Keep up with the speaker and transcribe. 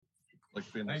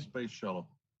Like being a space shuttle.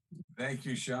 Thank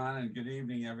you, Sean, and good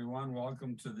evening, everyone.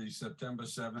 Welcome to the September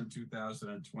 7,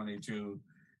 2022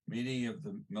 meeting of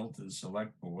the Milton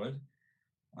Select Board.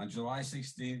 On July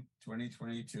 16,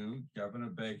 2022, Governor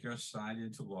Baker signed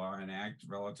into law an act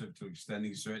relative to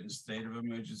extending certain state of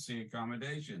emergency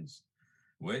accommodations,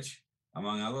 which,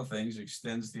 among other things,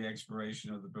 extends the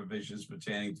expiration of the provisions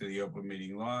pertaining to the open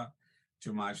meeting law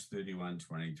to March 31,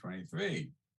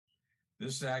 2023.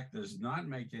 This act does not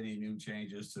make any new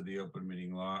changes to the open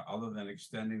meeting law other than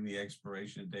extending the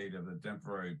expiration date of the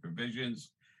temporary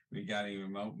provisions regarding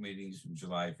remote meetings from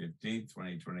July 15,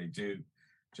 2022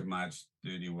 to March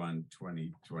 31,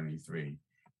 2023.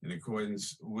 In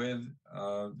accordance with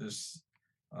this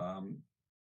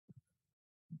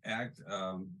act,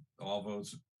 all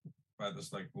votes by the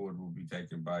Select Board will be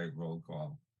taken by roll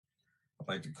call. I'd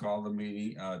like to call the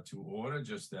meeting to order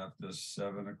just after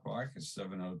 7 o'clock. It's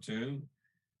 7:02.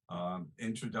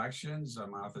 Introductions.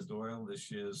 I'm Arthur Doyle, this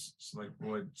year's Select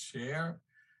Board Chair.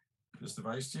 Mr.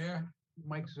 Vice Chair.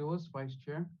 Mike Zulus, Vice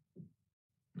Chair.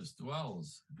 Mr.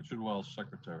 Wells. Richard Wells,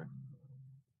 Secretary.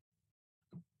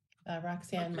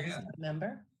 Roxanne,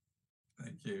 member.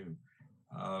 Thank you.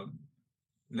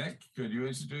 Nick, could you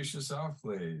introduce yourself,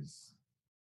 please?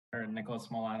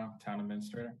 Nicholas Milano, Town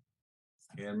Administrator.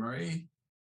 Anne Marie.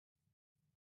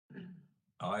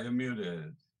 I am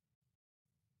muted.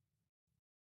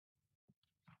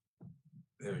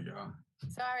 There you go.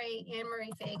 Sorry, Anne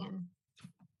Marie Fagan.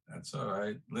 That's all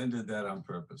right. Lynn did that on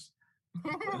purpose.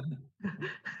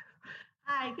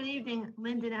 Hi, good evening.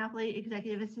 Linda Napoli,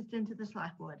 Executive Assistant to the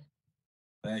Select Board.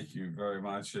 Thank you very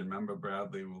much. And Member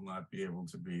Bradley will not be able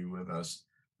to be with us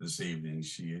this evening.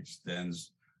 She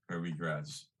extends her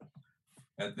regrets.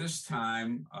 At this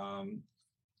time,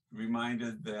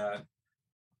 reminded that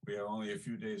we are only a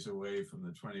few days away from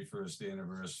the 21st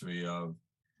anniversary of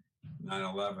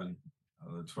 9/11,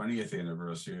 the 20th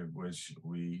anniversary of which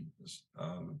we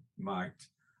marked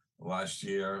last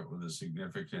year with a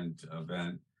significant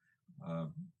event.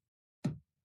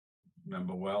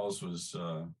 Member Wells was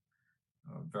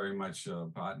very much a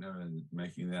partner in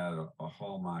making that a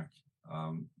hallmark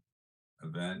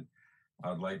event.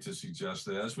 I'd like to suggest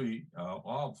that as we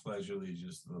all pledge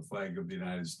allegiance to the flag of the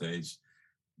United States,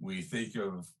 we think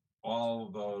of all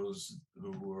those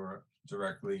who were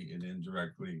directly and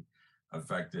indirectly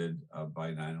affected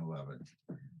by 9/11.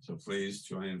 So please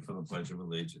join in for the Pledge of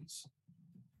Allegiance.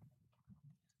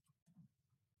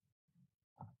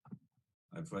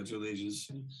 I pledge allegiance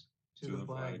to the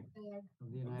flag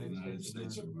of the United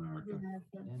States of America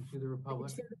and to the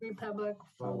republic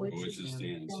for which it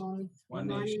stands, one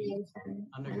nation,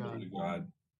 under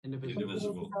God,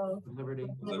 indivisible, with liberty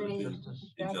liberty,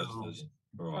 justice, and justice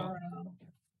for all.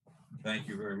 Thank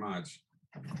you very much.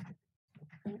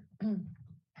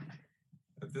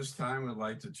 At this time, we'd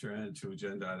like to turn to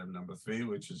agenda item number 3,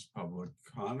 which is public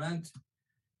comment.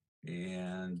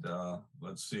 And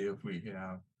let's see if we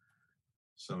have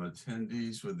some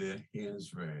attendees with their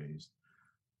hands raised.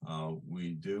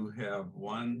 We do have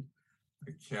one,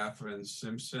 Catherine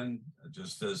Simpson.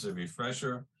 Just as a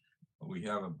refresher, we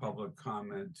have a public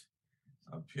comment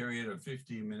period of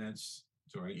 15 minutes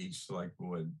during each Select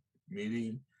Board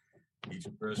meeting. Each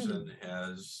person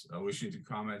has wishing to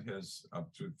comment has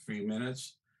up to 3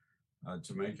 minutes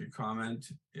to make a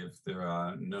comment. If there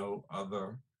are no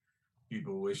other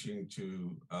people wishing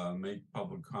to make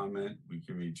public comment, we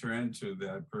can return to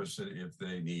that person if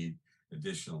they need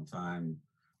additional time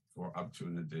for up to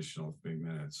an additional 3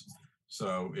 minutes.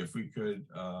 So if we could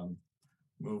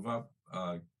move up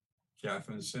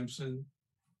Catherine Simpson,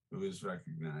 who is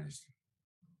recognized.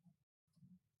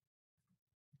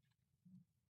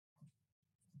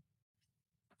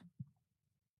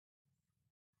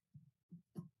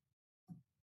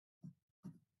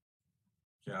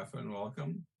 Catherine,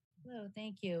 welcome. Hello,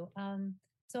 thank you.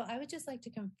 So I would just like to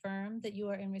confirm that you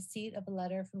are in receipt of a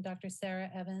letter from Dr. Sarah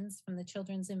Evans from the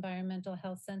Children's Environmental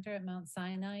Health Center at Mount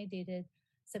Sinai, dated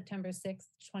September 6th,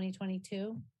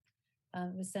 2022.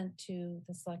 It was sent to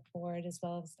the Select Board as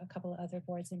well as a couple of other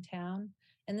boards in town.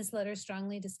 And this letter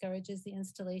strongly discourages the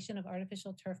installation of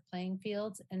artificial turf playing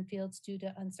fields and fields due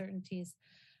to uncertainties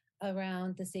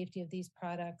around the safety of these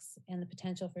products and the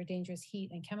potential for dangerous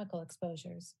heat and chemical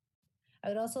exposures. I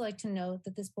would also like to note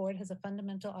that this board has a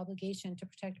fundamental obligation to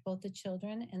protect both the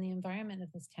children and the environment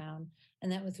of this town,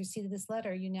 and that with receipt of this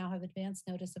letter, you now have advance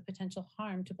notice of potential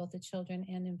harm to both the children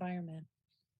and environment.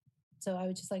 So I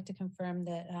would just like to confirm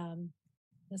that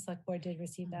the Select Board did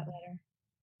receive that letter.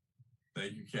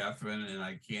 Thank you, Catherine, and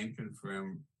I can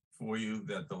confirm for you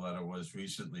that the letter was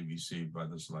recently received by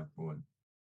the Select Board.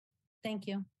 Thank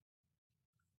you.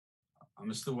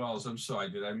 Mr. Wells, I'm sorry,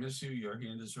 did I miss you? Your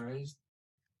hand is raised?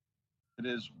 It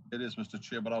is, Mr.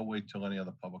 Chair, but I'll wait till any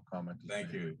other public comment is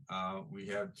Thank made. you. We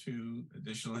have 2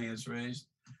 additional hands raised.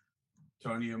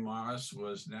 Tony Morris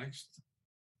was next.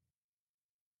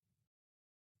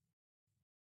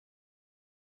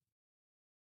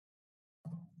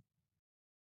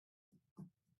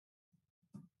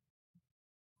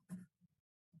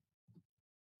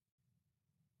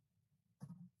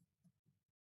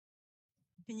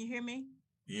 Can you hear me?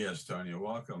 Yes, Tony,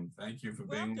 welcome. Thank you for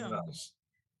being with Welcome. us.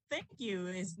 Thank you.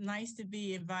 It's nice to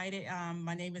be invited.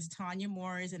 My name is Tanya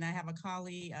Morris, and I have a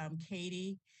colleague,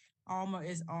 Katie Alma,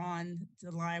 is on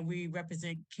the line. We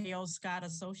represent K.O. Scott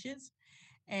Associates,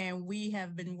 and we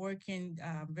have been working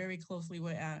very closely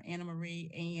with Anna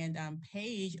Marie and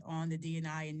Paige on the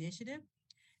D&I initiative.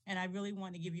 And I really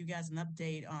want to give you guys an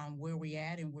update on where we're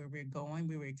at and where we're going.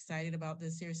 We were excited about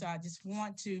this here. So I just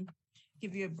want to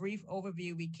give you a brief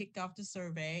overview. We kicked off the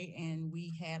survey and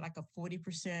we had like a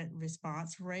 40%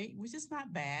 response rate, which is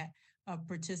not bad. A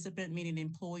participant, meaning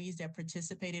employees that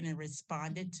participated and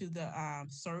responded to the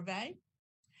survey.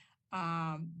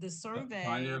 The survey.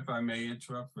 Tanya, if I may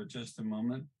interrupt for just a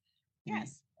moment.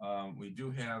 Yes. We do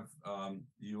have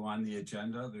you on the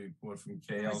agenda, the report from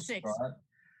K.O. Six. Scott.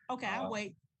 Okay, I'll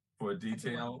wait. For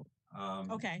detail.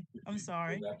 Okay, I'm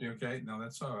sorry. Would that be okay? No,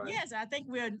 that's all right. Yes, I think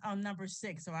we're on number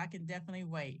 6, so I can definitely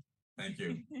wait. Thank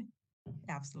you.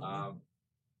 Absolutely.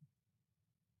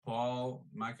 Paul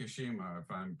Makashima, if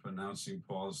I'm pronouncing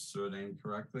Paul's surname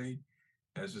correctly,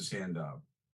 has his hand up.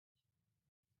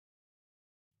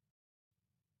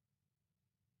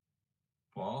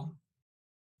 Paul?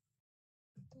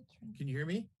 Can you hear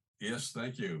me? Yes,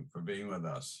 thank you for being with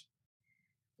us.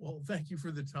 Well, thank you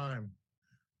for the time.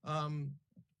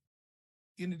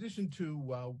 In addition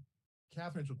to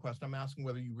Catherine's request, I'm asking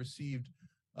whether you received,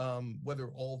 whether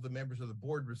all the members of the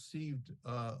board received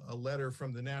a letter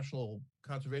from the National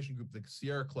Conservation Group, the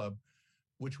Sierra Club,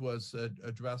 which was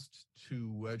addressed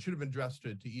to, should have been addressed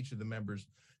to each of the members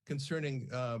concerning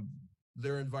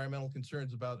their environmental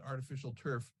concerns about artificial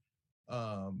turf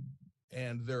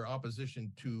and their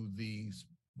opposition to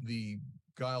the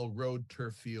Guile Road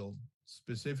turf field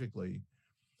specifically.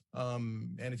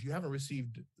 And if you haven't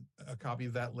received a copy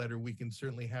of that letter, we can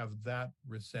certainly have that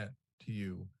resent to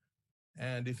you.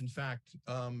 And if in fact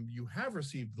you have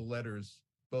received the letters,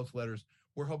 both letters,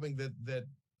 we're hoping that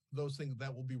those things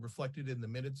that will be reflected in the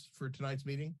minutes for tonight's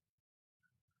meeting.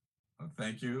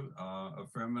 Thank you.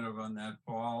 Affirmative on that,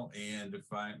 Paul. And if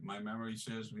my memory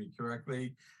serves me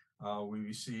correctly, we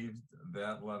received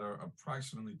that letter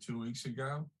approximately 2 weeks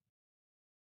ago.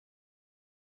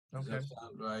 Does that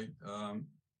sound right,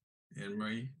 Anne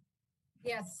Marie?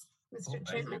 Yes, Mr.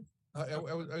 Chairman.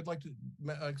 I'd like to,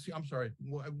 I'm sorry,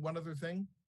 one other thing.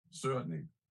 Certainly.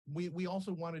 We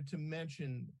also wanted to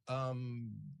mention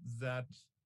that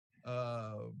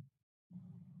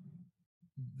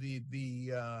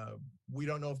we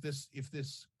don't know if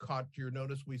this caught your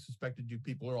notice. We suspected you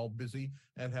people are all busy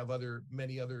and have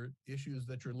many other issues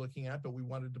that you're looking at, but we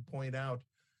wanted to point out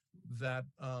that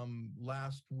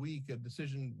last week a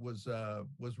decision was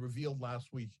revealed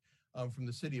last week from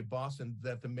the city of Boston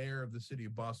that the mayor of the city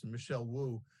of Boston, Michelle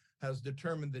Wu, has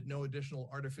determined that no additional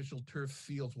artificial turf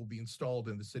fields will be installed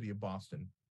in the city of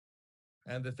Boston,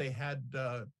 and that they had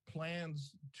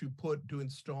plans to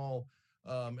install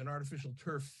an artificial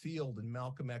turf field in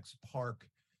Malcolm X Park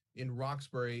in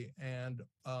Roxbury, and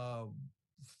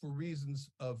for reasons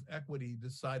of equity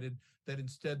decided that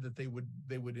instead that they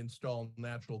would install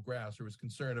natural grass. There was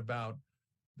concern about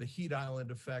the heat island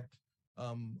effect.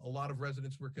 A lot of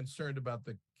residents were concerned about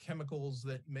the chemicals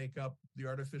that make up the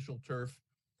artificial turf,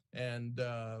 and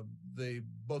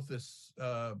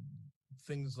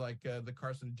things like the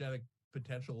carcinogenic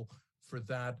potential for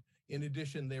that. In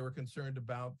addition, they were concerned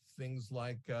about things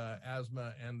like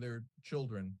asthma and their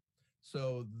children.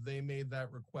 So they made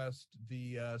that request.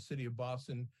 The city of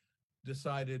Boston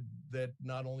decided that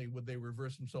not only would they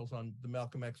reverse themselves on the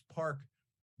Malcolm X Park,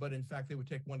 but in fact, they would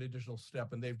take one additional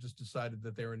step, and they've just decided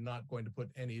that they are not going to put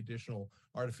any additional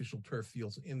artificial turf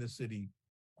fields in the city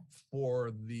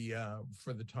for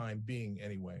the time being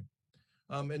anyway.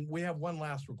 And we have one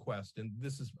last request, and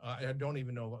this is, I don't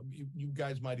even know, you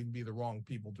guys might even be the wrong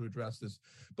people to address this,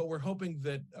 but we're hoping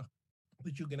that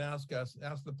you can ask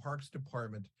the Parks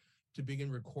Department to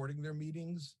begin recording their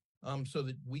meetings so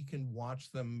that we can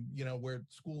watch them, where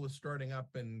school is starting up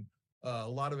and a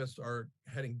lot of us are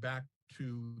heading back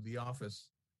to the office.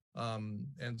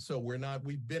 And so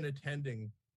we've been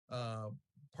attending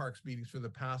Parks meetings for the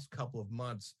past couple of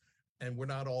months, and we're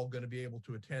not all going to be able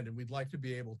to attend, and we'd like to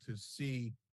be able to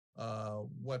see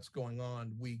what's going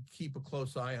on. We keep a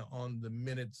close eye on the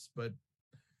minutes, but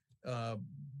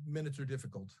minutes are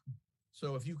difficult.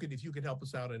 So if you could help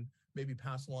us out and maybe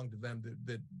pass along to them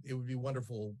that it would be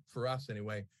wonderful for us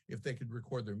anyway, if they could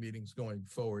record their meetings going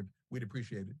forward, we'd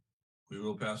appreciate it. We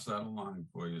will pass that along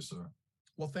for you, sir.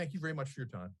 Well, thank you very much for your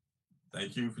time.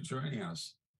 Thank you for joining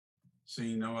us.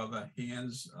 Seeing no other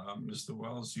hands, Mr.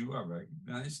 Wells, you are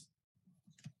recognized.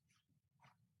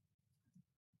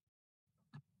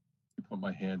 Put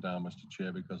my hand down, Mr.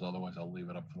 Chair, because otherwise I'll leave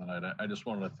it up for the night. I just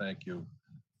wanted to thank you.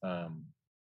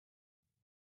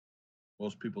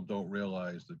 Most people don't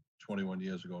realize that 21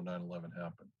 years ago, 9/11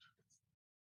 happened.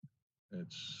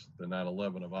 It's the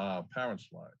 9/11 of our parents'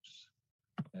 lives.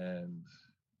 And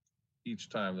each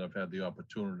time that I've had the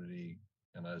opportunity,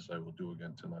 and as I will do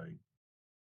again tonight,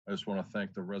 I just want to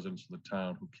thank the residents of the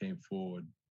town who came forward.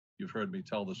 You've heard me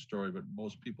tell this story, but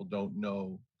most people don't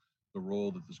know the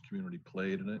role that this community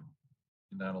played in it,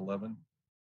 in 9/11.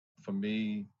 For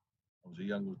me, I was a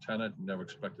young lieutenant, never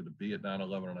expected to be at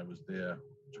 9/11, and I was there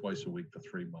twice a week for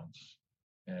 3 months.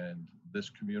 And this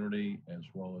community, as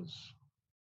well as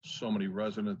so many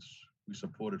residents, we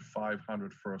supported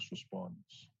 500 first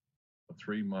responders for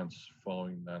 3 months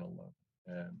following 9/11.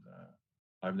 And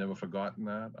I've never forgotten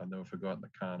that. I've never forgotten the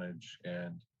carnage.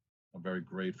 And I'm very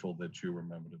grateful that you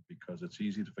remembered it, because it's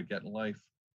easy to forget in life.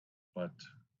 But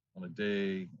on a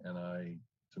day, and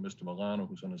to Mr. Milano,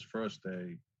 who's on his first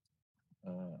day,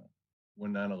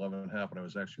 when 9/11 happened, I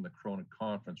was actually in the Cronin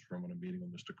conference room in a meeting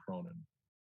with Mr. Cronin.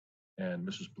 And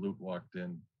Mrs. Blute walked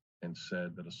in and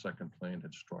said that a second plane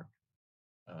had struck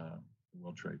the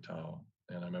World Trade Tower.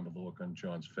 And I remember the look on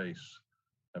John's face,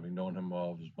 having known him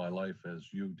all of my life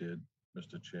as you did,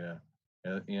 Mr. Chair,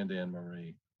 and Anne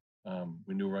Marie.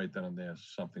 We knew right then and there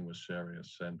something was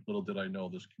serious. And little did I know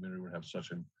this community would have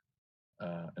such an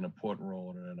important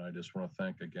role in it. And I just want to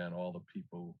thank again all the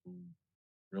people who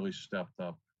really stepped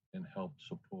up and helped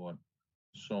support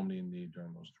so many in need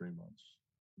during those 3 months.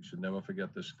 We should never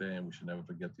forget this day, and we should never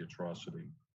forget the atrocity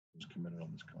that was committed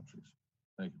on this country.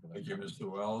 Thank you for that. Thank you,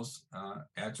 Mr. Wells.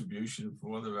 Attribution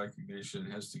for the recognition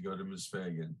has to go to Ms.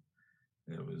 Fagan.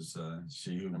 It was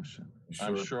she who I'm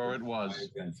sure it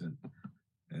was.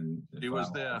 And he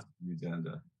was there. The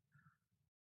agenda.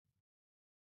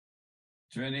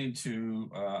 Turning to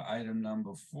item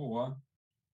number 4,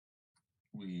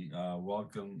 we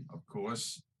welcome, of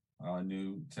course, our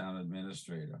new town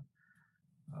administrator.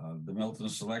 The Milton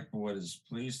Select Board is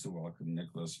pleased to welcome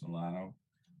Nicholas Milano,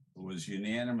 who was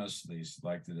unanimously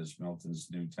selected as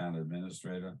Milton's new town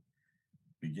administrator,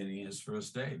 beginning his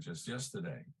first day just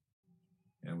yesterday.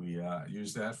 And we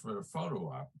used that for a photo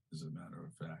op, as a matter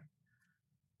of fact.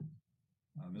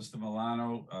 Mr.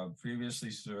 Milano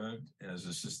previously served as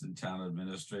assistant town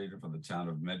administrator for the town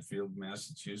of Medfield,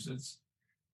 Massachusetts.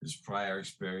 His prior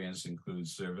experience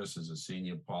includes service as a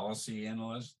senior policy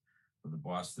analyst for the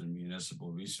Boston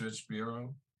Municipal Research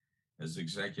Bureau, as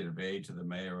executive aide to the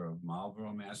mayor of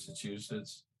Marlborough,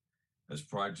 Massachusetts, as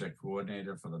project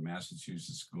coordinator for the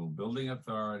Massachusetts School Building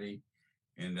Authority,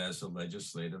 and as a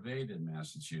legislative aide in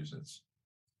Massachusetts.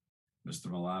 Mr.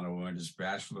 Milano earned his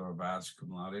Bachelor of Arts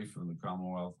cum laude from the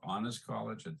Commonwealth Honors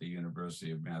College at the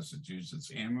University of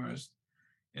Massachusetts Amherst,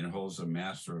 and holds a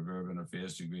Master of Urban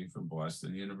Affairs degree from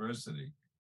Boston University.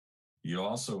 He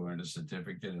also earned a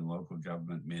certificate in local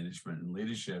government management and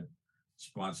leadership,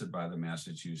 sponsored by the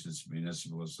Massachusetts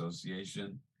Municipal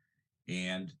Association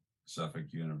and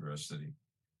Suffolk University.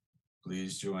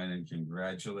 Please join in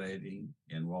congratulating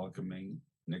and welcoming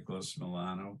Nicholas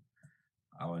Milano,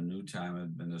 our new town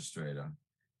administrator.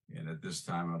 And at this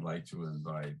time, I'd like to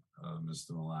invite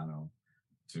Mr. Milano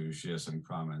to share some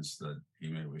comments that he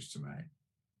may wish to make.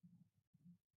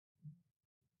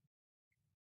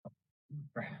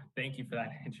 Thank you for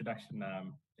that introduction,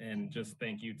 and just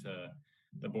thank you to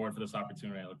the board for this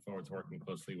opportunity. I look forward to working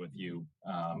closely with you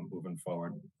moving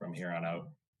forward from here on out.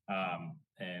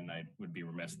 And I would be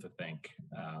remiss to thank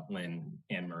Lynn,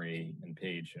 Anne Marie, and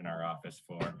Paige in our office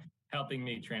for helping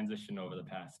me transition over the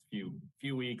past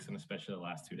few weeks, and especially the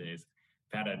last 2 days.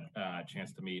 I've had a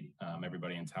chance to meet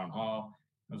everybody in town hall.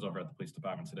 I was over at the police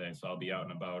department today, so I'll be out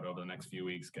and about over the next few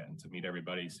weeks, getting to meet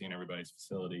everybody, seeing everybody's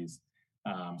facilities,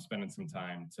 spending some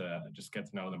time to just get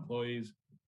to know the employees,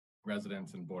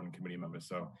 residents, and board and committee members.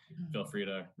 So feel free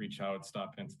to reach out,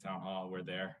 stop into town hall. We're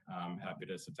there. I'm happy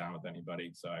to sit down with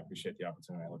anybody. So I appreciate the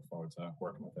opportunity. I look forward to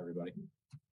working with everybody.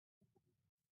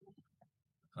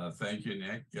 Thank you,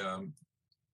 Nick.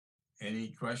 Any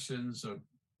questions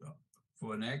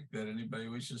for Nick that anybody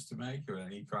wishes to make, or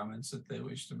any comments that they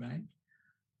wish to make?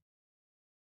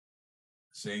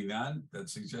 Seeing none, that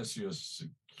suggests you're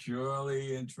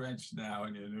securely entrenched now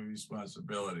in your new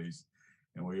responsibilities.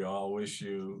 And we all wish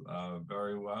you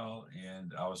very well,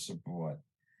 and our support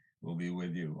will be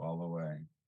with you all the way.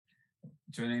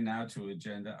 Turning now to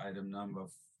agenda item number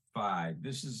 5.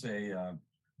 This is a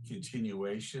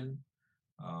continuation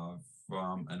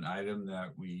from an item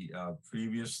that we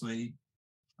previously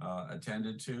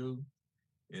attended to.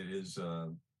 It is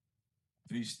a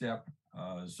 3-step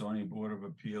zoning board of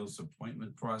appeals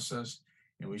appointment process,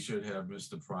 and we should have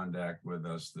Mr. Prondak with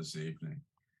us this evening.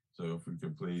 So if we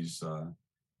could please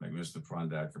make Mr.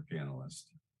 Prondak a panelist.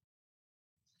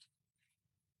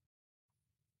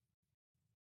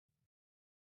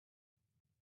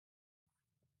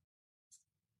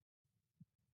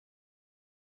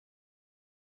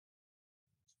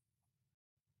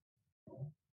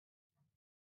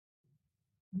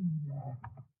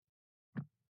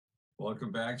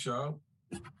 Welcome back, Joe.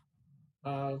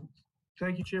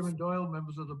 Thank you, Chairman Doyle,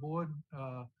 members of the board.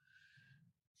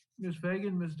 Ms.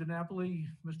 Fagan, Ms. DiNapoli,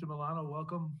 Mr. Milano,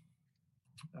 welcome.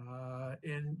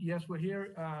 And yes, we're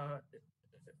here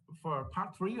for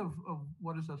part 3 of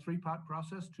what is a 3-part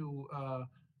process to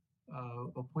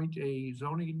appoint a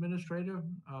zoning administrator.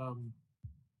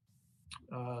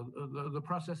 The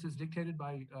process is dictated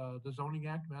by the Zoning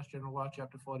Act, Mass General Law,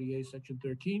 Chapter 48, Section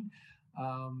 13.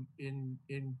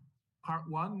 In part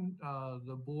 1,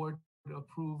 the board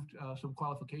approved some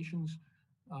qualifications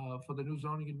for the new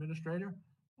zoning administrator.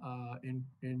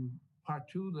 In part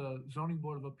 2, the Zoning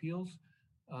Board of Appeals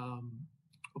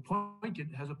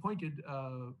has appointed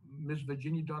Ms.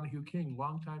 Virginia Donahue-King,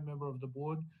 longtime member of the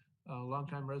board,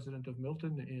 longtime resident of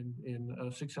Milton, and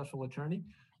a successful attorney.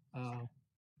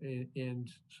 And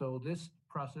so this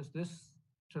process,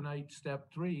 tonight,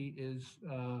 step 3 is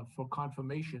for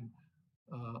confirmation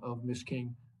of Ms.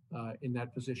 King in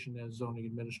that position as zoning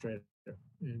administrator.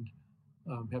 And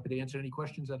I'm happy to answer any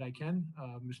questions that I can.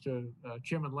 Mr.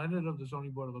 Chairman Leonard of the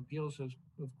Zoning Board of Appeals has,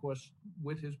 of course,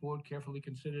 with his board, carefully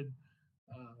considered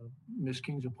Ms.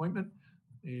 King's appointment,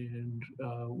 and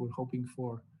we're hoping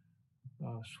for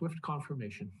swift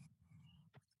confirmation.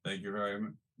 Thank you very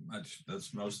much.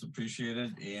 That's most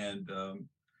appreciated. And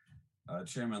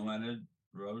Chairman Leonard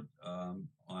wrote on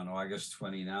August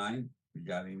 29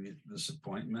 regarding this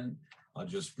appointment. I'll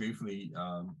just briefly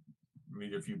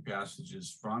read a few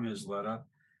passages from his letter.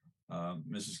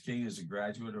 Mrs. King is a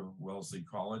graduate of Wellesley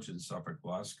College and Suffolk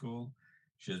Law School.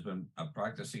 She has been a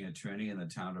practicing attorney in the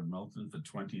town of Milton for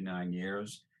 29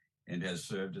 years and has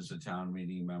served as a town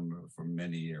meeting member for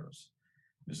many years.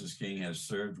 Mrs. King has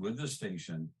served with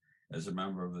distinction as a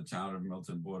member of the Town of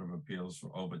Milton Board of Appeals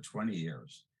for over 20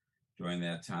 years. During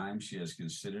that time, she has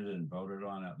considered and voted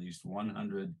on at least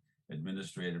 100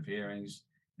 administrative hearings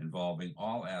involving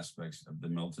all aspects of the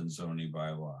Milton zoning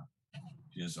bylaw.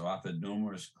 She has authored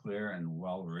numerous clear and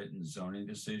well-written zoning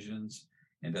decisions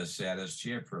and has sat as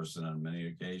chairperson on many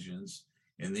occasions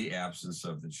in the absence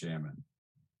of the chairman.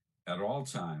 At all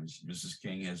times, Mrs.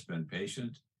 King has been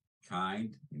patient,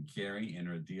 kind, and caring in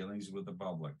her dealings with the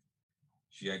public.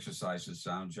 She exercises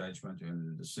sound judgment in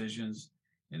her decisions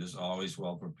and is always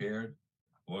well prepared,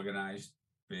 organized,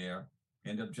 fair,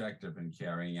 and objective in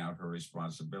carrying out her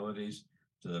responsibilities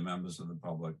to the members of the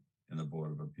public and the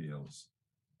Board of Appeals.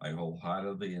 I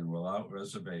wholeheartedly and without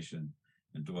reservation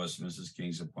endorse Mrs.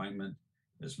 King's appointment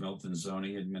as Milton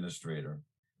Zoning Administrator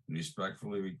and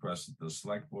respectfully request that the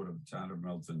Select Board of the Town of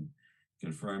Milton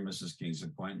confirm Mrs. King's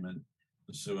appointment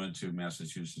pursuant to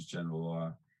Massachusetts General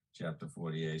Law, Chapter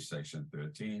 48, Section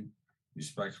 13.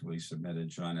 Respectfully submitted,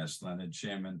 John S. Leonard,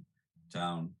 Chairman,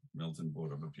 Town Milton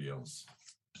Board of Appeals.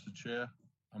 Mr. Chair,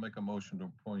 I'll make a motion to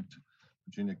appoint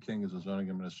Virginia King as a zoning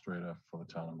administrator for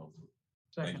the town of Milton.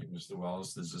 Second. Thank you, Mr.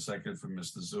 Wallace. There's a second from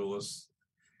Mr. Zulus.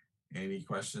 Any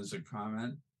questions or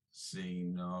comment?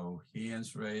 Seeing no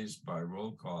hands raised by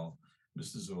roll call.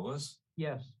 Mr. Zulus?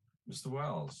 Yes. Mr.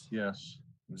 Wells? Yes.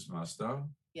 Ms. Musto?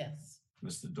 Yes.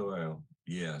 Mr. Doyle?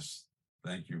 Yes.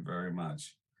 Thank you very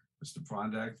much. Mr.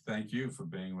 Prondak, thank you for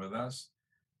being with us.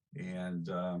 And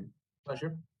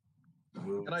Pleasure.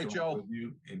 we'll Good night, join Joe. with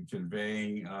you in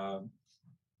conveying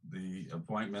the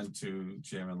appointment to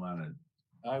Chairman Leonard.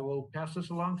 I will pass this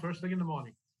along first thing in the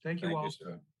morning. Thank you all.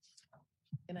 Sir.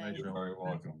 Good night. You're very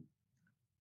welcome.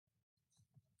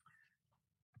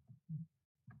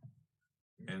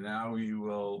 And now we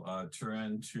will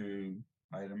turn to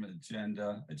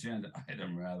agenda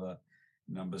item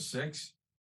number 6,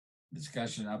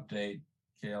 discussion update,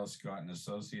 Hale, Scott and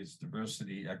Associates,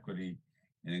 diversity, equity,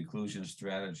 and inclusion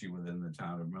strategy within the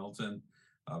town of Milton.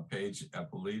 Paige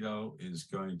Eppolito is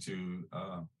going to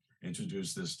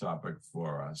introduce this topic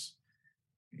for us.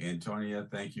 Antonia,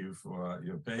 thank you for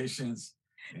your patience.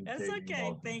 and That's Katie okay.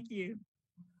 Milton. Thank you.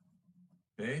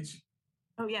 Paige,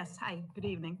 Oh, yes. Hi, good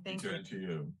evening. Thank you. turn to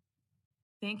you.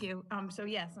 Thank you. So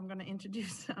yes, I'm going to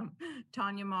introduce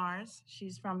Tanya Mars.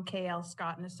 She's from KL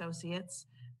Scott and Associates,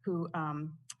 who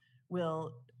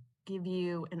will give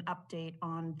you an update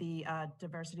on the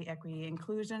diversity, equity,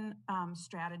 inclusion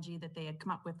strategy that they had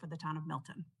come up with for the town of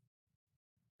Milton.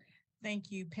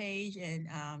 Thank you, Paige and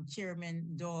Chairman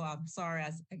Doyle. I'm sorry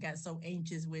I got so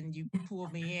anxious when you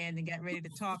pulled me in and got ready to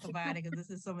talk about it because this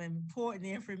is some important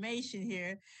information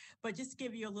here. But just to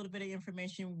give you a little bit of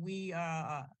information, we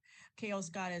KO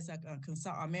Scott is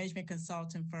a management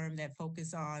consulting firm that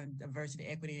focuses on diversity,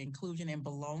 equity, inclusion, and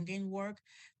belonging work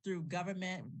through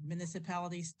government,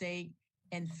 municipality, state,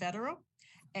 and federal.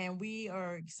 And we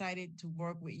are excited to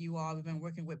work with you all. We've been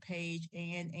working with Paige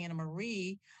and Anna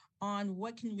Marie on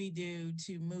what can we do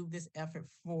to move this effort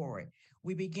forward.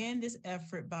 We began this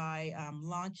effort by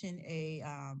launching a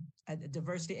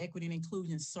diversity, equity, and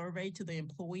inclusion survey to the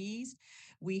employees.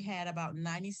 We had about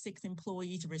 96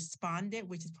 employees responded,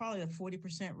 which is probably a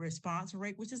 40% response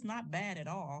rate, which is not bad at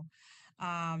all.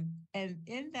 And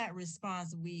in that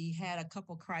response, we had a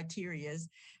couple criterias.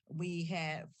 We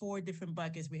had 4 different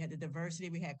buckets. We had the diversity,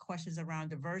 we had questions around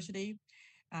diversity,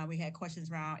 we had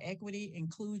questions around equity,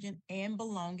 inclusion, and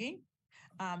belonging.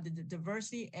 The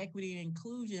diversity, equity, and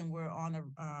inclusion were on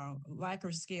a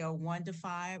Likert scale 1 to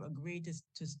 5, agree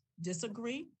to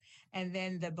disagree. And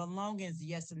then the belongings,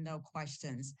 yes and no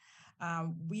questions.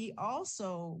 We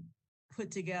also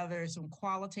put together some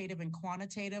qualitative and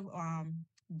quantitative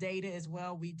data as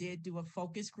well. We did do a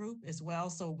focus group as well.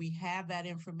 So we have that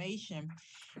information.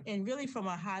 And really from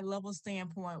a high level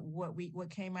standpoint, what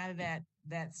came out of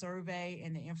that survey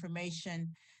and the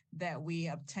information that we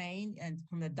obtained and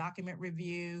from the document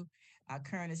review,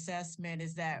 current assessment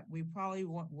is that we probably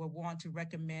will want to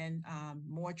recommend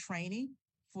more training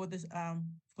for this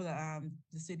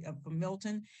the city of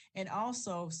Milton, and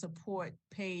also support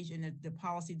Paige in the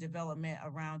policy development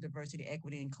around diversity,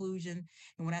 equity, inclusion.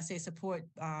 And when I say support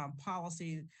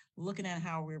policy, looking at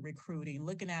how we're recruiting,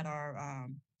 looking at our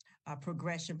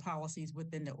progression policies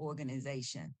within the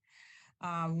organization.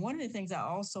 One of the things I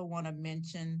also want to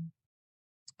mention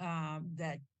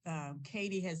that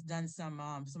Katie has done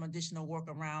some additional work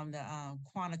around the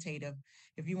quantitative.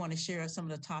 If you want to share some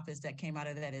of the topics that came out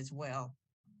of that as well.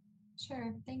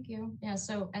 Sure, thank you. Yeah,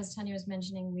 so as Tanya was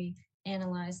mentioning, we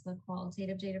analyzed the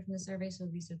qualitative data from the survey. So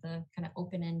these are the kind of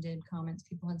open-ended comments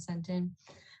people had sent in.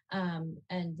 And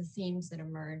the themes that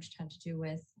emerged had to do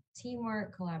with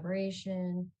teamwork,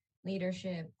 collaboration,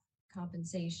 leadership,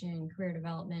 compensation, career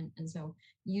development. And so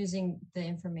using the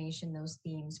information, those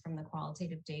themes from the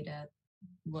qualitative data,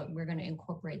 we're going to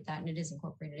incorporate that, and it is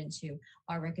incorporated into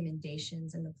our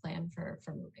recommendations and the plan for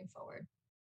moving forward.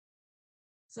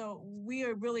 So we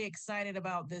are really excited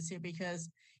about this here because,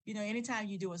 you know, anytime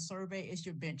you do a survey, it's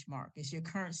your benchmark, it's your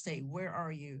current state. Where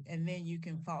are you? And then you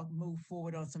can move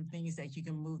forward on some things that you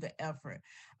can move the effort.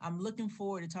 I'm looking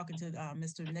forward to talking to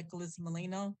Mr. Nicholas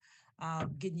Milano,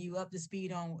 getting you up to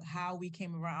speed on how we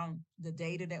came around the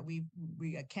data that we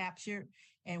captured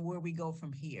and where we go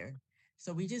from here.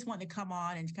 So we just want to come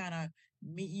on and kind of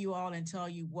meet you all and tell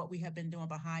you what we have been doing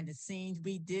behind the scenes.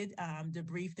 We did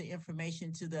debrief the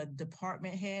information to the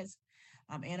department heads,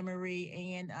 Anna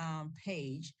Marie and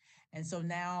Paige. And so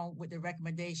now with the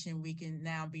recommendation, we can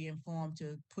now be informed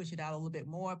to push it out a little bit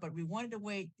more. But we wanted to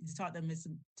wait to talk to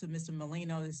Mr.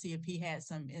 Molino to see if he had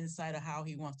some insight of how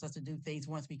he wants us to do things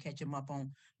once we catch him up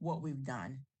on what we've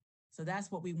done. So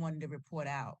that's what we wanted to report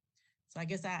out. So I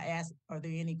guess I asked, are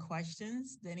there any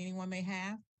questions that anyone may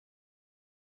have?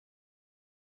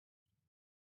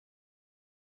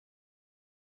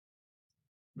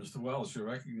 Mr. Wells, you're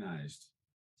recognized.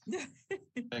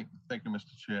 Thank you,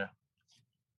 Mr. Chair.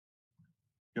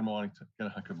 Good morning.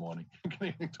 Good morning. Good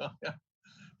evening, Tanya.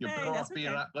 You're better off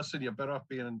being, listen, you're better off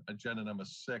being in agenda number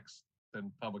 6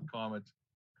 than public comment,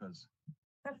 because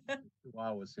 2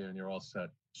 hours here and you're all set.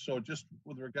 So just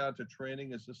with regard to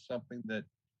training, is this something that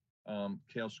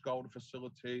KL Scott would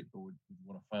facilitate, or would you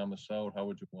want to farm this out? How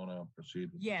would you want to proceed?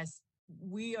 Yes,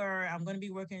 we are. I'm going to be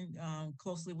working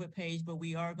closely with Paige, but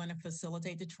we are going to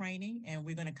facilitate the training, and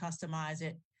we're going to customize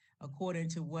it according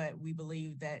to what we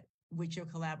believe that with your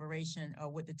collaboration or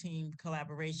with the team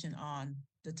collaboration on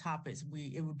the topics.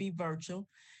 It would be virtual.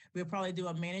 We'll probably do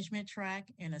a management track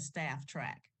and a staff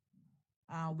track.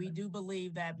 We do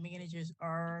believe that managers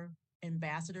are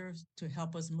ambassadors to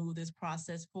help us move this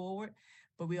process forward,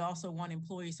 but we also want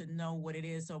employees to know what it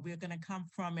is. So we're going to come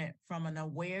from it from an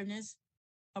awareness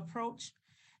approach,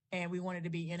 and we want it to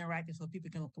be interactive so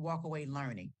people can walk away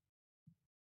learning.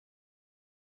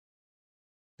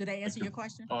 Did I answer your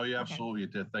question? Oh, yeah, Okay. absolutely, you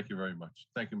did. Thank you very much.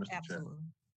 Thank you, Mr. Chair. Absolutely.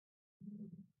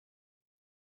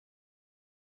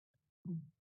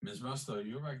 Ms. Musto,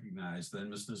 you're recognized, then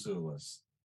Mr. Zulus.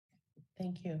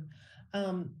 Thank you.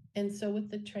 And so with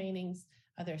the trainings,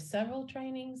 are there several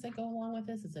trainings that go along with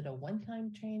this? Is it a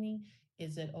one-time training?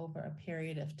 Is it over a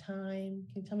period of time?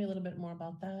 Can you tell me a little bit more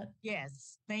about that?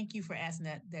 Yes, thank you for asking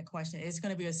that question. It's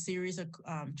going to be a series of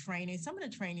trainings. Some of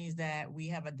the trainings that we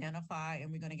have identified,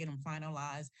 and we're going to get them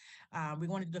finalized. We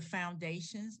want to do the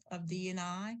foundations of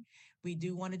D&I. We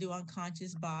do want to do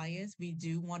unconscious bias. We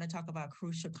do want to talk about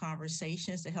crucial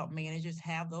conversations to help managers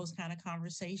have those kind of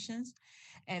conversations.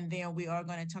 And then we are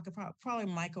going to talk about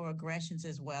probably microaggressions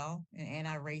as well and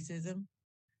anti-racism.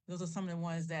 Those are some of the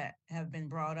ones that have been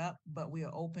brought up, but we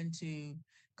are open to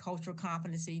cultural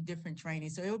competency, different training.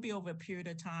 So it will be over a period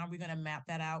of time. We're going to map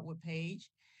that out with Paige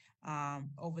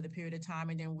over the period of time,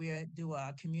 and then we'll do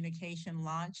a communication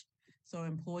launch so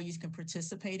employees can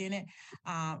participate in it.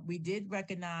 We did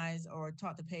recognize or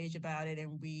talk to Paige about it,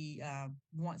 and we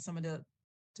want some of the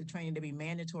training to be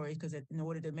mandatory because in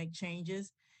order to make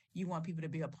changes, you want people to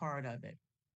be a part of it.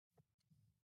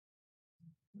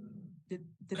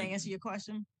 Did I answer your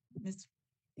question, Ms.?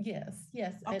 Yes,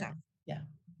 yes. Okay. Yeah,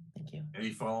 thank you. Any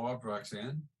follow-up,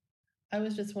 Roxanne? I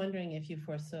was just wondering if you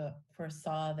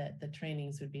foresaw that the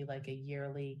trainings would be like a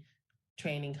yearly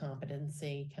training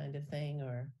competency kind of thing,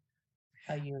 or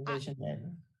how you envisioned it.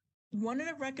 One of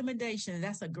the recommendations,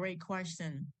 that's a great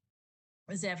question,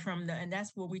 is that and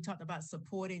that's where we talked about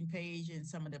supporting Paige and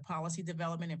some of the policy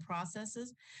development and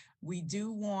processes. We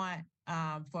do want,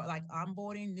 for like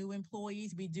onboarding new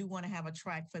employees, we do want to have a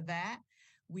track for that.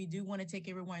 We do want to take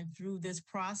everyone through this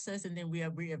process, and then we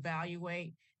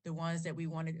reevaluate the ones that we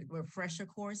wanted refresher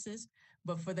courses.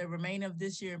 But for the remainder of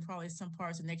this year and probably some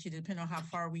parts of next year, depending on how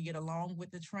far we get along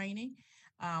with the training,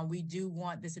 we do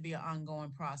want this to be an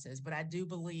ongoing process. But I do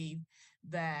believe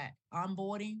that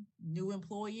onboarding new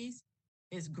employees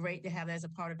is great to have that as a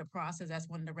part of the process. That's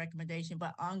one of the recommendations,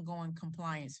 but ongoing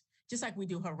compliance, just like we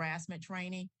do harassment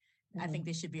training, I think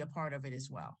this should be a part of it as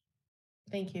well.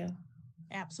 Thank you.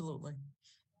 Absolutely.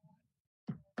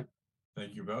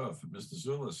 Thank you both. Mr.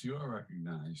 Zulus, you are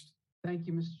recognized. Thank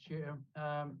you, Mr. Chair.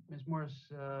 Ms.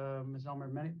 Morris, Ms. Elmer,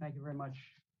 thank you very much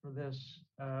for this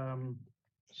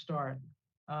start.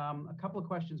 A couple of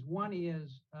questions. One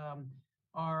is,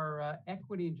 our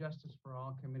Equity and Justice for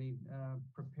All Committee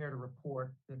prepared a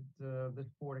report that this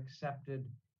board accepted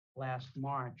last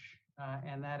March,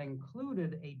 and that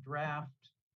included a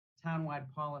draft townwide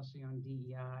policy on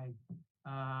DEI.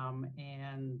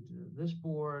 And this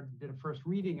board did a first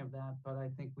reading of that, but I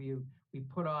think we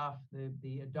put off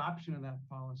the adoption of that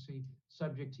policy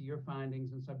subject to your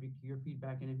findings and subject to your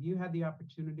feedback. And have you had the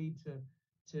opportunity to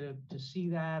see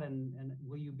that, and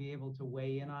will you be able to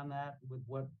weigh in on that with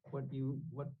what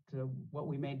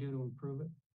we may do to improve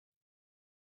it?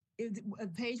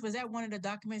 Paige, was that one of the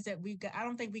documents that we got? I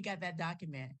don't think we got that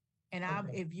document. And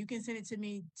okay. If you can send it to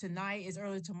me tonight, as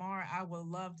early tomorrow, I would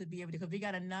love to be able to, because we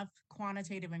got enough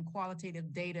quantitative and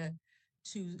qualitative data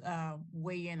to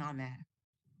weigh in on that.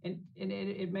 And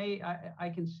it may,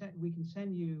 we can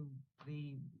send you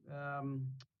the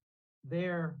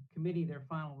their committee, their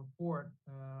final report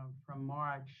from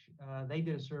March. They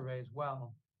did a survey as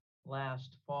well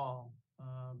last fall.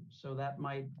 So that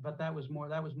might, but that was more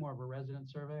of a resident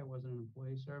survey. It wasn't an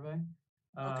employee survey.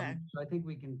 Okay. So I think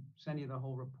we can send you the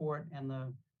whole report, and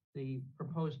the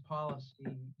proposed policy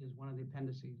is one of the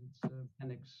appendices. It's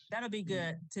appendix. That'll be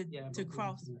good to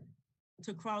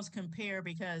cross compare,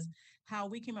 because how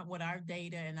we came up with our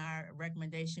data and our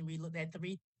recommendation, we looked at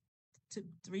three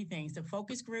things: the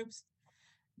focus groups,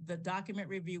 the document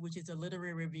review, which is a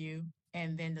literary review,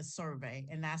 and then the survey.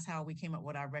 And that's how we came up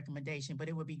with our recommendation. But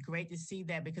it would be great to see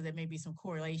that, because there may be some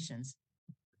correlations.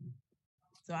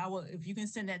 So I will, if you can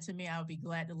send that to me, I'll be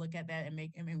glad to look at that and we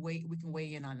can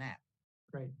weigh in on that.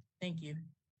 Great. Thank you.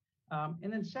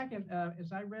 And then second,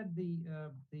 as I read the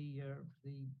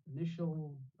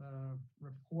initial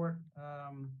report,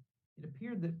 it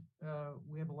appeared that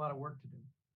we have a lot of work to do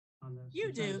on this.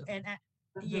 You do, and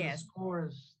yes.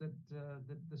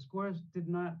 The scores did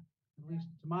not, at least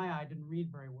to my eye, didn't read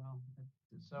very well.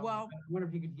 So I wonder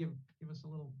if you could give us a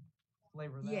little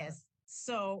flavor of that. Yes.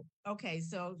 So, okay.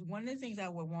 So one of the things I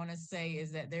would want to say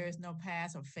is that there is no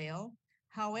pass or fail.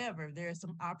 However, there are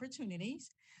some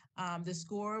opportunities. The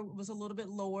score was a little bit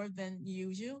lower than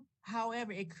usual.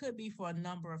 However, it could be for a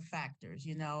number of factors.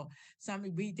 You know,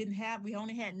 we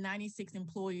only had 96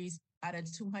 employees out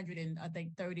of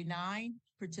 239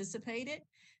 participated.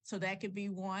 So that could be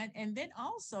one. And then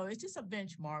also it's just a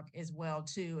benchmark as well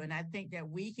too. And I think that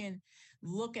we can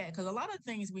look at, because a lot of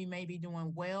things we may be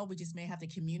doing well, we just may have to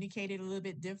communicate it a little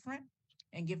bit different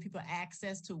and give people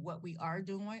access to what we are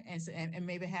doing and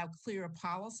maybe have clearer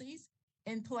policies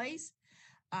in place.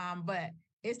 But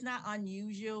it's not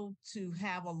unusual to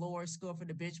have a lower score for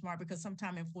the benchmark because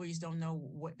sometimes employees don't know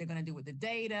what they're going to do with the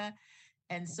data.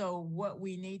 And so what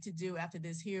we need to do after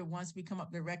this here, once we come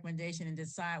up with a recommendation and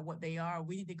decide what they are,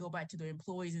 we need to go back to the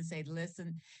employees and say,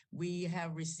 listen, we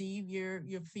have received your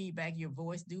feedback, your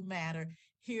voice do matter.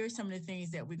 Here's some of the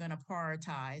things that we're going to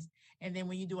prioritize. And then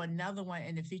when you do another one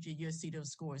in the future, you'll see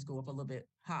those scores go up a little bit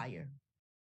higher.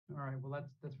 All right, well,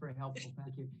 that's very helpful.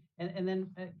 Thank you. And then,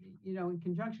 you know, in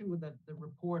conjunction with the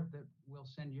report that we'll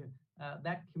send you,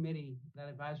 that committee, that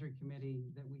advisory committee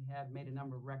that we had made a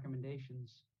number of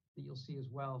recommendations that you'll see as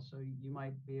well. So you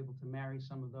might be able to marry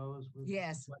some of those with,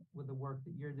 yes, with the work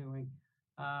that you're doing.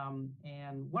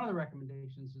 And one of the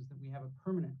recommendations is that we have a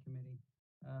permanent committee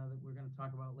that we're going to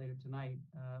talk about later tonight.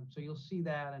 So you'll see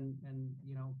that, and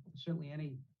you know, certainly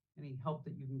any help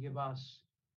that you can give us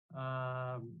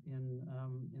in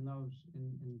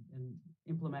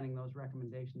implementing those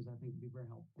recommendations, I think would be very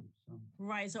helpful. So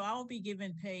right. So I will be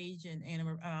giving Paige and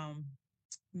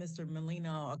Mr.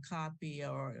 Molino a copy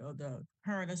or the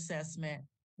current assessment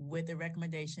with the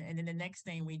recommendation. And then the next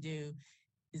thing we do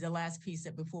is the last piece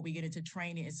that before we get into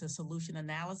training, it's a solution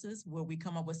analysis where we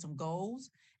come up with some goals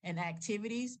and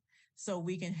activities so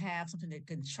we can have something that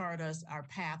can chart us our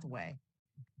pathway.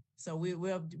 So we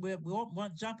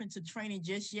won't jump into training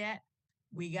just yet.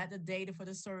 We got the data for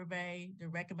the survey, the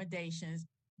recommendations,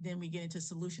 then we get into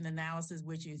solution analysis,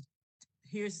 which is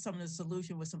here's some of the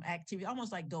solution with some activity,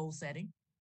 almost like goal setting.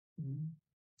 mm-hmm.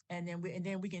 And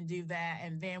then we can do that,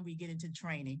 and then we get into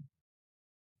training.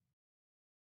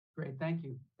 Great, thank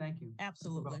you.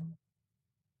 Absolutely.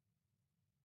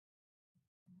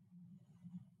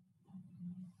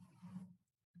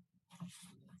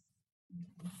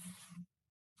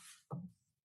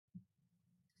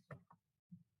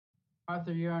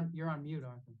 Arthur, you're on mute,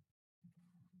 Arthur.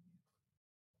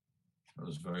 I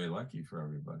was very lucky for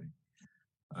everybody.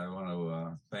 I want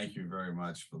to thank you very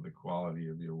much for the quality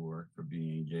of your work, for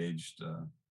being engaged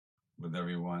with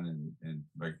everyone, and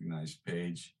recognize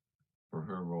Paige for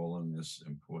her role in this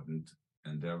important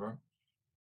endeavor.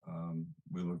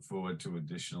 We look forward to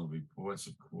additional reports,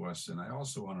 of course, and I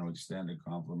also want to extend a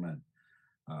compliment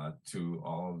to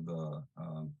all of the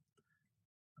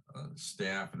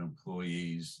staff and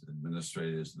employees,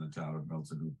 administrators in the town of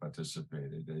Milton who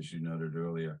participated. As you noted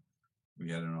earlier, we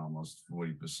had an almost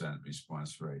 40%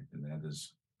 response rate, and that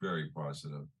is very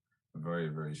positive, a very,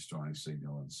 very strong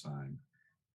signal and sign.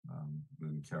 We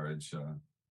encourage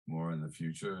more in the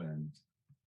future and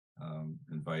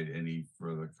invite any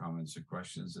further comments or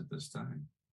questions at this time.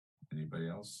 Anybody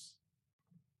else?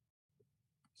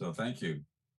 So thank you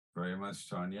very much,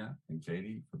 Tanya and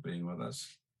Katie, for being with us.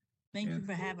 Thank you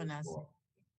for having us.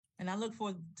 And I look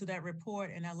forward to that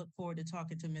report, and I look forward to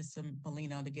talking to Mr.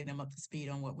 Molino to get him up to speed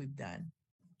on what we've done.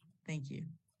 Thank you.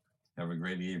 Have a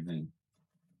great evening.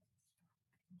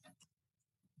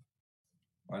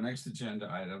 Our next agenda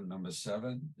item, number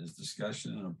 7, is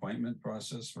discussion and appointment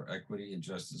process for Equity and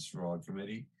Justice for All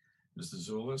Committee. Mr.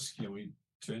 Zulus, can we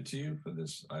turn to you for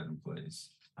this item,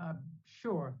 please?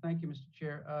 Sure. Thank you, Mr.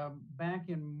 Chair. Back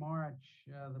in March,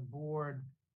 the board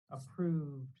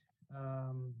approved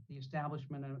the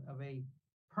establishment of a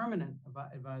permanent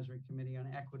advisory committee on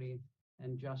equity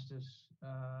and justice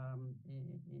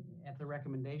at the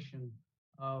recommendation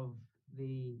of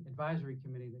the advisory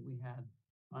committee that we had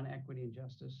on equity and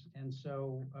justice. And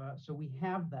so we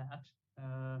have that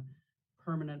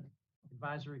permanent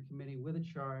advisory committee with a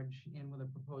charge and with a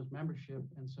proposed membership.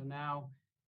 And so now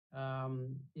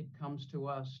it comes to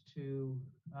us to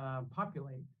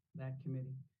populate that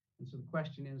committee. And so the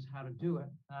question is how to do it.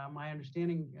 My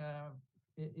understanding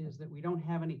is that we don't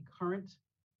have any current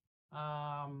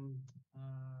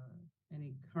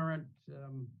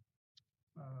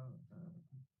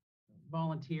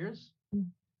volunteers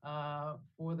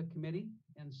for the committee.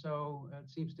 And so it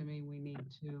seems to me we need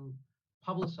to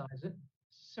publicize it,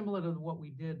 similar to what we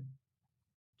did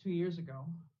 2 years ago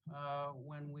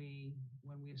when we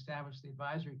established the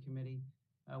advisory committee.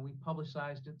 We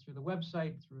publicized it through the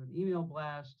website, through an email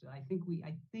blast. I'm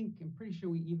pretty sure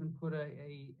we even put an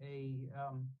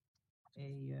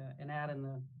ad in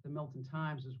the Milton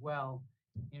Times as well,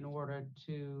 in order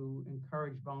to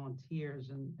encourage volunteers.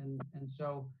 And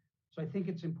so I think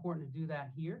it's important to do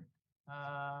that here,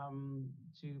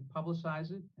 to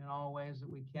publicize it in all ways that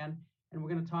we can. And we're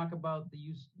going to talk about the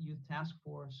youth task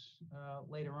force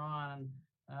later on.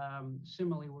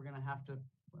 Similarly, we're going to have to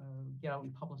get out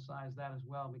and publicize that as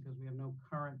well because we have no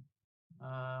current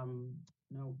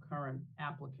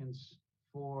applicants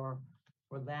for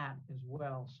that as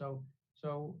well. So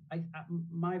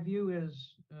my view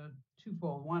is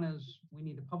twofold. One is we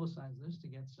need to publicize this to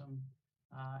get some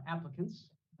applicants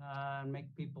and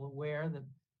make people aware that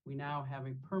we now have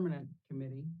a permanent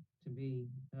committee to be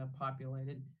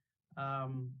populated.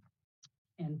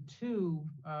 And two,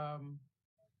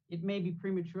 it may be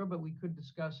premature, but we could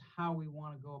discuss how we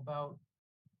want to go about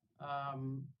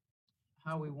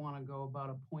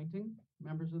appointing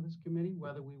members of this committee,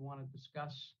 whether we want to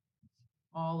discuss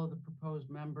all of the proposed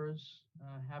members,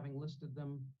 having listed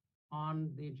them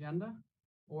on the agenda,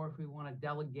 or if we want to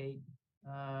delegate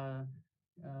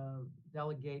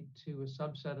to a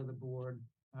subset of the board,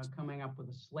 coming up with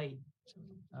a slate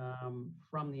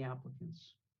from the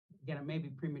applicants. Again, it may be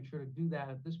premature to do that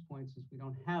at this point since we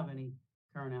don't have any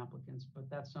current applicants, but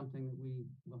that's something that we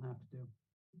will have to do.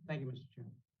 Thank you, Mr.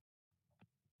 Chairman.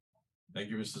 Thank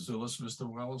you, Mr. Zulus. Mr.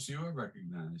 Wells, you are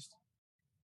recognized.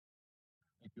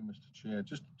 Thank you, Mr. Chair.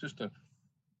 Just a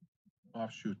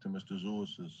offshoot to Mr.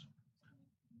 Zulus's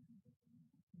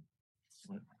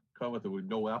comment that with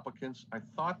no applicants. I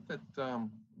thought that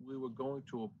we were going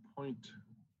to appoint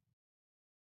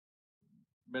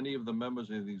many of the members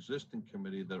of the existing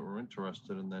committee that were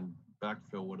interested and then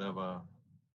backfill whatever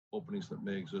openings that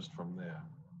may exist from there.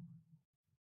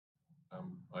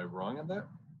 Am I wrong in that?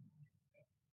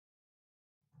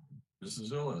 Mr.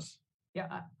 Zulus.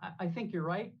 Yeah, I think you're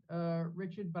right,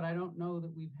 Richard, but I don't know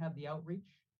that we've had the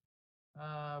outreach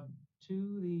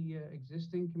to the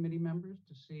existing committee members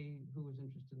to see who was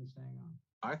interested in staying on.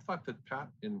 I thought that Pat,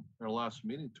 in her last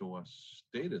meeting to us,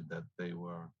 stated that there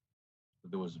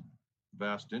was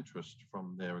vast interest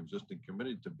from their existing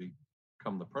committee to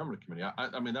become the permanent committee.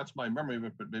 I mean, that's my memory of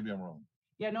it, but maybe I'm wrong.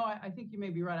 Yeah, no, I think you may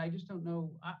be right. I just don't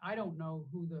know. I don't know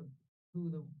who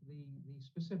the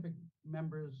specific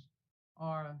members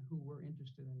are who were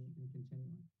interested in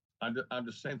continuing. I'm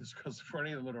just saying this because for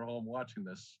any of them that are home watching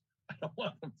this, I don't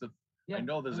want them to. Yeah. I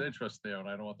know there's interest there, and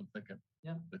I don't want them thinking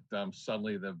that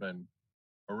suddenly they've been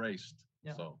erased.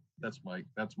 Yeah. So that's my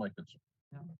concern.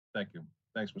 Yeah. Thank you.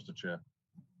 Thanks, Mr. Chair.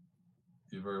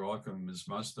 You're very welcome, Ms.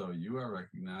 Musto. You are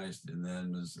recognized, and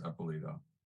then Ms. Apolito.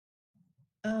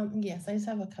 Yes, I just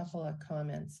have a couple of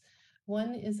comments.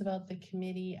 One is about the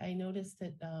committee. I noticed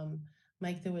that,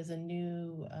 Mike, there was a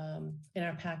new, in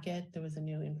our packet, there was a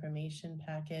new information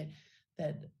packet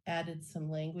that added some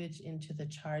language into the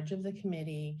charge of the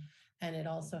committee, and it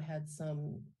also had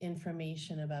some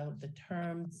information about the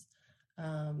terms.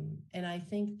 And I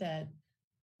think that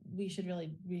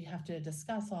we have to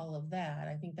discuss all of that.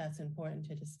 I think that's important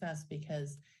to discuss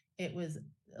because it was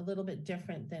a little bit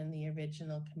different than the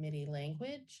original committee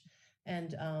language.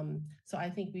 And so I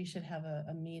think we should have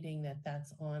a meeting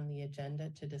that's on the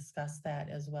agenda to discuss that,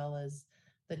 as well as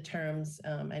the terms.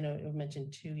 I know it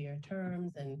mentioned 2-year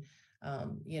terms and,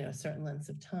 certain lengths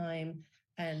of time.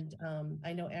 And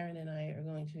I know Erin and I are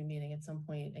going to be meeting at some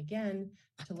point again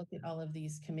to look at all of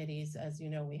these committees. As you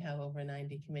know, we have over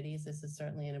 90 committees. This is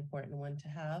certainly an important one to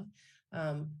have.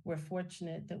 We're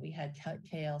fortunate that we had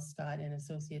Hale, Scott and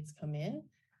Associates come in,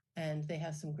 and they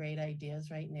have some great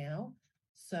ideas right now.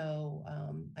 So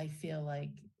I feel like,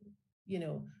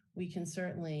 we can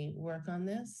certainly work on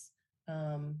this.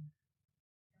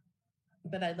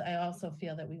 But I also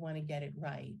feel that we want to get it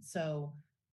right. So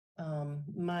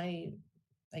my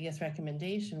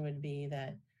recommendation would be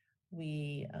that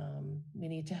we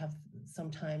need to have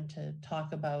some time to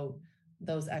talk about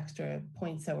those extra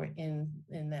points that were in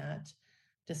that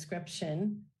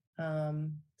description.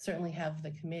 Certainly have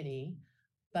the committee,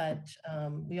 but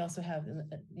we also have,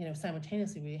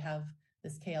 simultaneously we have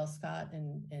this Hale, Scott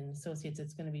and Associates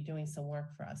that's going to be doing some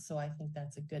work for us. So I think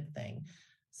that's a good thing.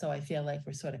 So I feel like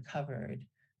we're sort of covered,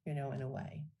 in a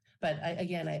way. But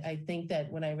I think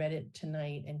that when I read it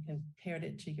tonight and compared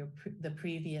it to the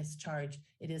previous charge,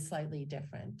 it is slightly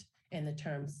different in the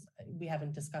terms. We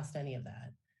haven't discussed any of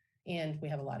that. And we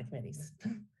have a lot of committees.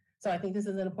 So I think this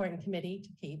is an important committee to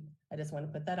keep. I just want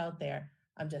to put that out there.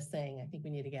 I'm just saying, I think we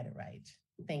need to get it right.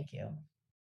 Thank you.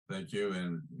 Thank you.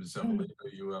 And Ms.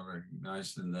 Apolito, you are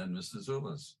recognized, and then Mr.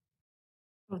 Zulus.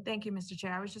 Well, thank you, Mr.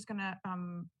 Chair. I was just going to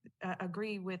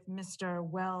agree with Mr.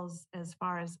 Wells as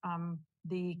far as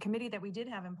the committee that we did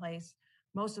have in place.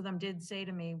 Most of them did say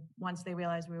to me, once they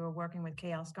realized we were working with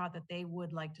Hale, Scott, that they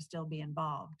would like to still be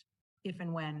involved if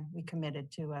and when we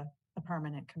committed to a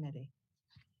permanent committee.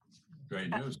 Great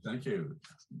news. Thank you.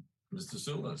 Mr.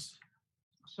 Zulus.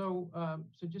 So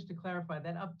just to clarify,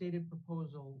 that updated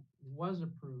proposal was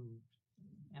approved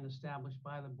and established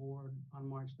by the board on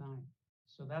March 9th.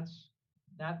 So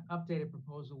that updated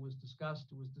proposal was discussed.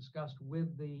 It was discussed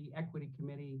with the equity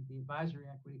committee, the advisory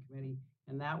equity committee,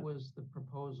 and that was the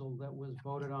proposal that was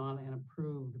voted on and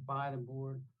approved by the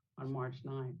board on March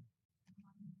 9th.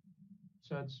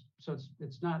 So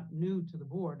it's not new to the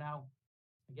board. Now,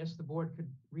 I guess the board could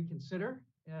reconsider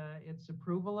its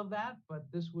approval of that, but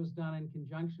this was done in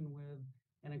conjunction with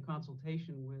and in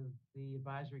consultation with the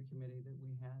advisory committee that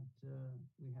we had at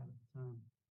the time.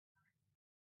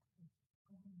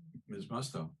 Ms.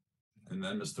 Musto, and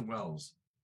then Mr. Wells.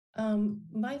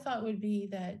 My thought would be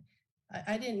that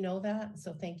I didn't know that,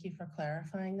 so thank you for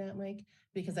clarifying that, Mike,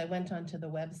 because I went onto the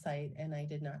website and I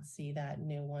did not see that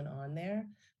new one on there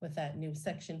with that new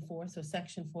section 4. So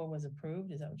section 4 was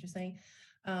approved. Is that what you're saying?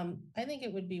 I think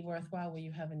it would be worthwhile where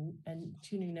you have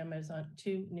two new members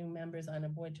on a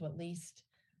board to at least,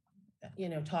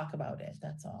 talk about it.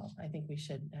 That's all. I think we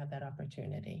should have that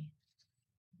opportunity.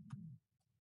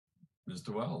 Mr.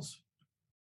 Wells.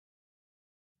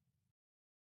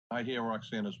 I hear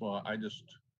Roxanne as well.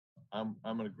 I'm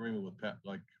in agreement with Pat,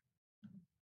 like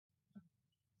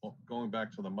going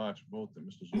back to the March vote that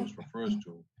Mr. Zulus refers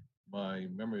to, my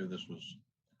memory of this was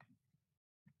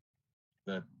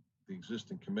that the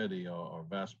existing committee, or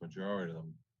vast majority of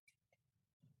them,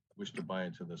 wish to buy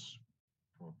into this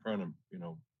from a permanent,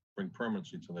 bring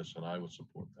permanency to this, and I would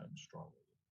support that strongly.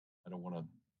 I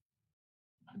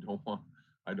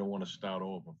don't want to start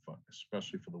over,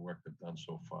 especially for the work they've done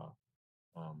so far.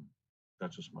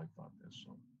 That's just my thought there.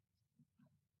 So,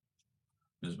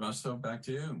 Ms. Musto, back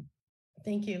to you.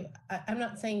 Thank you. I'm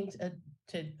not saying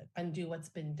to undo what's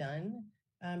been done,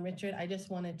 Richard. I just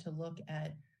wanted to look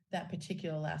at that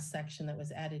particular last section that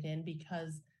was added in,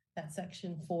 because that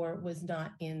section 4 was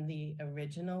not in the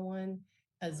original one,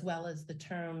 as well as the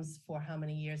terms for how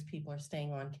many years people are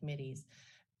staying on committees.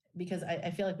 Because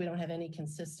I feel like we don't have any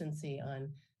consistency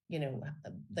on,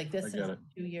 like this is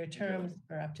 2-year terms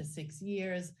or up to 6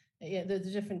 years. Yeah,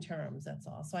 there's different terms, that's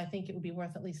all. So I think it would be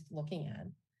worth at least looking at.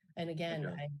 And again,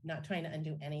 I'm not trying to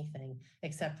undo anything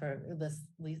except for this,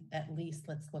 at least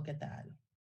let's look at that.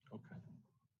 Okay.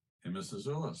 And Mr.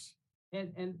 Zulus.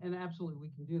 And absolutely, we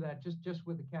can do that, just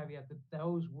with the caveat that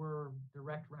those were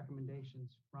direct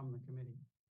recommendations from the committee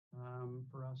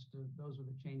for us to, those were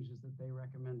the changes that they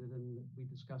recommended and that we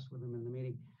discussed with them in the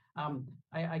meeting.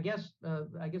 I guess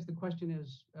the question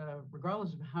is,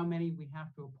 regardless of how many we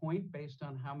have to appoint based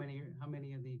on how many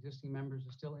of the existing members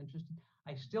are still interested,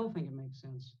 I still think it makes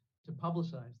sense to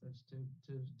publicize this,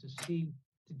 to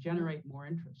generate more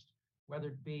interest, whether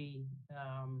it be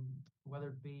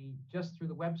just through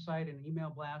the website and email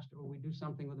blast, or we do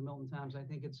something with the Milton Times. I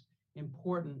think it's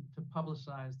important to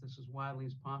publicize this as widely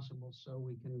as possible so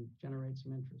we can generate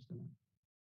some interest in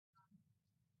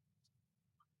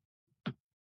it.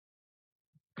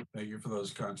 Thank you for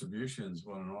those contributions,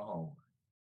 one and all.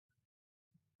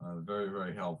 Very,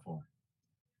 very helpful.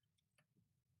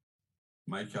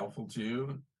 Mike, helpful to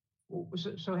you?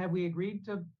 So have we agreed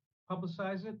to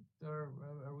publicize it, or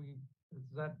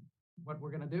is that what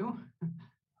we're going to do?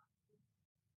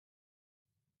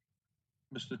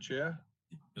 Mr. Chair?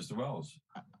 Mr. Wells?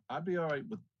 I'd be all right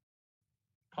with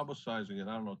publicizing it.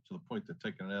 I don't know, to the point that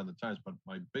taking it out of the Times, but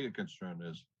my bigger concern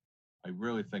is I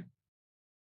really think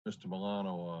Mr.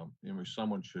 Milano,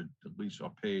 someone should at least,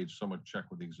 or Page, someone check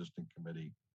with the existing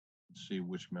committee and see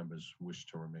which members wish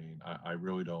to remain. I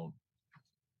really don't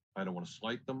want to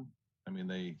slight them. I mean,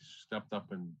 they stepped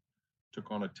up and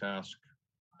took on a task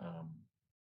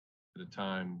at a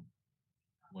time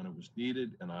when it was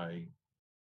needed, and I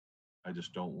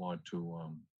just don't want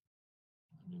to,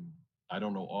 I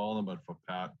don't know all of them, but for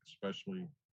Pat especially,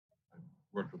 I've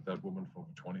worked with that woman for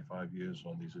over 25 years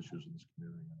on these issues in this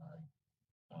community,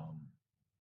 and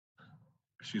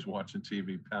she's watching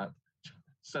TV. Pat,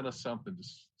 send us something,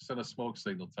 just send a smoke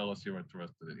signal, tell us you're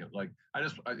interested in it. Like, I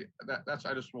just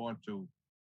want to,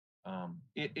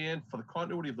 and for the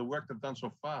continuity of the work they've done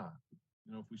so far,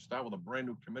 if we start with a brand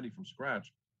new committee from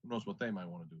scratch, who knows what they might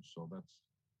want to do. So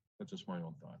that's just my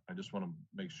own thought. I just want to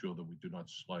make sure that we do not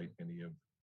slight any of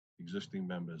existing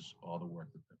members or the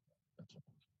work that they've done. That's all.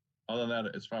 Other than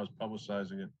that, as far as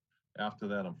publicizing it, after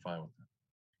that, I'm fine with that.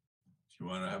 Do you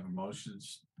want to have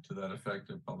motions to that effect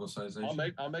of publicization?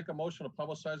 I'll make a motion to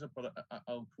publicize it, but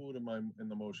I'll include in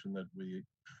the motion that we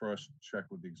first check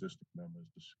with the existing members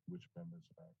to see which members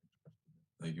are interested.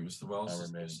 Thank you, Mr. Wells.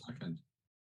 Second.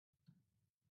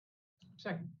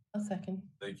 I'll second.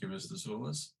 Thank you, Mr.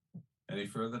 Zulus. Any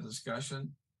further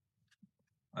discussion?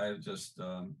 I have just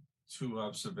 2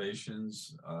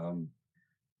 observations,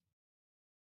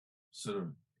 sort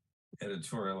of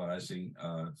editorializing,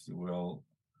 if you will.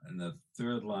 in the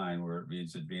third line where it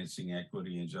reads advancing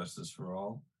equity and justice for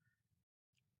all,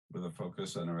 with a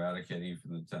focus on eradicating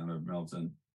from the town of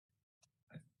Milton.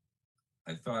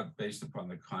 I thought based upon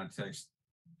the context,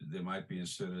 there might be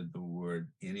inserted the word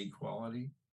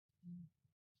inequality.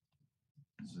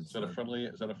 Is that a friendly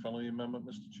amendment,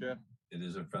 Mr. Chair? It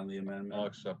is a friendly amendment. I'll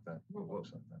accept that. I'll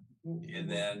accept that. And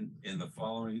then in the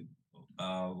following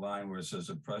line where it says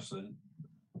oppression,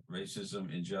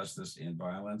 racism, injustice, and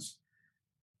violence,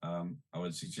 I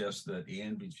would suggest that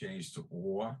and be changed to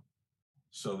or,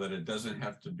 so that it doesn't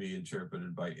have to be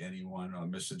interpreted by anyone or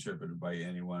misinterpreted by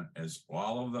anyone as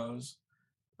all of those,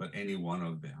 but any one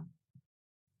of them.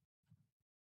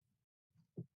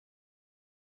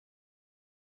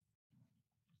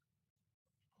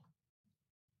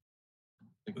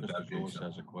 I think Mr. Zulus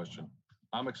has a question.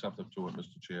 I'm acceptive to it,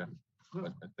 Mr. Chair.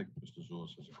 But I think Mr.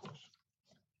 Zulus has a question.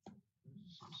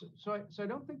 So I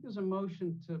don't think there's a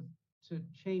motion to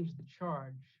change the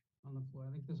charge on the floor.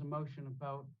 I think there's a motion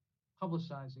about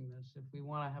publicizing this. If we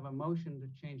want to have a motion to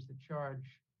change the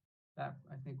charge, that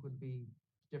I think would be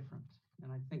different.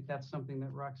 And I think that's something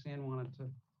that Roxanne wanted to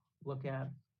look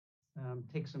at,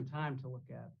 take some time to look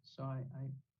at. So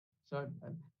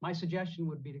my suggestion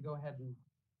would be to go ahead and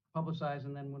publicize,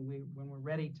 and then when we're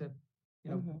ready to,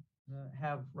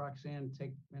 have Roxanne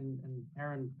take and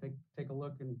Aaron take a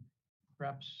look and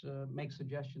perhaps make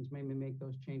suggestions, maybe make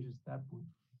those changes at that point.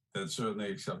 That's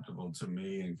certainly acceptable to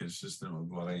me and consistent with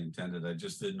what I intended. I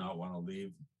just did not want to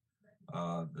leave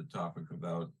the topic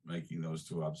without making those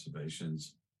two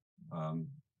observations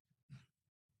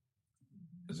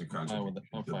as a contribution.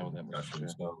 I'm fine with that, Mr. Chair.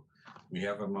 So we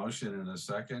have a motion and a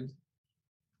second.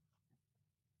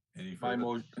 Any My further?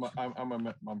 motion,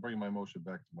 I'm bringing my motion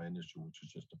back to my initial, which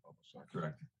is just a publicize.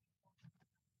 Correct.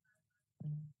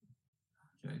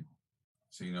 Okay.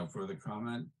 Seeing no further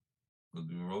comment, we'll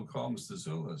do a roll call. Mr.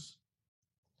 Zulus.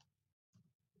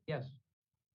 Yes.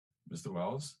 Mr.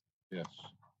 Wells. Yes.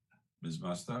 Ms.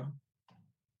 Musto.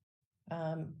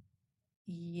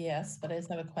 Yes, but I just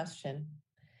have a question.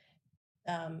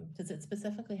 Does it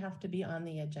specifically have to be on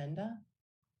the agenda?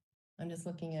 I'm just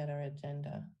looking at our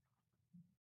agenda.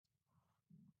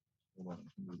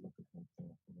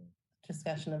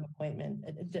 Discussion of appointment.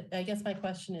 I guess my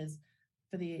question is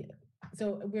I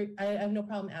have no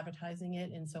problem advertising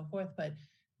it and so forth, but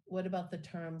what about the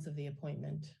terms of the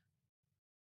appointment?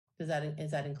 Is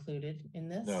that included in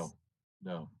this?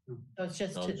 No. So it's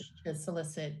just to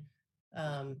solicit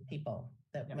people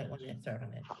that might want to serve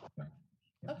on it.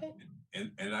 Okay.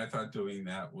 And I thought doing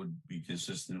that would be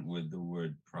consistent with the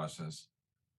word process.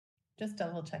 Just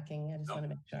double checking. I just want to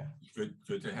make sure.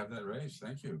 Good to have that raised.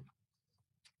 Thank you.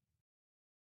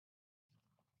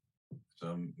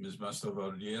 So Ms. Musto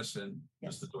voted yes, and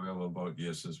yes. Mr. Doyle will vote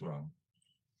yes as well.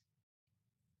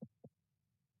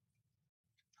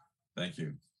 Thank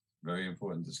you. Very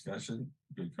important discussion.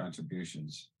 Good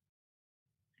contributions.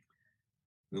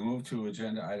 We move to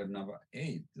agenda item number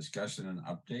 8, discussion and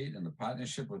update in the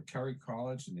partnership with Curry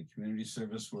College and the Community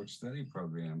Service Work Study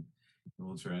Program.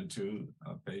 We'll turn to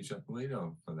Paige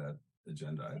Appolito for that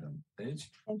agenda item.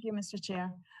 Paige? Thank you, Mr.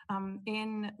 Chair.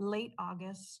 In late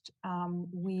August,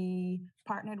 we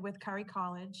partnered with Curry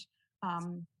College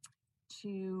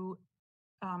to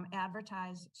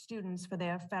advertise students for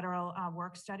their federal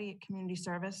work study community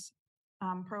service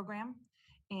program.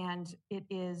 And it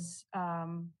is,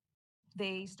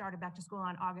 they started back to school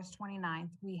on August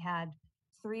 29th. We had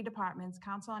 3 departments,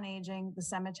 Council on Aging, the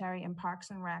Cemetery, and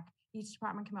Parks and Rec. Each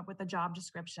department came up with a job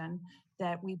description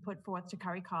that we put forth to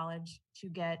Curry College to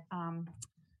get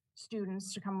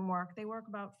students to come and work. They work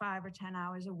about 5 or 10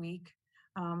 hours a week.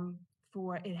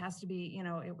 It has to be,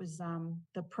 it was,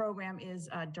 the program is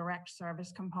a direct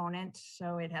service component,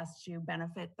 so it has to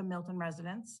benefit the Milton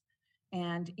residents.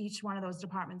 And each one of those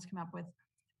departments came up with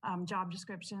job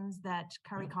descriptions that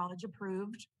Curry College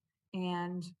approved,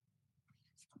 and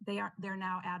they're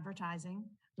now advertising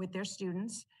with their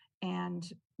students.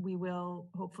 And we will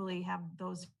hopefully have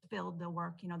those filled. They'll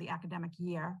work, the academic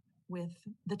year with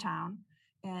the town.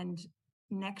 And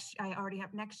next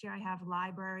year I have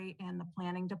library and the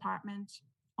planning department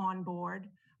on board.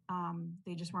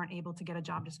 They just weren't able to get a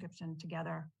job description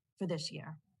together for this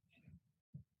year.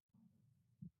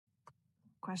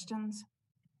 Questions?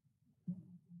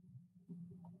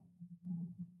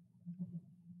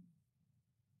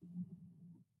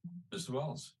 Mr.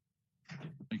 Wells.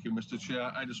 Thank you, Mr.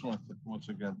 Chair. I just want to once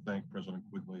again thank President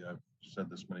Quigley. I've said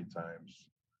this many times.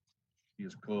 He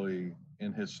is clearly,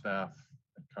 in his staff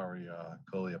at Curry,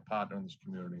 clearly a partner in this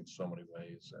community in so many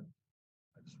ways. And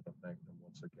I just want to thank them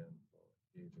once again for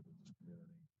engaging with this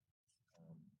community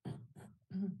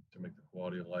to make the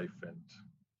quality of life and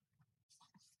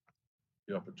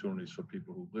the opportunities for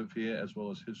people who live here as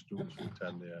well as his students who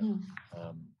attend there,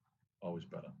 always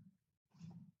better.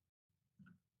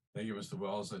 Thank you, Mr.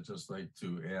 Wells. I'd just like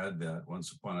to add that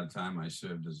once upon a time, I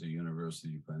served as a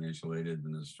university financial aid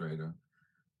administrator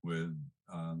with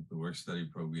the work study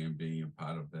program being a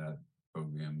part of that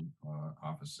program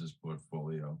office's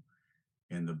portfolio,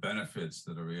 and the benefits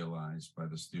that are realized by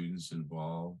the students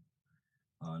involved,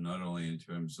 not only in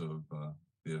terms of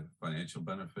the financial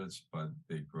benefits, but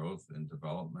their growth and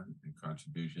development and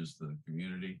contributions to the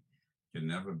community can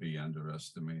never be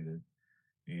underestimated.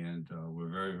 And we're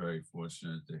very, very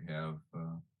fortunate to have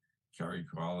Kerry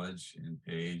College and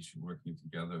Page working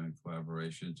together in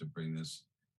collaboration to bring this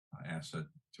asset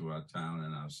to our town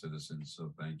and our citizens.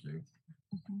 So thank you.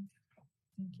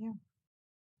 Thank you.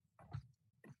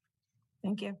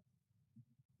 Thank you.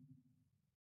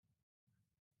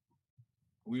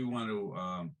 We want to,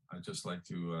 I'd just like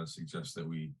to suggest that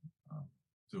we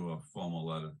do a formal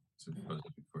letter to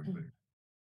President Quigley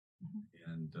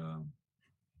and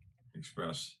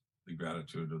express the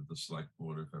gratitude of the select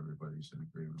board if everybody's in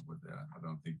agreement with that. I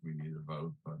don't think we need a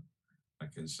vote, but a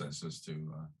consensus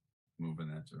to move in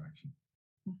that direction.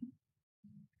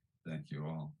 Thank you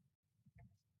all.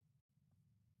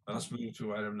 Let's move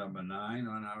to item number 9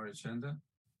 on our agenda.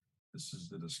 This is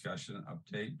the discussion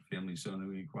update, family zoning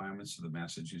requirements of the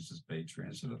Massachusetts Bay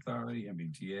Transit Authority,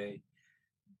 MBTA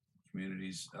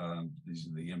communities. These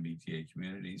are the MBTA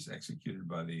communities executed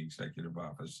by the Executive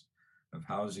Office of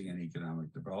Housing and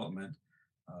Economic Development.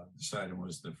 This item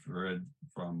was deferred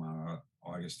from our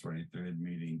August 23rd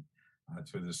meeting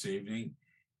to this evening.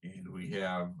 And we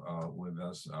have with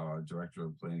us our Director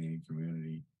of Planning and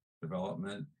Community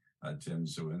Development, Tim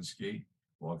Zawinski.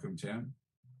 Welcome, Tim.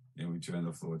 And we turn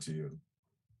the floor to you.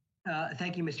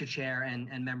 Thank you, Mr. Chair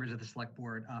and members of the Select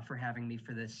Board for having me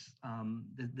for this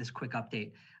this quick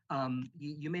update.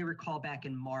 You may recall back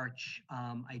in March,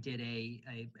 I did a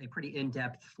pretty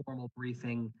in-depth formal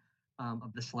briefing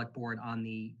of the Select Board on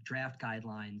the draft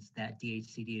guidelines that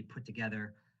DHCD had put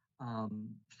together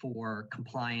for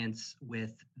compliance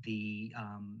with the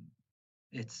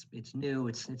it's new.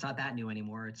 It's not that new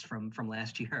anymore. It's from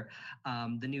last year.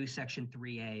 The new Section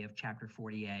 3A of Chapter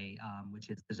 40A, which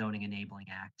is the Zoning Enabling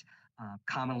Act,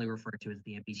 commonly referred to as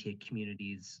the MBTA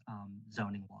Communities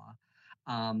Zoning Law.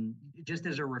 Just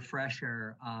as a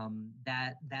refresher,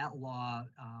 that law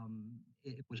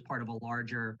it was part of a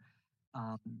larger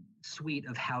suite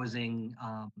of housing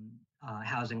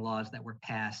laws that were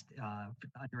passed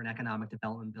under an economic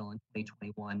development bill in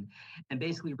 2021, and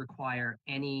basically require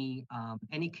any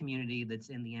community that's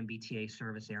in the MBTA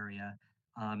service area,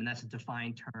 and that's a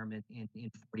defined term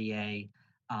in 40A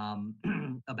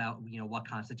about what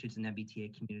constitutes an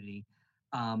MBTA community,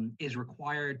 is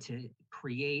required to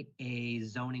create a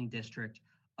zoning district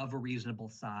of a reasonable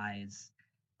size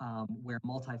where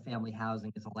multifamily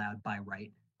housing is allowed by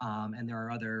right. And there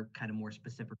are other kind of more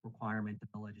specific requirements of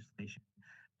the legislation,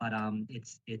 but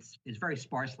it's very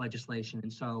sparse legislation,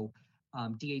 and so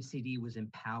DHCD was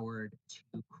empowered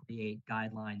to create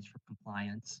guidelines for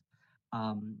compliance.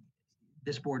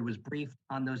 This board was briefed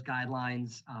on those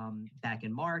guidelines back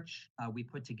in March. We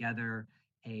put together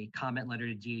a comment letter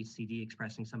to DHCD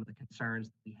expressing some of the concerns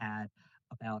that we had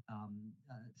about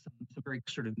some very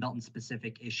sort of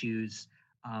Milton-specific issues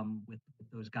with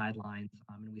those guidelines,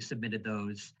 and we submitted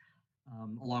those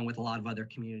along with a lot of other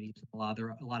communities, a lot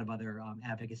of other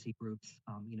advocacy groups,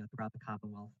 throughout the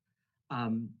Commonwealth.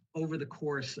 Over the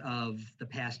course of the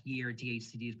past year,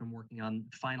 DHCD has been working on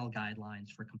final guidelines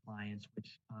for compliance,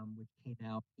 which came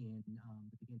out in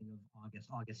the beginning of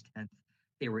August 10th.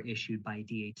 They were issued by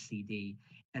DHCD,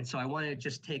 and so I want to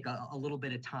just take a little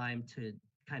bit of time to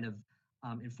kind of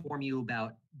inform you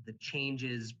about the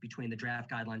changes between the draft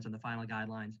guidelines and the final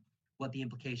guidelines, what the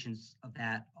implications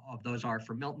of those are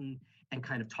for Milton, and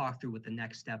kind of talk through what the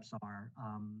next steps are,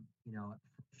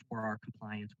 for our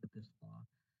compliance with this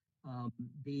law.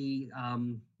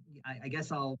 I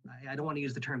guess I don't want to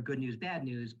use the term good news, bad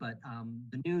news, but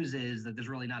the news is that there's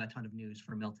really not a ton of news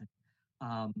for Milton.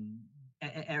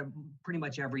 Pretty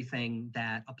much everything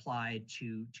that applied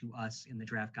to us in the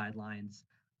draft guidelines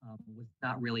was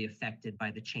not really affected by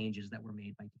the changes that were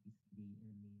made by DHCD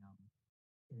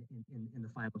in the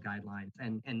final guidelines.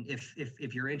 And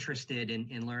if you're interested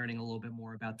in learning a little bit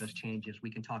more about those changes, we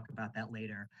can talk about that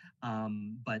later.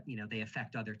 But they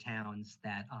affect other towns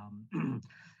that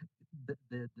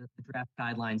the draft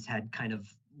guidelines had kind of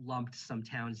lumped some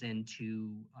towns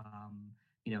into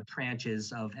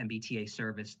tranches of MBTA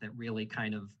service that really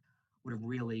would have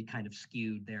really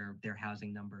skewed their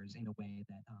housing numbers in a way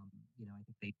that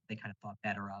I think they kind of thought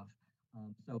better of.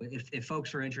 So if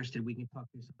folks are interested, we can talk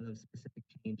through some of those specific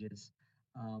changes.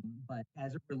 But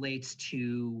as it relates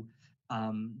to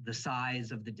the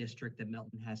size of the district that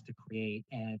Milton has to create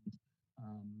and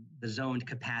the zoned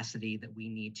capacity that we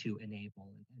need to enable.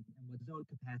 And what zoned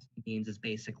capacity means is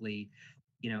basically,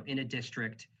 in a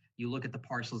district, you look at the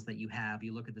parcels that you have,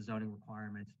 you look at the zoning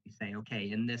requirements, you say,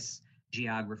 okay, in this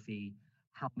geography,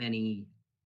 how many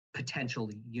potential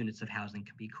units of housing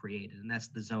can be created? And that's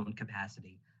the zoned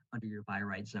capacity under your by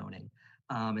right zoning.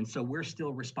 And so we're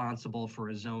still responsible for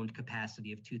a zoned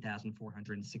capacity of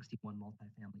 2,461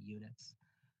 multifamily units.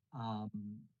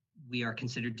 We are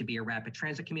considered to be a rapid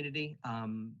transit community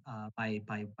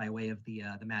by way of the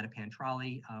Mattapan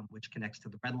trolley, which connects to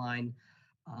the Red Line.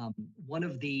 One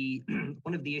of the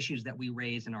issues that we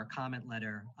raised in our comment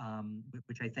letter,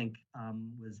 which I think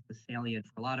was salient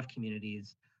for a lot of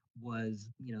communities, was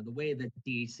the way that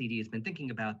DHCD has been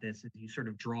thinking about this is you sort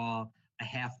of draw a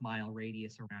half-mile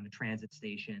radius around a transit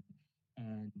station,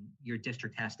 and your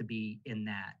district has to be in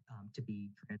that to be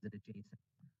transit adjacent.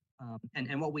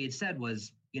 And what we had said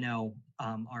was,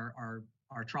 our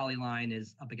trolley line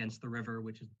is up against the river,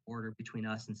 which is the border between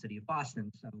us and City of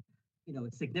Boston. So,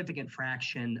 a significant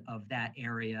fraction of that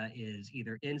area is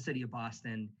either in City of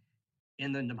Boston,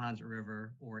 in the Neponset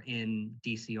River, or in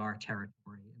DCR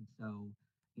territory. And so,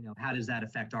 how does that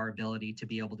affect our ability to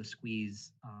be able to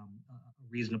squeeze a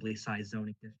reasonably sized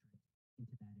zoning district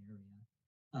into that area?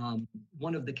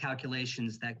 One of the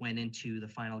calculations that went into the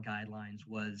final guidelines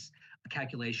was a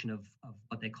calculation of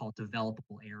what they call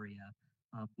developable area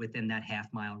within that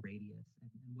half-mile radius.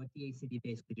 And what the ACD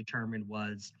basically determined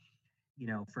was,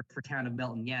 for town of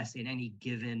Milton, yes, in any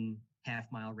given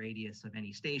half-mile radius of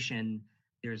any station,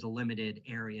 there's a limited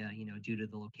area, due to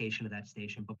the location of that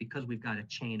station. But because we've got a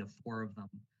chain of 4 of them,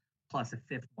 plus a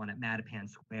 5th one at Mattapan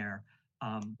Square,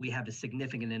 we have a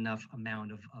significant enough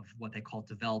amount of what they call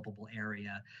developable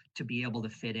area to be able to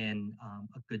fit in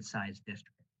a good-sized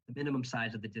district. The minimum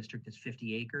size of the district is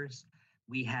 50 acres.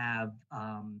 We have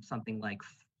something like,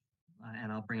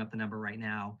 and I'll bring up the number right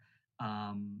now,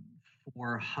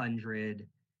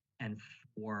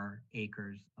 404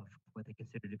 acres of what they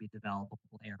consider to be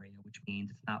developable area, which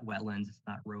means it's not wetlands, it's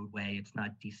not roadway, it's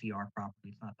not DCR property,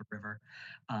 it's not the river.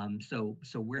 So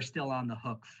we're still on the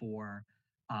hook for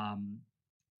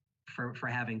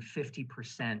having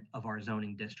 50% of our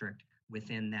zoning district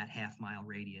within that half-mile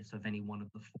radius of any one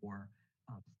of the 4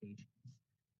 stations.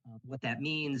 What that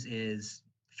means is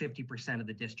 50% of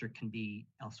the district can be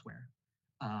elsewhere,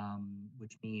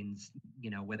 which means,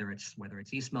 whether it's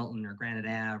East Milton or Granite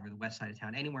Ave or the west side of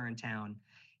town, anywhere in town,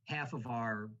 half of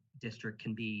our district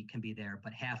can be there,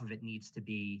 but half of it needs to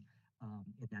be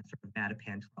in that sort of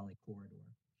Mattapan trolley corridor.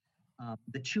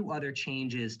 The 2 other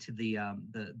changes to the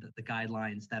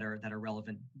guidelines that are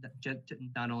relevant,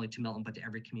 not only to Milton but to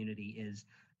every community, is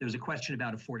there's a question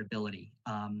about affordability.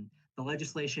 The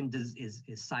legislation is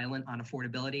silent on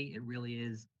affordability. It really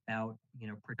is about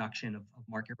production of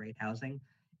market rate housing,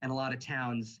 and a lot of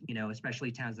towns,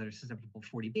 especially towns that are susceptible to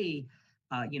 40B,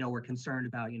 we're concerned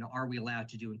about are we allowed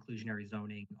to do inclusionary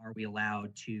zoning? Are we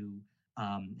allowed to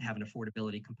have an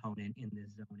affordability component in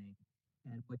this zoning?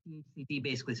 And what the HCD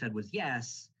basically said was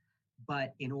yes,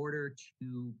 but in order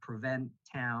to prevent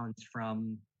towns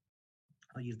from,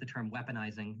 I'll use the term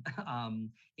weaponizing,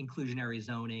 inclusionary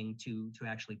zoning to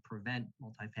actually prevent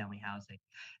multifamily housing,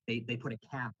 they put a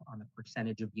cap on the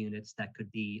percentage of units that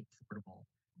could be affordable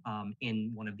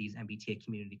in one of these MBTA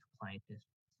community compliant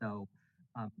districts. So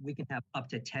we can have up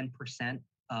to 10%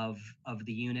 of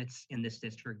the units in this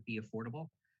district be affordable.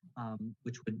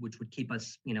 Which would keep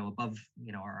us, above,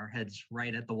 our heads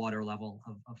right at the water level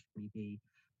of 3B,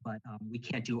 but we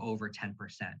can't do over 10%.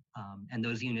 And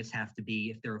those units have to be,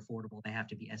 if they're affordable, they have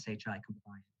to be SHI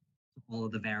compliant. So all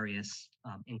of the various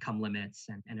income limits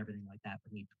and everything like that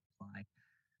would need to apply.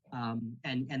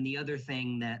 And the other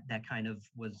thing that kind of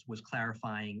was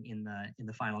clarifying in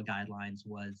the final guidelines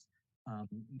was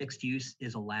mixed use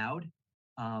is allowed.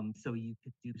 So you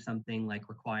could do something like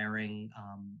requiring,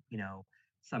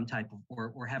 some type of,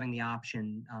 or having the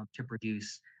option to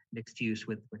produce mixed use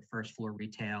with first floor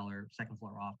retail or second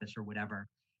floor office or whatever.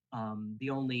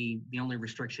 The only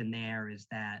restriction there is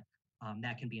that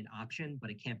that can be an option,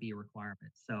 but it can't be a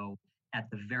requirement. So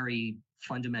at the very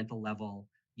fundamental level,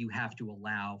 you have to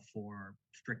allow for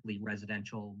strictly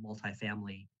residential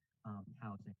multifamily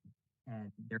housing,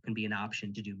 and there can be an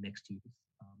option to do mixed use.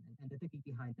 And the thinking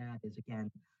behind that is,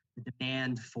 again, the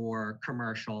demand for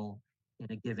commercial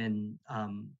in a given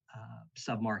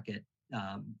submarket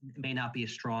may not be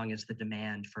as strong as the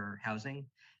demand for housing.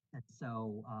 And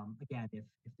so, again, if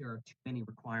there are too many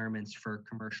requirements for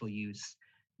commercial use,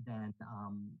 then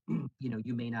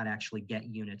you may not actually get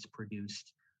units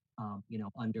produced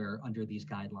under these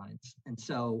guidelines. And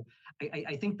so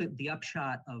I think that the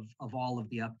upshot of all of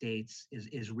the updates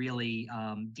is really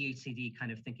DHCD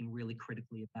kind of thinking really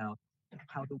critically about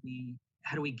how do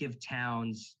we give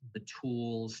towns the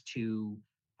tools to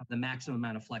have the maximum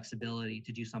amount of flexibility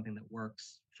to do something that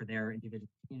works for their individual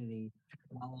community,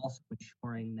 while also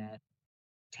ensuring that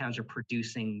towns are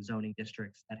producing zoning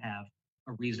districts that have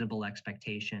a reasonable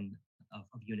expectation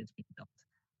of units being built.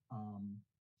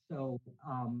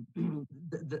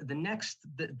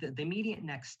 The immediate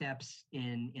next steps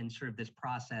in sort of this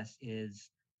process is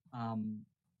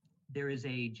there is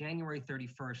a January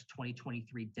 31st,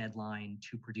 2023 deadline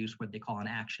to produce what they call an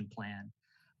action plan.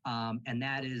 And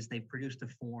that is, they've produced a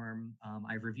form.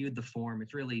 I've reviewed the form.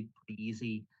 It's really pretty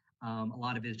easy. A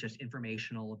lot of it is just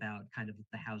informational about kind of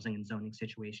the housing and zoning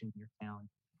situation in your town.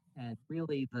 And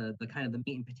really the kind of the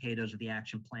meat and potatoes of the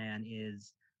action plan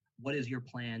is, what is your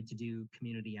plan to do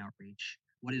community outreach?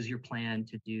 What is your plan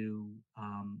to do,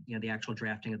 the actual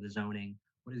drafting of the zoning?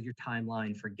 What is your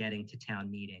timeline for getting to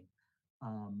town meeting?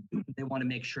 They want to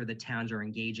make sure that towns are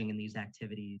engaging in these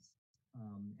activities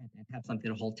and have something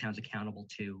to hold towns accountable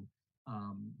to,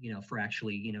 for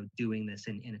actually, doing this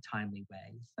in a timely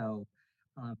way. So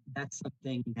that's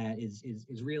something that is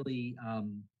really,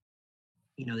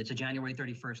 it's a January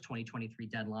 31st, 2023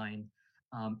 deadline.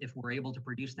 If we're able to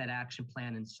produce that action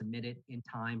plan and submit it in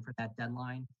time for that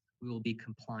deadline, we will be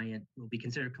compliant. We'll be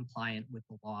considered compliant with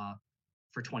the law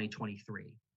for 2023.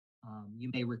 You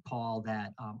may recall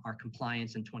that our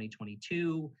compliance in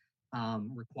 2022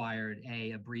 required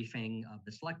a briefing of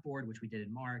the select board, which we did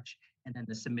in March, and then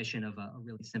the submission of a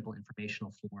really simple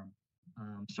informational form.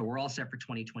 So we're all set for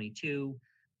 2022.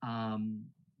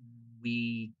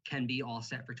 We can be all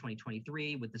set for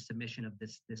 2023 with the submission of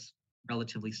this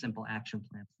relatively simple action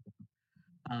plan.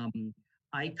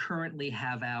 I currently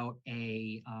have out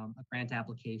a grant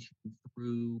application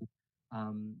through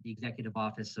the Executive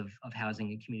Office of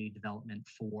Housing and Community Development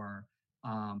for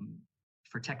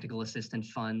technical assistance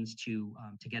funds to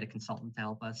get a consultant to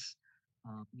help us,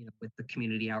 with the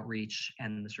community outreach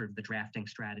and the sort of the drafting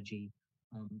strategy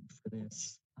for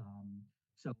this.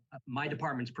 So my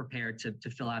department's prepared to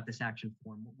fill out this action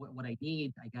form. What I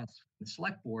need, I guess, from the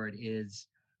select board is,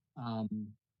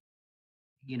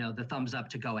 the thumbs up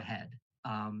to go ahead,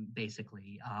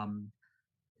 basically.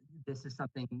 This is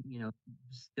something,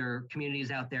 there are communities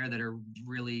out there that are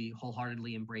really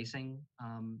wholeheartedly embracing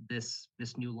this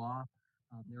new law.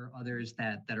 There are others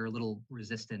that are a little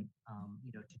resistant,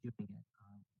 to doing it.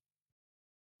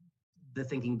 The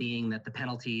thinking being that the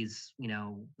penalties,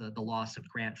 the loss of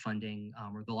grant funding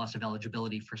or the loss of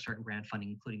eligibility for certain grant funding,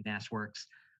 including MassWorks,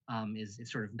 is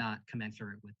sort of not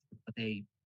commensurate with what they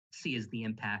see as the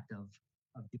impact of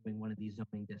doing one of these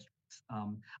zoning districts.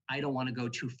 I don't want to go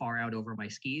too far out over my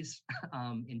skis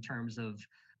in terms of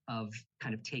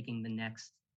kind of taking the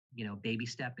next, baby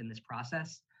step in this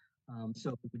process. So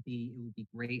it would be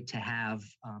great to have,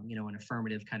 an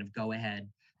affirmative kind of go ahead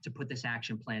to put this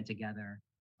action plan together.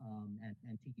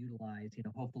 And to utilize,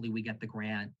 hopefully we get the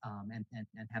grant and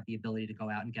have the ability to go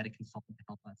out and get a consultant to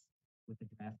help us with the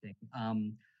drafting.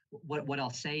 What I'll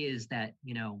say is that,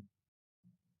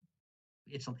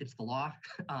 it's the law.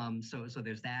 So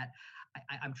there's that.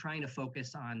 I'm trying to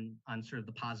focus on sort of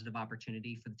the positive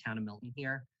opportunity for the town of Milton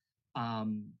here.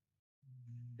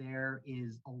 There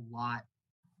is a lot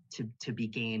to be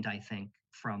gained, I think,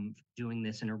 from doing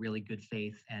this in a really good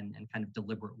faith and kind of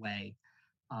deliberate way.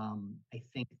 I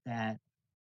think that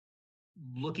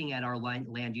looking at our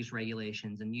land use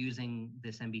regulations and using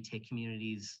this MBTA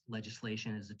communities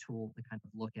legislation as a tool to kind of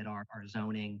look at our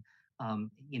zoning,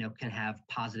 can have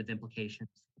positive implications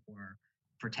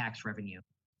for tax revenue,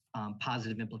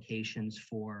 positive implications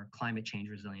for climate change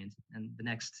resilience. And the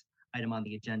next item on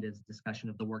the agenda is a discussion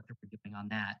of the work that we're doing on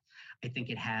that. I think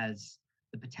it has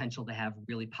the potential to have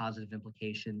really positive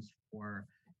implications for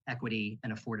equity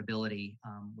and affordability,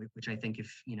 which I think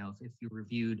if you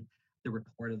reviewed the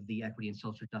report of the Equity and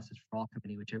Social Justice for All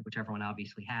Committee, which everyone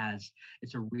obviously has,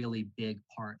 it's a really big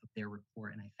part of their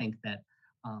report. And I think that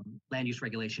land use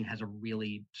regulation has a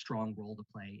really strong role to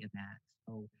play in that.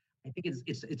 So I think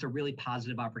it's a really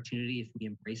positive opportunity if we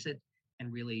embrace it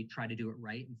and really try to do it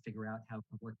right and figure out how it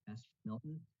can work best for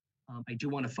Milton. I do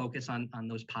want to focus on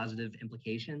those positive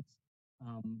implications.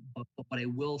 But what I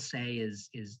will say is,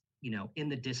 in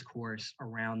the discourse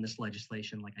around this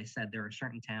legislation, like I said, there are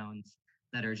certain towns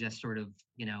that are just sort of,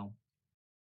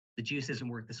 the juice isn't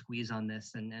worth the squeeze on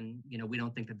this. And we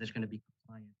don't think that there's going to be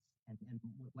compliance. And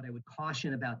what I would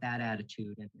caution about that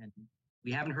attitude, and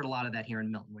we haven't heard a lot of that here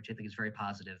in Milton, which I think is very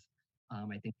positive.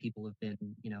 I think people have been,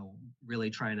 really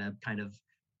trying to kind of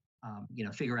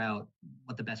figure out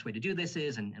what the best way to do this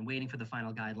is and waiting for the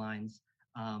final guidelines.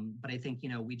 But I think,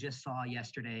 we just saw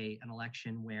yesterday an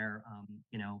election where,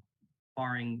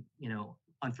 barring,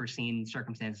 unforeseen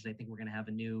circumstances, I think we're going to have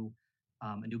a new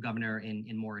governor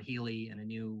in Maura Healey and a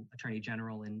new attorney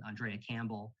general in Andrea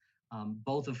Campbell,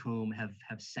 both of whom have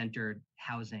centered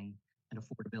housing and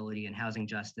affordability and housing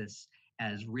justice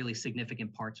as really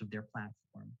significant parts of their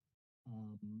platform.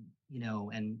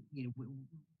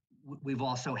 We've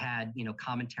also had,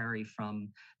 commentary from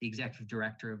the executive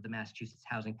director of the Massachusetts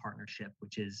Housing Partnership,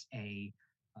 which is a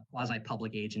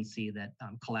quasi-public agency that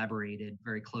collaborated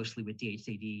very closely with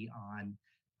DHCD on,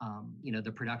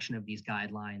 the production of these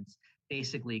guidelines,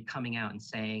 basically coming out and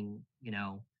saying,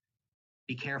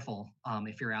 be careful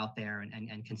if you're out there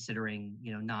and considering,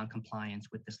 non-compliance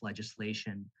with this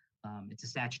legislation. It's a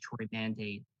statutory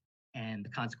mandate, and the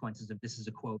consequences of this is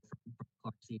a quote from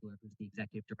Clark Siegler, who's the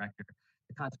executive director.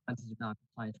 The consequences of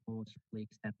non-compliance will most certainly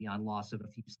extend beyond loss of a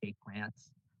few state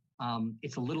grants.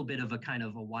 It's a little bit of a kind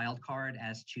of a wild card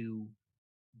as to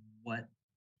what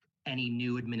any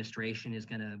new administration is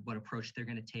what approach they're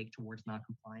going to take towards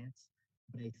non-compliance.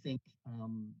 But I think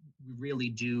we really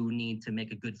do need to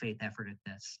make a good faith effort at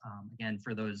this. Again,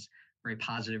 for those very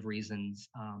positive reasons,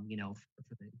 for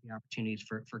the opportunities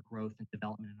for growth and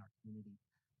development in our community,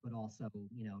 but also,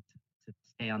 to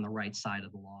stay on the right side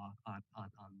of the law on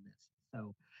this.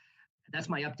 So that's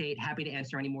my update. Happy to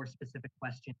answer any more specific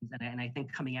questions. And I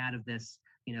think coming out of this,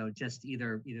 just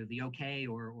either the okay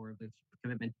or the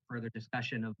commitment to further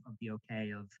discussion of the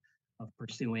okay of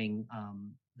pursuing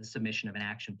the submission of an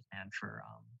action plan for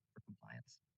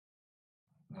compliance.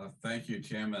 Thank you,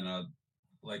 Tim. And I'd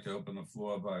like to open the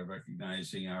floor by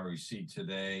recognizing our receipt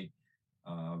today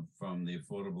from the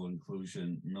Affordable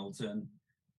Inclusion Milton,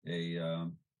 a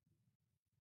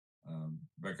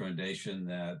recommendation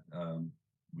that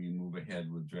we move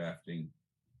ahead with drafting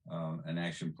an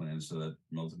action plan so that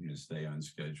Milton can stay on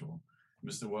schedule.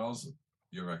 Mr. Wells,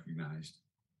 you're recognized.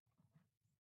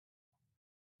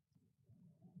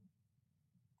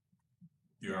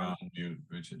 You're on mute,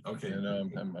 Richard. Okay. And I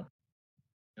got it.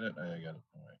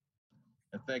 All right.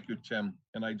 And thank you, Tim.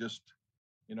 And I just,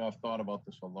 I've thought about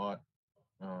this a lot.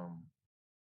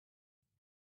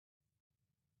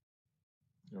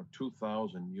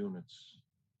 2,000 units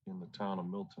in the town of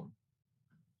Milton,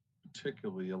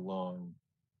 particularly along,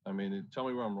 tell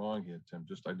me where I'm wrong here, Tim,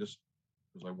 because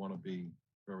I want to be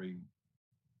very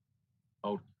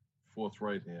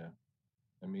forthright here.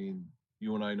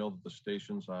 You and I know that the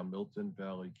stations are Milton,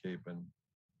 Valley, Cape, and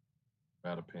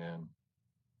Mattapan.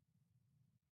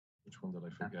 Which one did I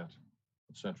forget?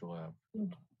 Central Ave.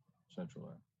 Central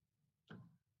Ave.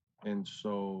 And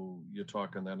so you're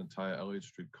talking that entire Elliott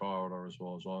Street corridor, as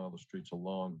well as all other streets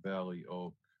along Valley,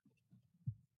 Oak,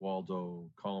 Waldo,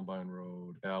 Columbine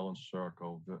Road, Allen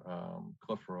Circle,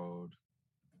 Cliff Road,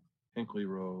 Hinckley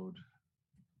Road,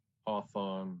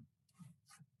 Hawthorne,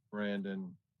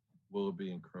 Brandon,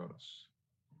 Willoughby, and Curtis.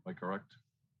 Am I correct?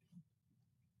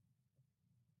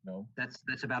 No?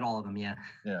 That's about all of them, yeah.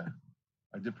 Yeah.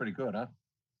 I did pretty good, huh?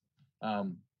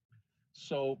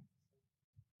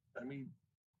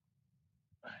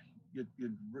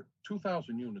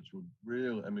 2,000 units would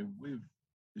really, we've,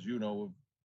 as you know, we've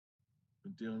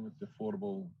been dealing with the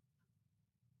affordable.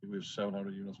 We have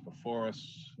 700 units before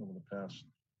us over the past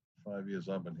 5 years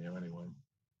I've been here anyway.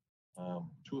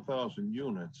 2,000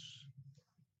 units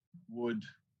would,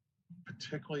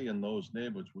 particularly in those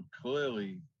neighborhoods, would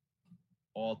clearly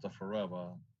alter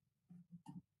forever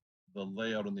the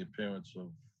layout and the appearance of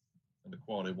and the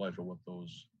quality of life of what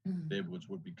those neighborhoods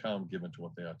would become given to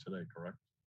what they are today, correct?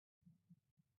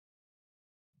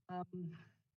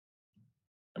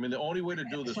 The only way to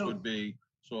do this would be,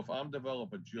 so if I'm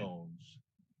developer Jones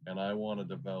and I want to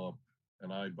develop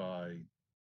and I buy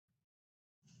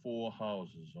 4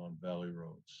 houses on Valley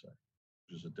Road, say,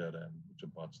 which is a dead end, which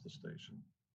abuts the station.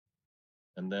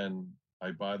 And then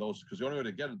I buy those, because the only way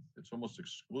to get it, it's almost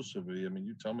exclusively,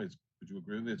 you tell me, would you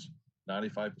agree with me? It's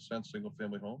 95% single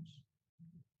family homes?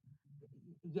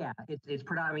 Yeah, it's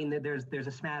predominant. There's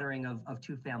a smattering of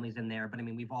 2 families in there, but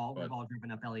we've all driven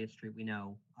up Elliott Street. We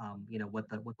know, what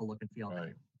the look and feel.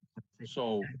 Right.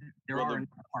 So there are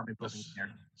apartment buildings there.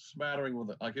 Smattering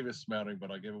I'll give it a smattering, but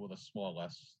I give it with a small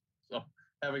s. So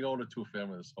having owned a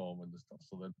 2-family home and stuff,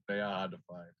 so that they are hard to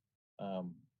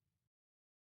find.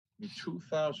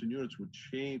 2,000 units would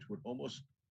almost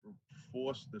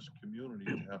force this community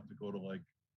to have to go to like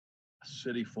a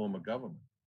city form of government.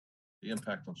 The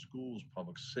impact on schools,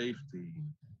 public safety,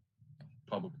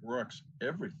 public works,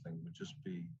 everything would just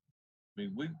be.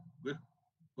 We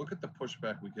look at the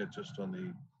pushback we get just on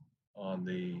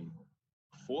the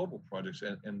affordable projects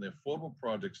and the affordable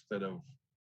projects that have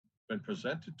been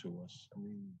presented to us. I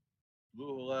mean,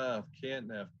 Blue Hill Ave,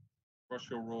 Canton Ave, Brush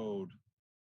Hill Road.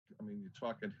 I mean, you're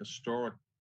talking historic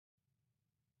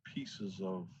pieces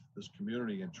of this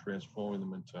community and transforming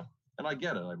them into, and I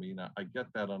get it. I mean, I get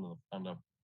that on the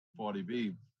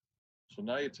 40B. So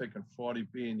now you're taking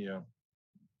 40B and you're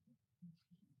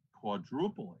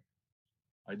quadrupling.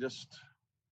 I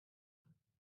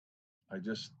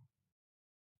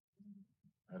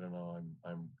don't know.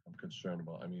 I'm concerned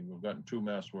about. I mean, we've gotten 2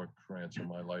 mass work grants in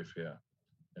my life here,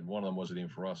 and one of them wasn't even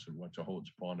for us. It went to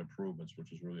Holt's Pond Improvements,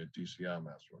 which is really a DCR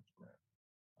mass work grant.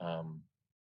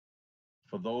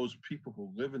 For those people who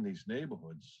live in these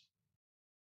neighborhoods,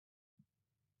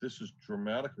 this is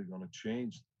dramatically going to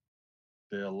change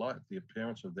their life, the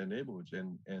appearance of their neighborhoods,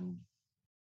 and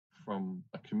from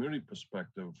a community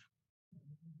perspective,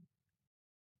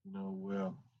 you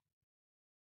know,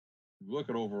 look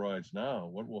at overrides now.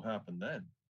 What will happen then?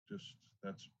 Just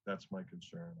that's my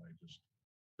concern.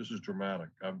 This is dramatic.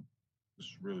 This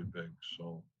is really big.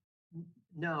 So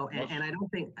no, and I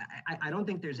don't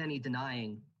think there's any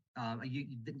denying.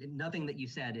 Nothing that you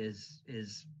said is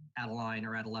out of line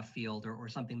or out of left field or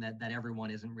something that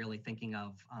everyone isn't really thinking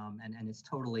of, and it's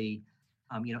totally,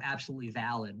 absolutely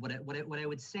valid. What I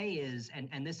would say is,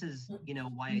 and this is,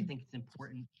 why I think it's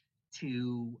important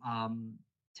to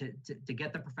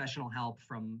get the professional help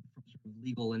from sort of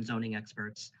legal and zoning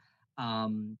experts,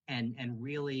 and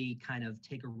really kind of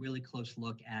take a really close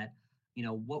look at,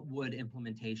 what would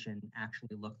implementation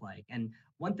actually look like. And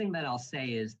one thing that I'll say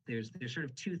is there's sort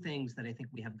of 2 things that I think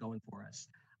we have going for us.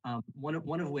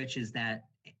 One of which is that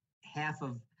half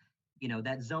of,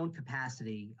 that zone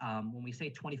capacity, when we say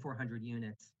 2,400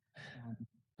 units,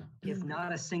 if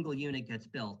not a single unit gets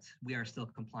built, we are still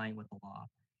complying with the law.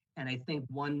 And I think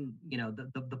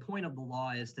the point of the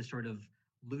law is to sort of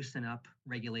loosen up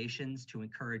regulations to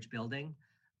encourage building.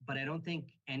 But I don't think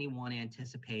anyone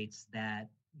anticipates that,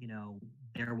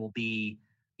 there will be,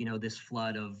 this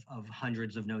flood of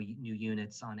hundreds of new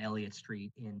units on Elliott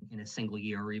Street in a single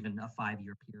year or even a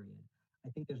 5-year period. I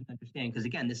think there's an understanding, because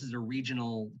again, this is a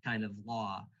regional kind of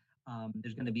law.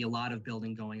 There's going to be a lot of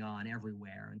building going on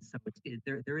everywhere. And so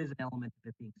there is an element of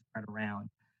it being spread around.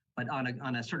 But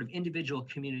on a sort of individual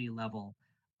community level,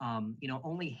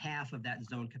 only half of that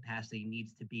zone capacity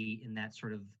needs to be in that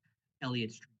sort of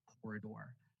Elliott Street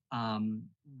corridor.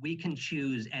 We can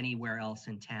choose anywhere else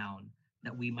in town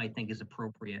that we might think is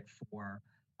appropriate for,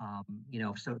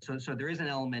 so there is an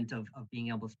element of being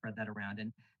able to spread that around.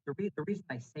 And the reason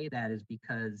I say that is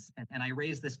because, and I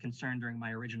raised this concern during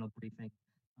my original briefing,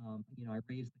 I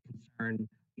raised the concern,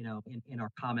 in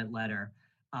our comment letter.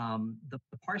 The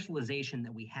parcelization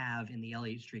that we have in the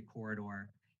Elliott Street corridor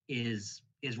is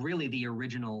really the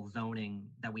original zoning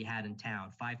that we had in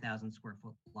town, 5,000 square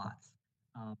foot lots,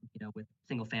 with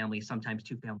single family, sometimes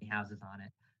 2-family houses on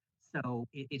it. So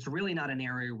it's really not an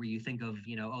area where you think of,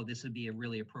 this would be a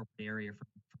really appropriate area for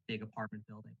big apartment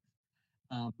buildings.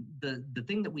 The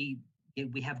thing that we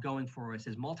have going for us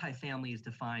is multifamily is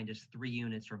defined as 3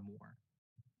 units or more.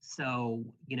 So,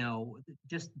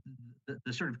 just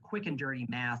the sort of quick and dirty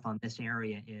math on this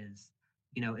area is,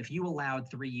 if you allowed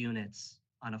 3 units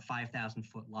on a 5,000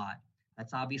 foot lot,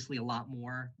 that's obviously a lot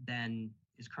more than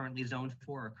is currently zoned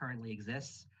for or currently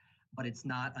exists, but it's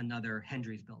not another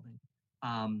Hendry's building.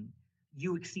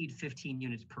 You exceed 15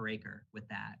 units per acre with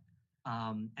that.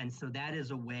 And so that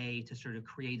is a way to sort of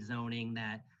create zoning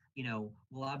that,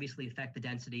 will obviously affect the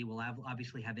density, will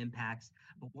obviously have impacts,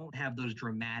 but won't have those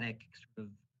dramatic sort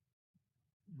of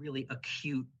really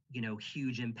acute,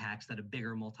 huge impacts that a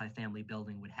bigger multifamily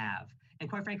building would have. And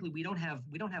quite frankly, we don't have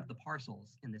the parcels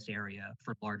in this area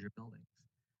for larger buildings.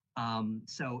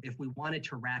 So if we wanted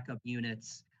to rack up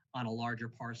units on a larger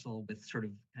parcel with sort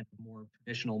of kind of more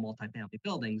traditional multifamily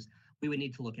buildings, we would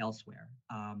need to look elsewhere.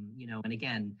 And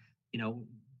again,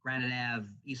 Granite Ave,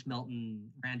 East Milton,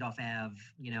 Randolph Ave,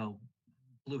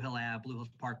 Blue Hill Ave, Blue Hills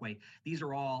Parkway. These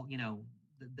are all,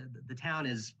 the town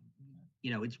is,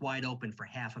 it's wide open for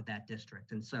half of that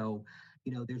district. And so,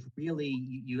 there's really,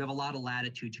 you have a lot of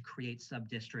latitude to create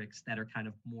sub-districts that are kind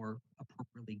of more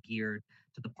appropriately geared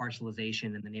to the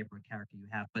parcelization and the neighborhood character you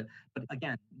have. But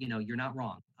again, you're not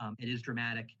wrong. It is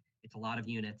dramatic. It's a lot of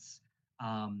units.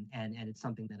 And it's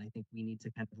something that I think we need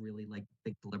to kind of really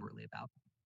think deliberately about.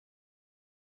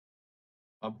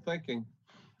 I'm thinking.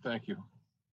 Thank you.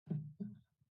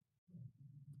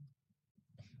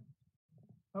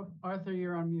 Oh, Arthur,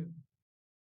 you're on mute.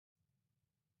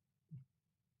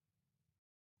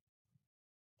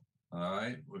 All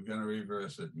right, we're gonna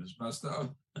reverse it. Ms.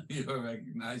 Musto, you're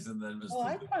recognized, and then Mr. Oh,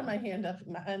 I put my hand up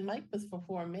and Mike was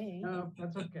before me. No,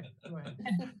 that's okay. Go ahead.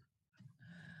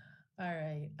 All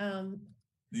right.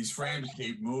 These frames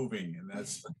keep moving, and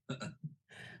that's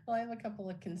Well, I have a couple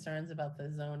of concerns about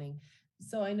the zoning.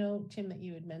 So I know, Tim, that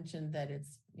you had mentioned that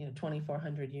it's,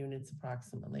 2,400 units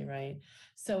approximately, right?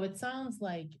 So it sounds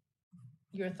like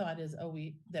your thought is,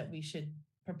 that we should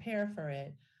prepare for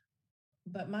it.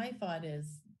 But my thought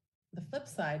is, the flip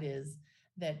side is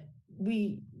that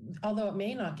although it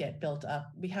may not get built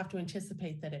up, we have to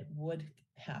anticipate that it would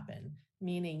happen.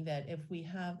 Meaning that if we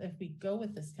go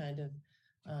with this kind of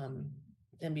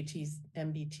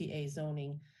MBTA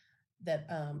zoning that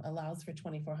allows for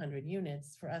 2,400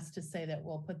 units, for us to say that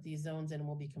we'll put these zones in and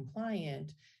we'll be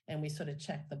compliant and we sort of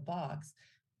check the box,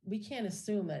 we can't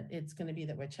assume that it's going to be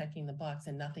that we're checking the box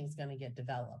and nothing's going to get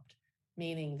developed,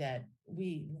 meaning that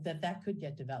that could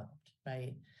get developed,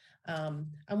 right? I'm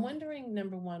wondering,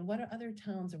 number one, what are other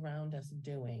towns around us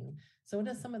doing? So what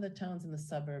are some of the towns in the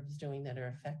suburbs doing that are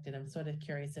affected? I'm sort of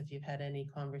curious if you've had any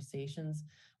conversations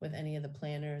with any of the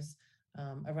planners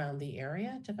around the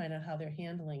area to find out how they're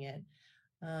handling it.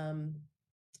 And,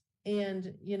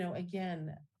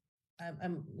 again,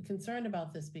 I'm concerned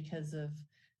about this because of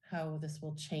how this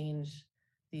will change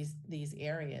these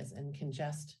areas and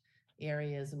congest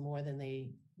areas more than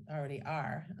they already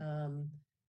are.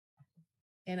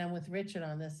 And I'm with Richard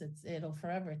on this. It'll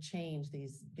forever change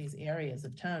these areas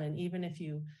of town. And even if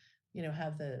you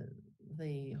have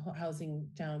the housing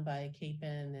down by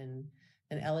Capon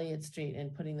and Elliott Street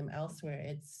and putting them elsewhere,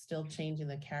 it's still changing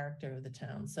the character of the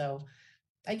town. So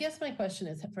I guess my question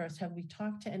is, first, have we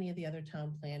talked to any of the other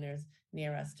town planners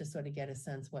near us to sort of get a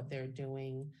sense what they're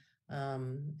doing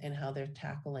and how they're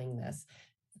tackling this?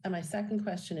 And my second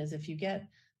question is, if you get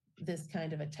this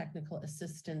kind of a technical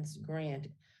assistance grant,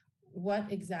 what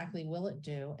exactly will it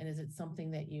do? And is it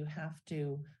something that you have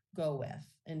to go with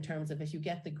in terms of, if you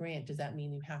get the grant, does that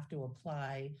mean you have to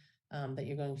apply that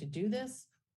you're going to do this?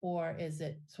 Or is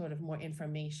it sort of more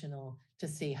informational to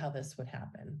see how this would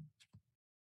happen?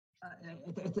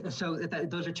 So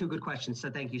those are two good questions. So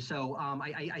thank you. So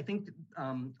I think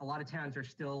a lot of towns are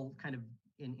still kind of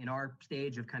in our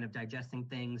stage of kind of digesting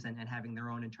things and having their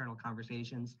own internal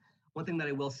conversations. One thing that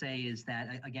I will say is that,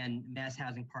 again, Mass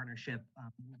Housing Partnership,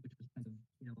 which was kind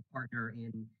of a partner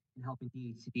in helping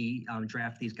DHCD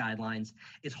draft these guidelines,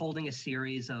 is holding a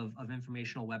series of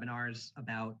informational webinars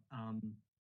about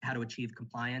how to achieve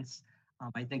compliance.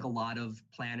 I think a lot of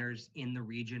planners in the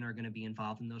region are going to be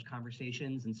involved in those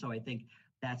conversations. And so I think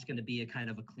that's going to be a kind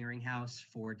of a clearinghouse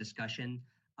for discussion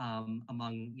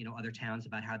among other towns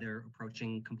about how they're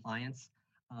approaching compliance.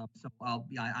 So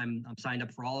I'm signed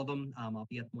up for all of them. I'll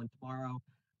be at one tomorrow,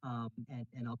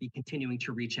 and I'll be continuing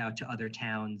to reach out to other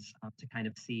towns to kind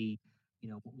of see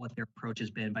what their approach has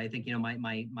been. But I think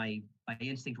my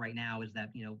instinct right now is that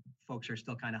folks are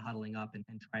still kind of huddling up and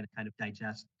trying to kind of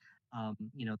digest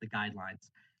the guidelines.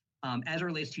 As it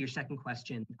relates to your second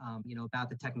question, about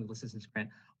the technical assistance grant,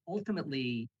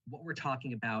 ultimately what we're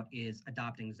talking about is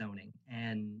adopting zoning,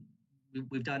 and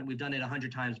we've done it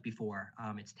 100 times before.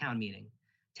 It's town meeting.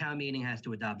 Town meeting has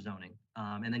to adopt zoning,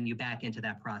 and then you back into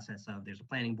that process of there's a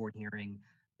planning board hearing,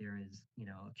 there is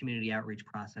a community outreach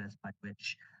process by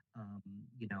which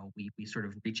we sort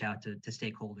of reach out to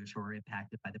stakeholders who are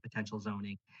impacted by the potential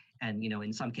zoning, and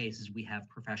in some cases we have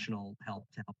professional help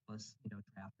to help us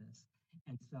draft this.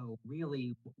 And so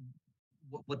really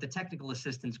what the technical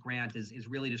assistance grant is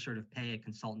really to sort of pay a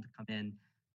consultant to come in,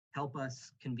 help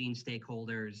us convene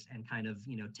stakeholders and kind of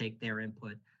take their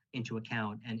input into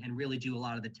account and really do a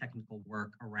lot of the technical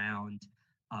work around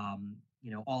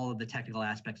all of the technical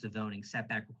aspects of zoning,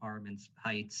 setback requirements,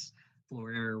 heights,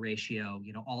 floor area ratio,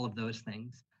 all of those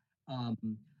things.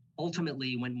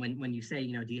 Ultimately, when you say,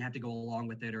 do you have to go along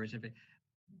with it, or is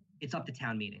it's up to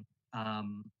town meeting,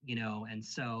 and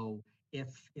so if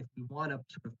we want to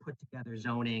sort of put together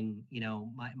zoning,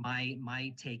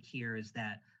 my take here is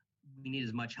that we need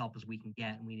as much help as we can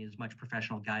get, and we need as much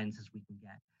professional guidance as we can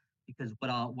get. Because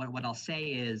what I'll say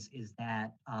is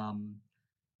that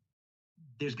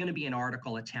there's going to be an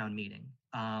article at town meeting,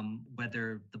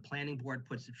 whether the planning board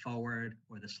puts it forward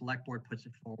or the select board puts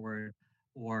it forward,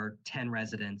 or 10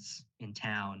 residents in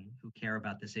town who care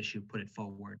about this issue put it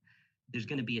forward. There's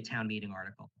going to be a town meeting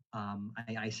article.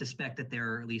 I suspect that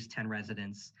there are at least 10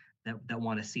 residents that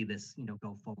want to see this,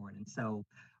 go forward. And so,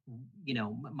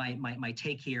 my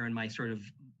take here and my sort of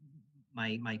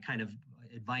my kind of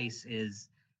advice is,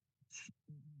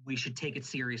 we should take it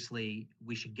seriously.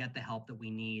 We should get the help that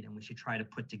we need, and we should try to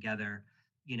put together,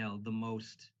 the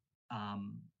most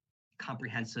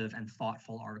comprehensive and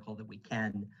thoughtful article that we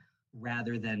can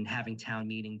rather than having town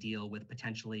meeting deal with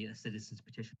potentially a citizen's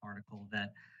petition article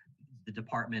that the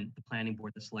department, the planning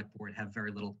board, the select board have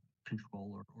very little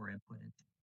control or input in.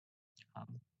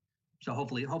 So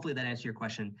hopefully that answers your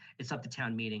question. It's up to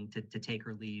town meeting to take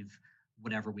or leave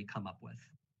whatever we come up with.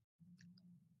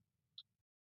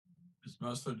 Ms.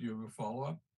 Musto, do you have a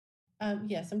follow-up?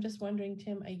 Yes, I'm just wondering,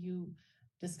 Tim, are you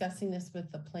discussing this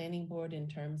with the planning board in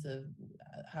terms of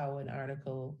how an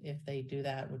article, if they do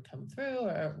that, would come through,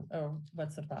 or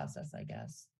what's the process, I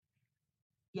guess?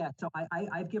 Yeah, so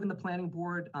I've given the planning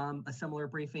board a similar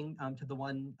briefing to the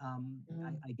one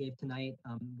I gave tonight.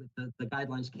 With the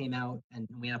guidelines came out, and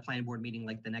we had a planning board meeting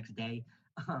like the next day.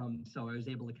 So I was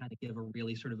able to kind of give a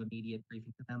really sort of immediate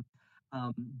briefing to them.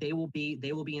 They will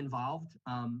be involved.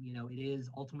 It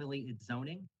is ultimately it's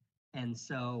zoning, and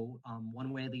so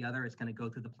one way or the other, it's going to go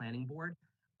through the planning board.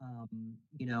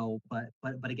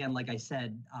 But again, like I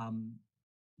said,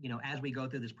 as we go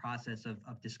through this process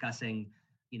of discussing,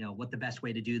 what the best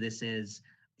way to do this is,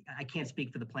 I can't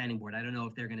speak for the planning board. I don't know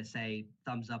if they're going to say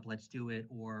thumbs up, let's do it,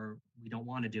 or we don't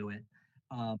want to do it.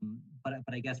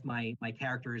 But I guess my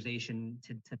characterization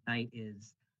tonight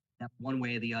is that one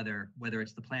way or the other, whether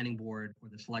it's the planning board or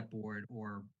the select board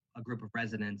or a group of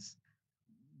residents,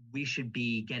 we should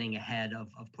be getting ahead of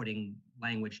putting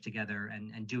language together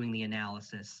and doing the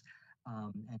analysis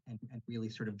and really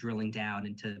sort of drilling down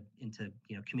into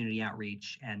community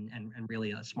outreach and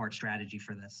really a smart strategy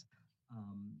for this.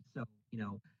 So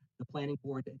the planning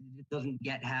board doesn't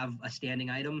yet have a standing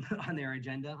item on their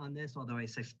agenda on this, although I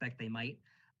suspect they might,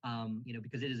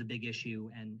 because it is a big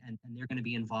issue and they're going to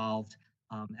be involved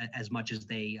as much as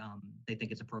they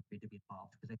think it's appropriate to be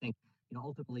involved. Because I think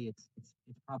ultimately it's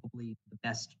probably the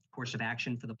best course of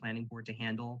action for the planning board to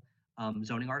handle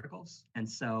zoning articles. And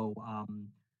so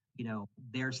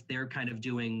they're kind of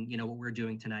doing what we're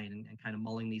doing tonight and kind of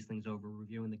mulling these things over,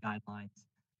 reviewing the guidelines.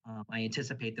 I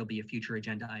anticipate there'll be a future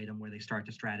agenda item where they start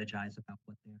to strategize about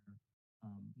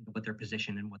what their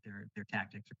position and what their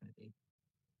tactics are going to be.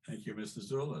 Thank you, Mr.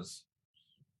 Zulus.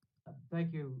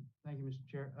 Thank you, Mr.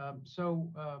 Chair.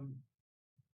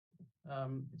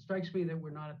 It strikes me that we're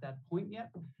not at that point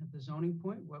yet, at the zoning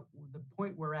point. The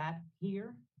point we're at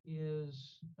here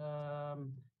is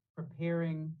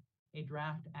preparing a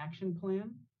draft action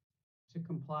plan to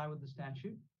comply with the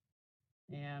statute.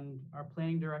 And our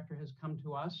planning director has come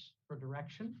to us for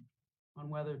direction on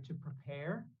whether to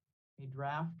prepare a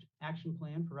draft action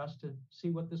plan for us to see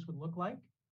what this would look like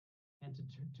and to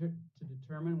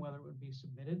determine whether it would be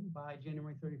submitted by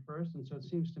January 31st. And so it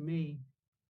seems to me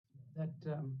that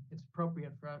it's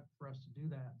appropriate for us to do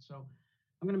that. So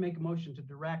I'm going to make a motion to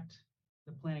direct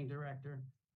the planning director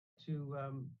to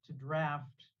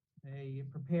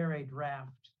prepare a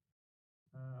draft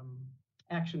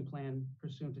action plan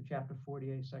pursuant to Chapter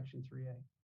 48, Section 3A.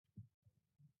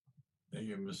 Thank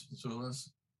you, Mr.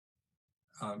 Zulus.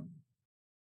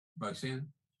 Roxanne?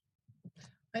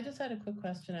 I just had a quick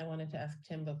question I wanted to ask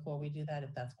Tim before we do that,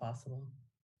 if that's possible.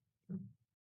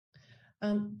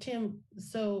 Tim,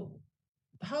 so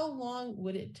how long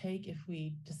would it take if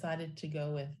we decided to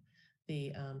go with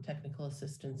the technical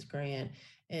assistance grant?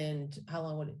 And how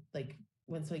long would it,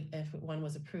 if one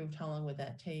was approved, how long would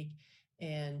that take?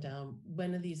 And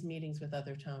when are these meetings with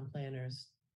other town planners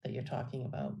that you're talking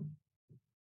about?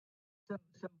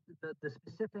 So the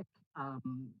specific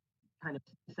kind of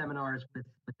seminars with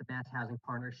the Mass Housing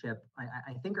Partnership,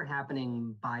 I think are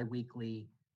happening bi-weekly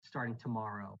starting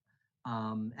tomorrow.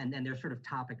 And they're sort of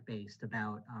topic-based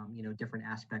about, different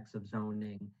aspects of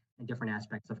zoning and different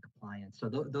aspects of compliance. So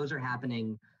those are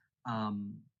happening,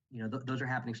 those are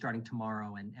happening starting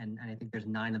tomorrow. And I think there's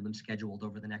 9 of them scheduled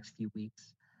over the next few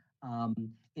weeks.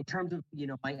 In terms of,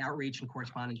 my outreach and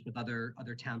correspondence with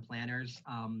other town planners,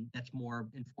 that's more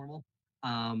informal.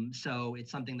 So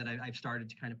it's something that I've started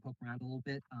to kind of poke around a little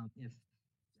bit.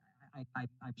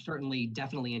 I'm certainly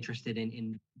definitely interested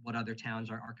in what other towns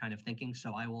are kind of thinking.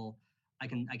 So I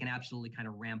can absolutely kind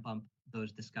of ramp up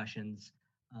those discussions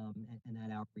and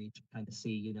that outreach, kind of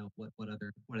see, what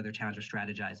other towns are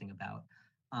strategizing about.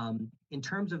 In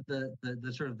terms of the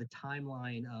sort of the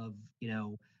timeline of,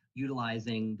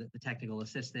 utilizing the technical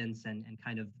assistance and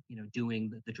kind of,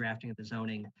 doing the drafting of the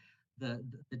zoning, the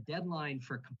deadline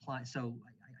for compliance. So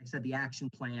I said the action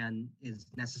plan is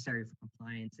necessary for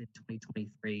compliance in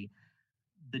 2023.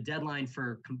 The deadline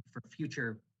for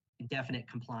future indefinite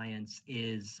compliance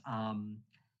is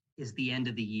the end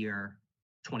of the year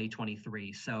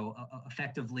 2023. So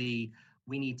effectively,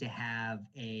 we need to have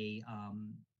a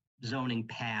zoning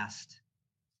passed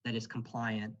that is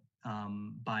compliant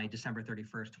by December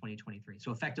 31st, 2023.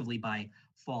 So effectively by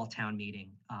fall town meeting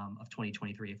of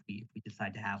 2023, if we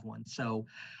decide to have one. So,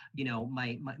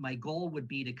 my goal would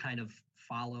be to kind of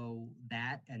follow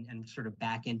that and sort of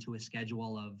back into a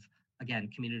schedule of, again,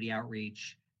 community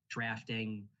outreach,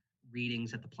 drafting,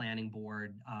 readings at the planning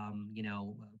board,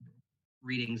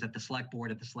 readings at the select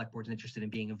board if the select board's interested in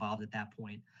being involved at that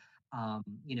point,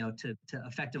 to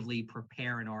effectively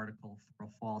prepare an article for a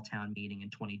fall town meeting in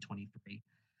 2023.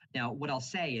 Now, what I'll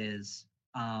say is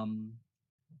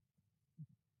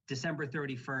December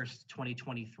 31st,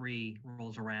 2023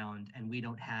 rolls around and we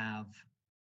don't have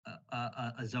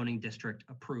a zoning district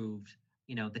approved.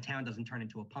 The town doesn't turn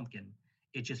into a pumpkin.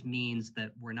 It just means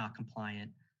that we're not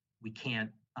compliant. We can't,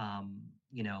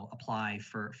 apply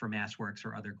for MassWorks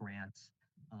or other grants.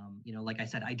 Like I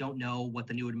said, I don't know what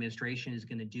the new administration is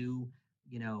going to do,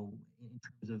 in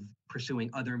terms of pursuing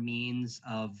other means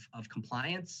of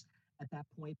compliance at that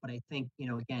point. But I think,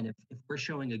 again, if we're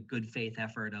showing a good faith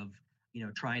effort of,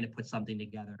 trying to put something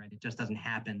together and it just doesn't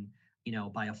happen,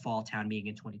 by a fall town meeting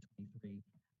in 2023,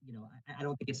 I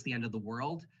don't think it's the end of the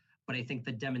world, but I think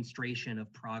the demonstration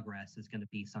of progress is going to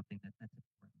be something that's important.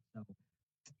 So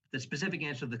the specific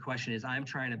answer to the question is I'm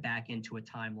trying to back into a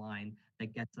timeline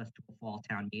that gets us to a fall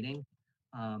town meeting.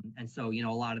 And so,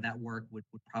 a lot of that work would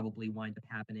probably wind up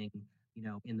happening,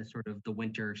 in the sort of the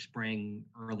winter, spring,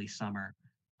 early summer,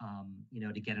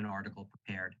 to get an article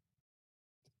prepared.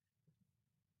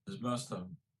 Ms. Musto.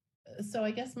 So I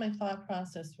guess my thought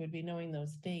process would be, knowing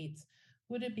those dates,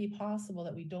 would it be possible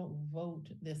that we don't vote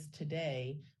this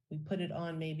today? We put it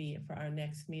on maybe for our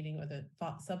next meeting or the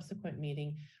subsequent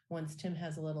meeting once Tim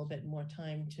has a little bit more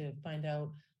time to find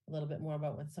out a little bit more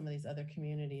about what some of these other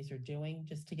communities are doing,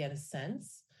 just to get a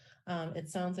sense. It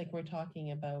sounds like we're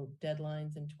talking about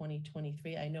deadlines in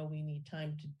 2023. I know we need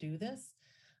time to do this,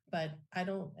 but I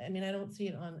don't see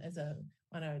it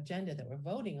on our agenda that we're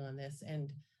voting on this.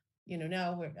 And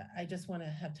now I just want to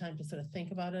have time to sort of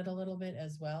think about it a little bit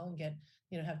as well and get,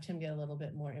 have Tim get a little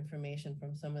bit more information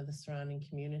from some of the surrounding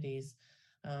communities.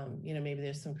 Maybe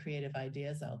there's some creative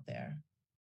ideas out there.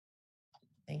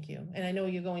 Thank you. And I know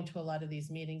you're going to a lot of these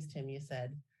meetings, Tim, you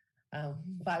said,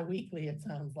 bi-weekly, it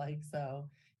sounds like. So,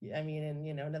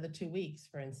 in, another 2 weeks,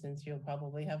 for instance, you'll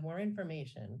probably have more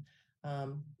information.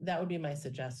 That would be my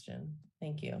suggestion.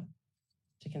 Thank you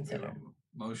to consider.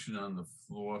 Motion on the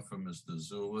floor from Mr.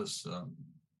 Zulus.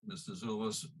 Mr.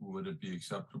 Zulus, would it be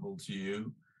acceptable to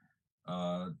you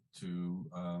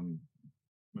to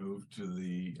move to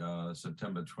the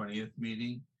September 20th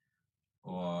meeting,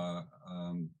 or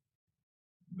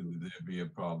would there be a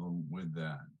problem with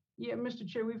that? Yeah, Mr.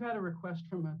 Chair, we've had a request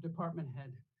from a department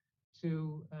head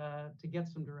to get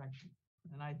some direction.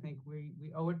 And I think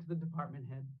we owe it to the department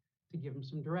head to give him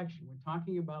some direction. We're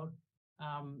talking about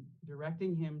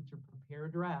directing him to prepare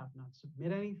a draft, not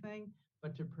submit anything,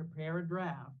 but to prepare a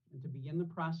draft and to begin the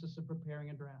process of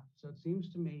preparing a draft. So it seems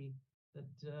to me that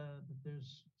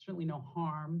there's certainly no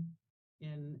harm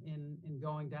in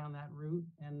going down that route,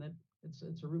 and that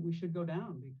it's a route we should go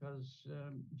down, because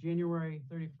January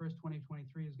 31st,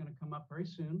 2023 is going to come up very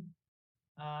soon.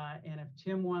 And if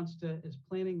Tim is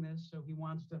planning this, so he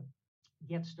wants to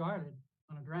get started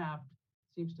on a draft,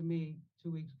 seems to me 2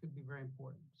 weeks could be very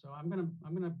important. So I'm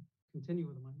gonna continue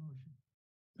with my motion.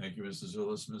 Thank you, Mr.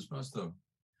 Zulus. Ms. Musto.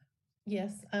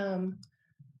 Yes,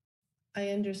 I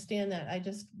understand that. I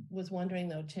just was wondering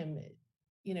though, Tim,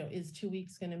 is 2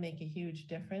 weeks going to make a huge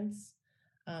difference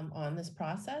on this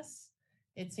process?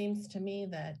 It seems to me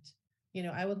that,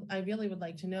 I really would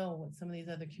like to know what some of these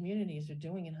other communities are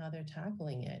doing and how they're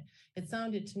tackling it. It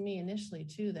sounded to me initially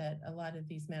too that a lot of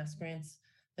these mass grants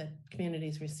that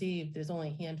communities received, there's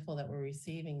only a handful that were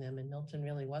receiving them, and Milton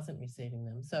really wasn't receiving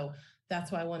them. So that's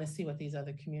why I want to see what these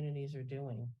other communities are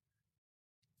doing.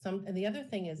 And the other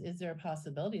thing is there a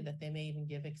possibility that they may even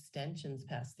give extensions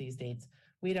past these dates?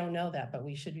 We don't know that, but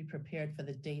we should be prepared for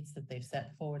the dates that they've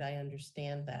set forward. I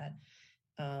understand that.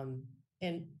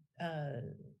 And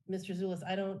Mr. Zulus,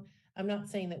 I'm not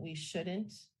saying that we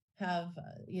shouldn't have,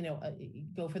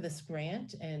 go for this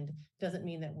grant, and doesn't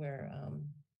mean that we're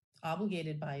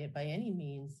obligated by it by any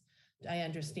means. I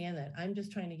understand that. I'm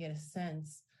just trying to get a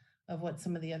sense of what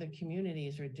some of the other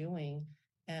communities are doing.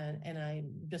 And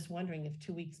I'm just wondering if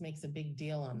 2 weeks makes a big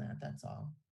deal on that. That's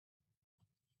all.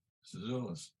 Mr.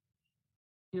 Zulus.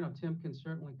 Tim can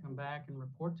certainly come back and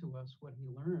report to us what he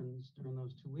learns during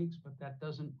those 2 weeks, but that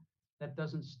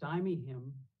doesn't stymie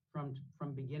him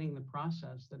from beginning the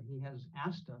process that he has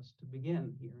asked us to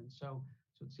begin here. And so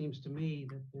it seems to me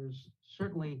that there's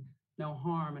certainly no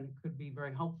harm, and it could be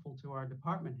very helpful to our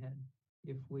department head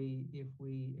if we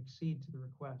accede to the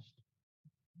request.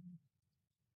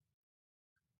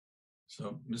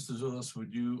 So, Mr. Zulus,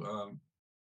 would you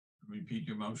repeat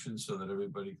your motion so that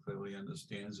everybody clearly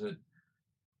understands it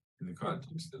in the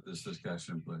context of this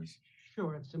discussion, please?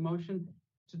 Sure, it's a motion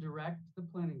to direct the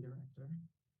planning director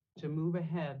to move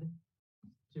ahead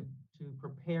to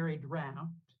prepare a draft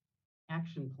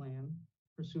action plan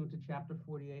pursuant to Chapter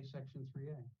 48, Section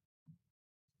 3A.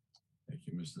 Thank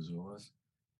you, Mr. Zulus.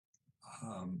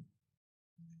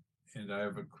 And I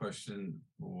have a question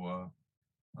for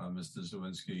Mr.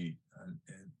 Zawinski.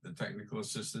 The technical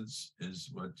assistance is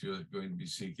what you're going to be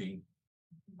seeking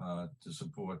to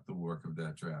support the work of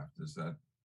that draft. Is that?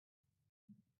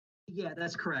 Yeah,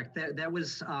 that's correct. That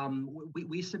was,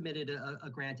 we submitted a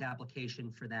grant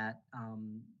application for that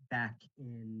back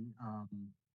in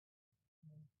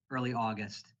early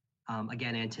August.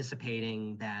 Again,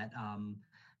 anticipating that,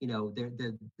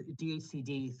 the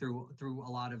DHCD through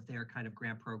a lot of their kind of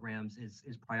grant programs is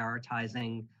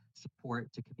prioritizing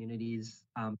support to communities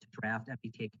to draft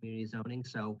MBTA community zoning.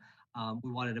 So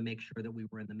we wanted to make sure that we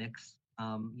were in the mix,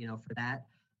 for that.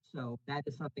 So that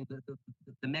is something that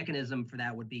the mechanism for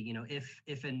that would be,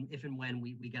 if and when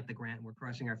we get the grant, we're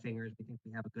crossing our fingers, we think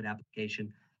we have a good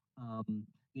application.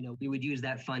 We would use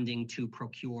that funding to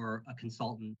procure a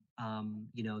consultant,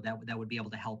 that would be able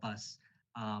to help us,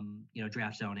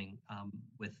 draft zoning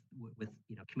with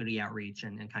community outreach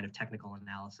and kind of technical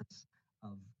analysis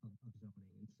of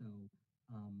zoning. And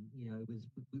so, it was,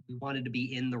 we wanted to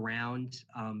be in the round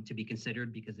to be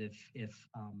considered, because if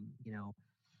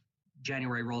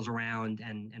January rolls around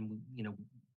and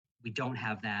we don't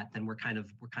have that, then we're kind of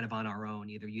on our own,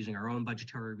 either using our own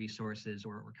budgetary resources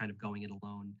or kind of going it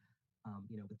alone,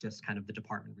 with just kind of the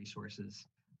department resources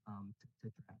to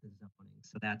draft the zoning.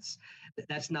 So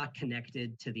that's not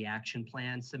connected to the action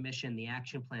plan submission. The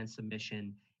action plan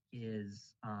submission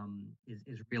is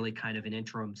really kind of an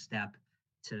interim step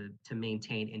to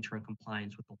maintain interim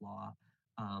compliance with the law,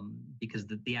 because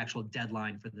the actual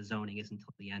deadline for the zoning isn't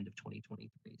until the end of 2023.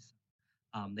 So,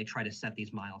 they try to set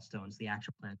these milestones. The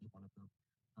action plan is one of them.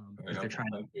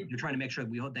 They're trying to make sure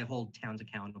they hold towns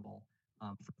accountable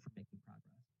for making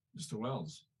progress. Mr.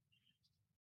 Wells.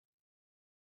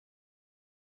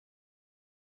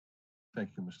 Thank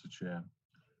you, Mr. Chair.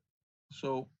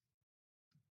 So,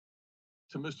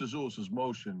 to Mr. Zulus's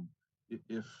motion,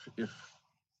 if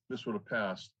this would have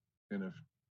passed, and if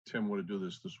Tim were to do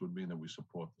this, this would mean that we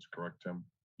support this, correct, Tim?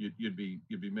 You'd be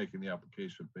making the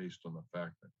application based on the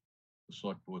fact that the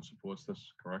select board supports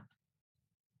this, correct?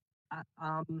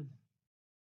 I don't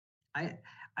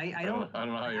know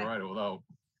how you write it without.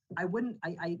 I wouldn't.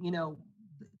 I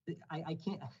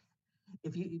can't.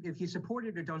 If you support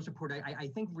it or don't support it, I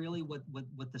think really what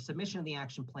the submission of the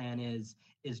action plan is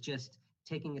just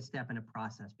taking a step in a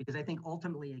process, because I think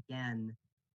ultimately, again,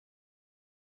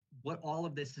 what all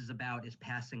of this is about is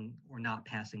passing or not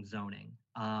passing zoning.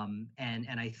 And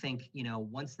I think,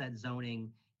 once that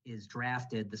zoning is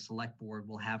drafted, the select board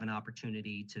will have an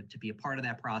opportunity to be a part of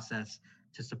that process,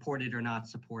 to support it or not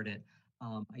support it.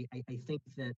 I think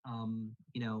that,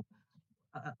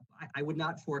 I would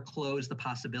not foreclose the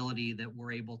possibility that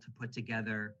we're able to put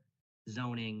together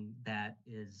zoning that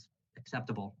is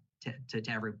acceptable to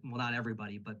not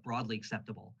everybody, but broadly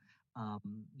acceptable.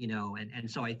 And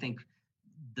so I think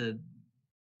the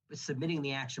submitting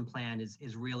the action plan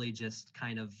is really just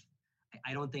kind of,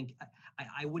 I don't think,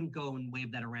 I wouldn't go and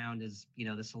wave that around as,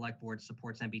 the select board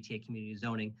supports MBTA community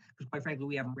zoning, because quite frankly,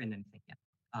 we haven't written anything yet.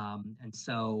 And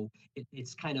so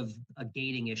it's kind of a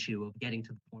gating issue of getting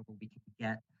to the point where we can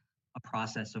get a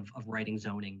process of writing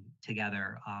zoning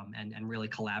together, and really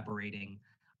collaborating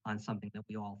on something that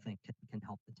we all think can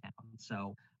help the town.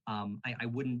 So I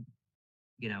wouldn't,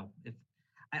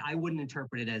 I wouldn't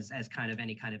interpret it as kind of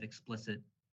any kind of explicit,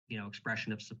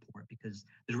 expression of support, because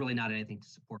there's really not anything to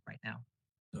support right now.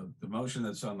 So the motion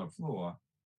that's on the floor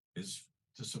is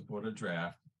to support a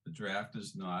draft. The draft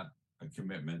is not a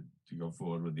commitment to go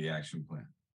forward with the action plan.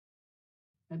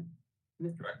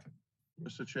 Correct.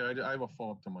 Mr. Chair, I have a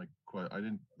follow-up to my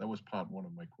question. That was part one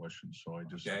of my question, so I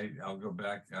just. Okay, I'll go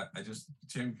back.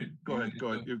 Tim could. Go ahead.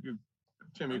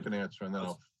 Tim, you can answer, and then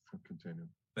I'll continue.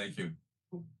 Thank you.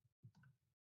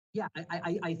 Yeah,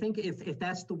 I think if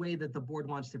that's the way that the board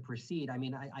wants to proceed, I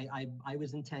mean, I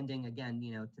was intending, again,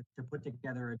 to put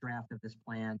together a draft of this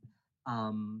plan,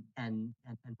 and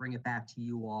bring it back to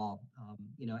you all,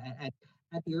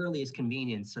 at the earliest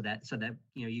convenience, so that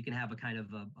you can have a kind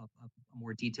of a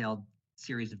more detailed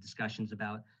series of discussions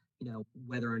about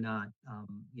whether or not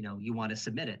you want to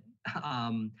submit it.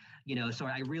 So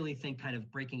I really think kind of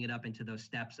breaking it up into those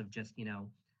steps of just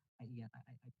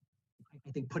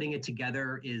I think putting it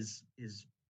together is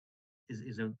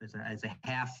a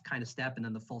half kind of step, and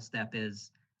then the full step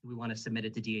is do we want to submit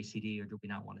it to DACD or do we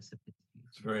not want to submit it?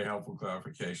 It's a very helpfful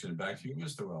clarification. Back to you,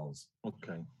 Mr. Wells.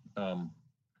 Okay.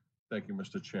 Thank you,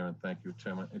 Mr. Chairman. Thank you,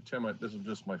 Tim. And Tim, this is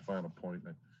just my final point.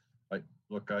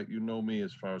 You know me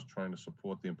as far as trying to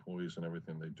support the employees and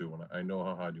everything they do, and I know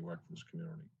how hard you work for this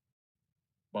community.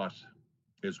 But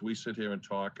as we sit here and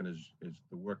talk, and as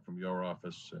the work from your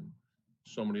office and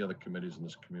so many other committees in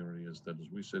this community, is that as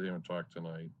we sit here and talk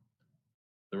tonight,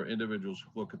 there are individuals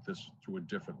who look at this through a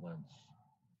different lens.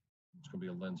 It's going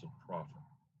to be a lens of profit.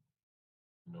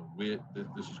 You know,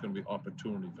 this is going to be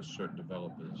opportunity for certain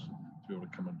developers to be able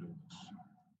to come and do this.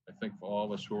 I think for all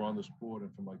of us who are on this board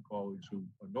and for my colleagues who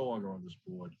are no longer on this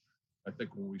board, I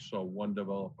think when we saw one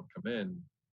developer come in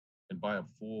and buy up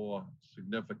 4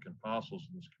 significant parcels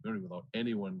in this community without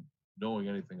anyone knowing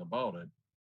anything about it,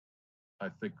 I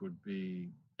think it would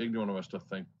be ignorant of us to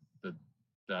think that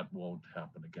that won't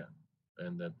happen again,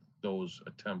 and that those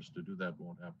attempts to do that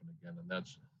won't happen again. And that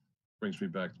brings me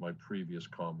back to my previous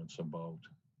comments about,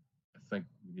 I think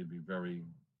we need to be very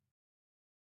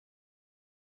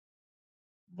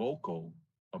vocal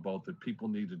about that people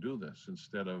need to do this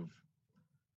instead of,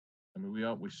 I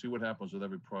mean, we see what happens with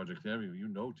every project. You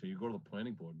know, you go to the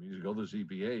planning board meetings, you go to the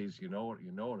ZBAs, you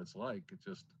know what it's like. It's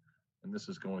just, and this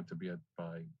is going to be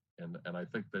and I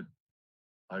think that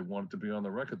I want it to be on the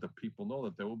record that people know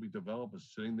that there will be developers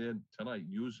sitting there tonight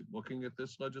looking at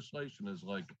this legislation as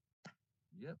like,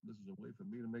 yep, this is a way for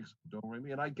me to make some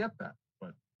do-re-mi, and I get that.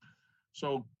 But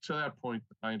so to that point,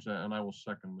 and I will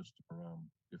second Mr.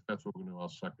 If that's what we're going to do, I'll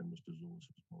second Mr. Zulus'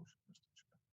 motion, Mr.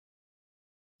 Chair.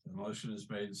 The motion is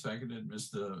made and seconded.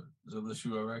 Mr. Zulus,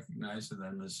 you are recognized, and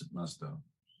then Ms. Musto.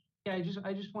 Yeah,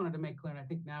 I just wanted to make clear, and I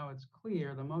think now it's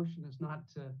clear, the motion is not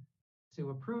to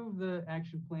approve the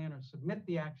action plan or submit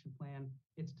the action plan.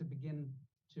 It's to begin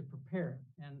to prepare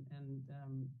it. And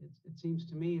it seems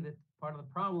to me that part of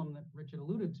the problem that Richard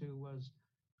alluded to was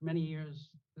for many years,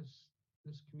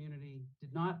 this community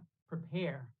did not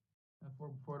prepare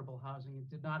for affordable housing. It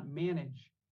did not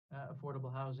manage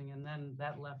affordable housing. And then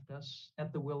that left us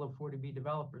at the will of 40B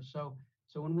developers. So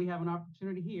when we have an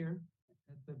opportunity here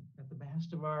at the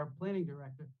behest of our planning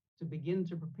director to begin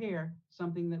to prepare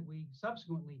something that we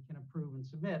subsequently can approve and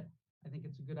submit, I think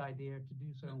it's a good idea to do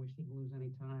so, and we shouldn't lose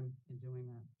any time in doing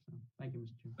that. So thank you,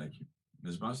 Mr. Chairman. Thank you.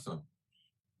 Ms. Musto.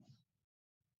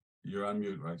 You're on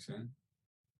mute, Roxanne.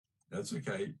 That's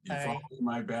okay. You followed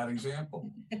my bad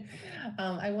example.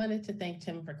 I wanted to thank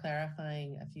Tim for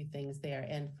clarifying a few things there,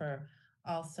 and for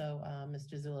also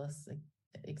Mr. Zulus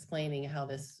explaining how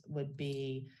this would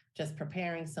be just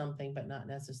preparing something, but not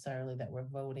necessarily that we're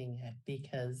voting it,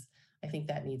 because I think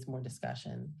that needs more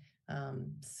discussion.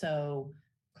 So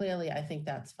clearly, I think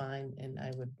that's fine, and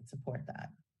I would support that.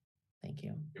 Thank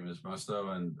you. Thank you, Ms.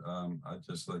 Musto, and I'd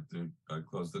just like to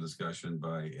close the discussion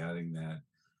by adding that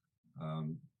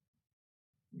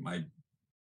my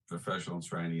professional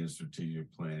training in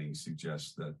strategic planning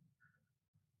suggests that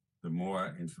the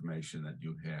more information that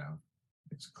you have,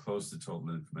 it's close to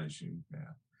total information you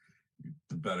have,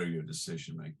 the better your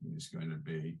decision making is going to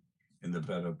be, and the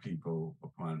better people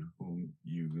upon whom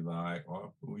you rely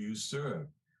or who you serve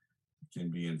can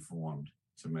be informed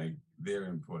to make their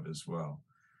input as well.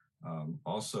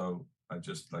 Also, I'd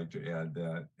just like to add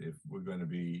that if we're going to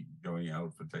be going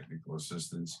out for technical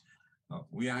assistance,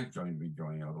 we aren't going to be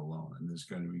going out alone, and there's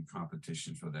going to be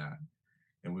competition for that.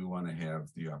 And we want to have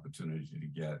the opportunity to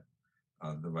get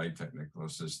the right technical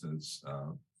assistance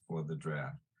for the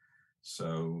draft.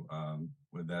 So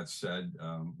with that said,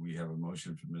 we have a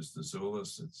motion from Mr.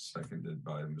 Zulus. It's seconded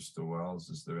by Mr. Wells.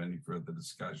 Is there any further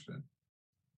discussion?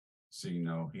 Seeing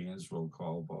no hands, roll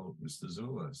call vote. Mr.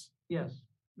 Zulus. Yes.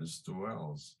 Mr.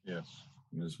 Wells. Yes.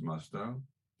 Ms. Musto.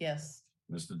 Yes.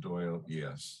 Mr. Doyle.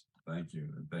 Yes. Thank you.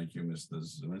 And thank you, Mr.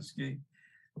 Zelinski.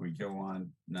 We go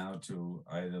on now to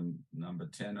item number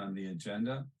 10 on the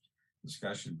agenda.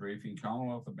 Discussion briefing,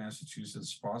 Commonwealth of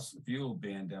Massachusetts fossil fuel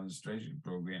ban demonstration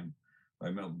program by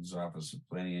Milton's Office of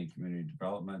Planning and Community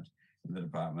Development and the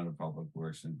Department of Public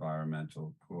Works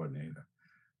Environmental Coordinator.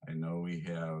 I know we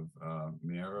have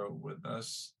Mira with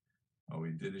us. Oh, we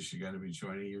did. Is she going to be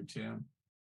joining you, Tim?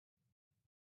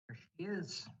 There she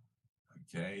is.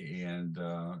 Okay, and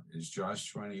is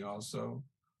Josh joining also?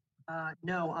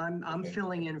 No, I'm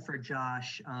filling in for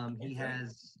Josh. He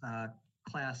has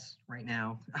class right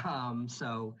now.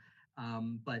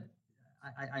 But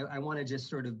I want to just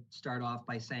sort of start off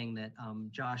by saying that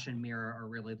Josh and Mira are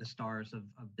really the stars of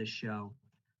this show.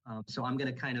 So I'm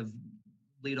going to kind of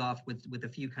lead off with a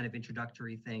few kind of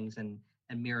introductory things, and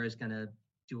Mira is going to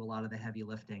do a lot of the heavy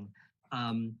lifting.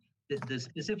 The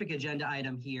specific agenda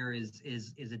item here is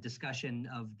a discussion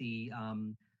of the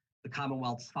the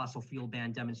Commonwealth's fossil fuel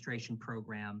ban demonstration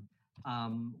program.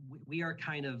 We are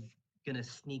kind of going to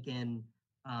sneak in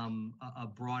a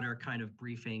broader kind of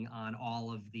briefing on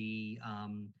all of the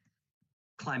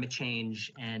climate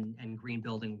change and green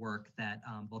building work that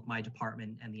both my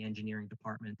department and the engineering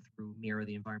department through Mira,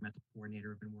 the environmental coordinator,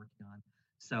 have been working on.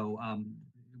 So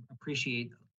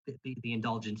appreciate the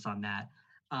indulgence on that.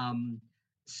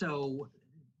 So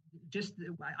just,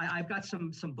 I've got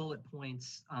some bullet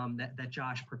points that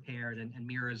Josh prepared and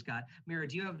Mira's got. Mira,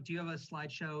 do you have a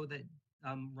slideshow that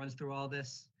runs through all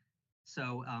this?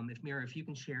 So Mira, if you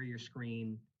can share your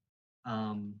screen.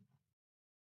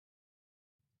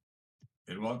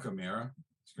 And welcome, Mira.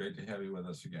 It's great to have you with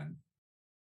us again.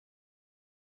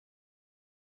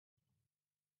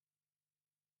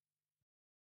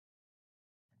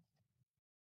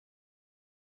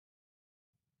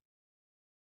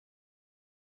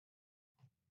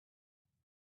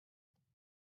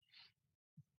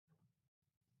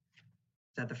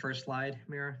 Is that the first slide,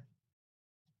 Mira?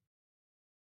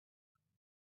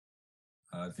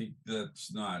 I think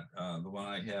that's not. The one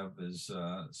I have is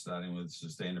starting with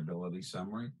sustainability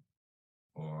summary,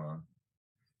 or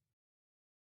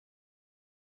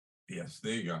yes,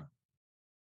 there you go.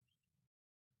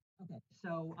 Okay,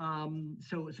 so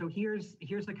here's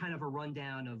the kind of a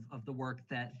rundown of the work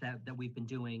that we've been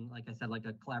doing. Like I said, like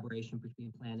a collaboration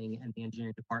between planning and the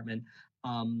engineering department.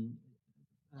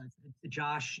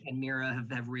 Josh and Mira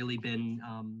have really been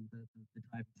the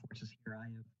driving forces here.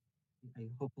 I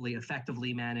hopefully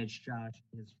effectively manage Josh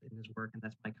in his work, and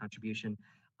that's my contribution.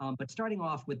 But starting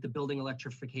off with the Building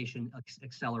Electrification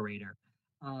Accelerator.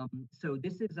 So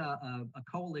this is a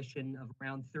coalition of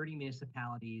around 30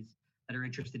 municipalities that are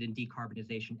interested in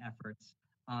decarbonization efforts,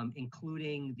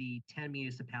 including the 10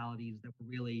 municipalities that were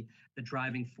really the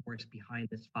driving force behind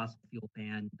this fossil fuel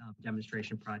ban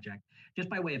demonstration project. Just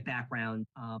by way of background,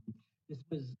 this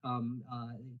was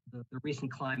the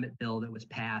recent climate bill that was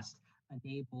passed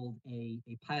enabled a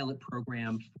pilot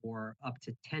program for up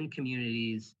to 10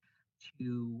 communities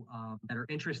to that are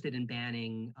interested in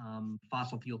banning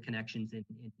fossil fuel connections in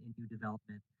new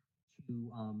development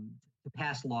to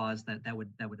pass laws that would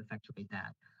effectuate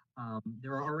that.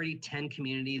 There are already 10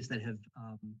 communities that have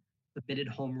submitted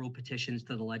home rule petitions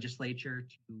to the legislature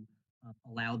to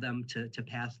allow them to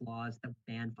pass laws that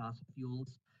ban fossil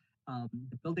fuels.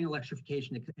 The Building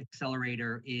Electrification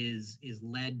Accelerator is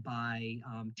led by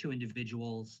two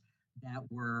individuals that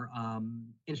were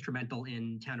instrumental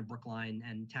in town of Brookline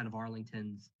and town of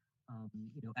Arlington's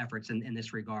efforts in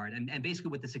this regard. And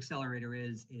basically what this accelerator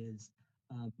is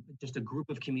just a group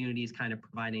of communities kind of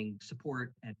providing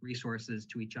support and resources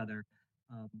to each other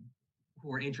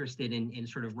who are interested in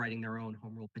sort of writing their own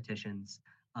home rule petitions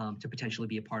to potentially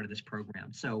be a part of this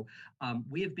program. So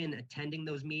we have been attending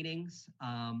those meetings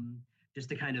just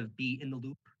to kind of be in the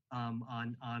loop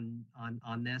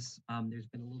on this. There's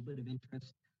been a little bit of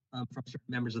interest from certain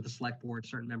members of the select board,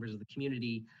 certain members of the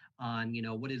community on,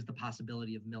 what is the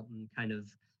possibility of Milton kind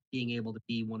of being able to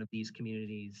be one of these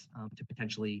communities to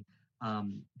potentially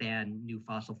ban new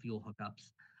fossil fuel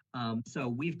hookups. So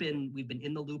we've been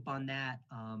in the loop on that,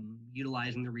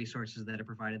 utilizing the resources that have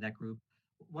provided that group.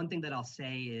 One thing that I'll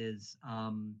say is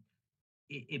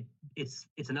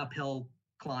it's an uphill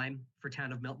climb for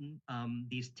town of Milton.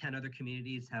 These 10 other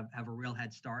communities have a real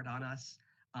head start on us.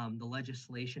 The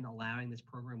legislation allowing this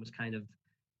program was kind of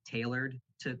tailored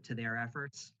to their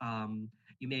efforts.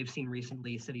 You may have seen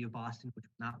recently City of Boston, which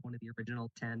was not one of the original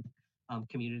 10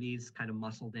 communities, kind of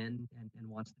muscled in and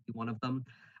wants to be one of them.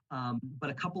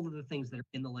 But a couple of the things that are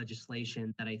in the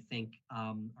legislation that I think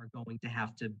are going to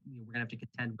have to, we're going to have to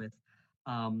contend with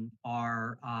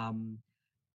are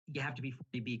you have to be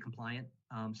 40B compliant.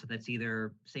 So that's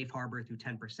either safe harbor through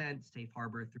 10%, safe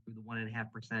harbor through the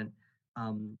 1.5%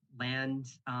 land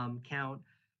count,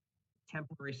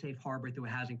 temporary safe harbor through a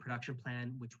housing production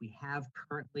plan, which we have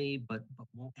currently, but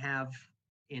won't have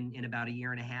in about a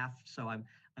year and a half. So I'm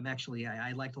actually,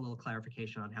 I'd like a little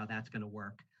clarification on how that's going to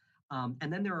work.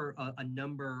 And then there are a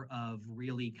number of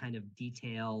really kind of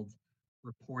detailed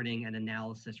reporting and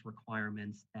analysis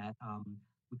requirements that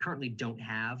we currently don't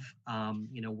have.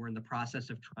 We're in the process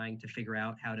of trying to figure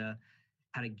out how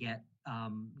to get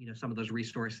some of those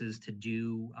resources to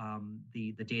do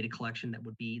the data collection that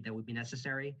would be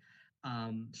necessary.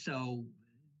 So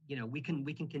we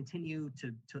can continue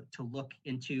to look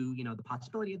into the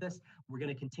possibility of this. We're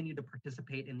going to continue to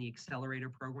participate in the accelerator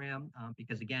program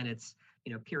because again, it's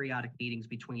periodic meetings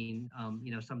between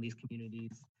some of these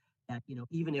communities that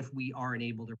even if we aren't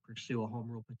able to pursue a home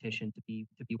rule petition to be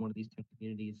one of these 10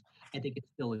 communities, I think it's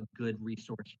still a good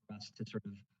resource for us to sort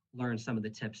of learn some of the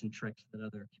tips and tricks that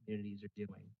other communities are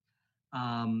doing.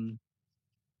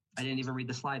 I didn't even read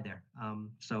the slide there.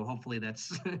 So hopefully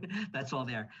that's that's all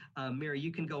there. Mira,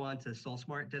 you can go on to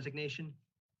SolSmart designation.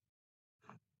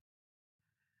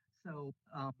 So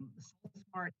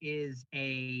SolSmart is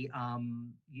you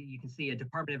can see a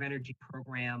Department of Energy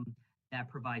program that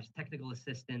provides technical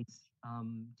assistance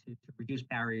to reduce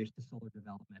barriers to solar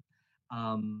development.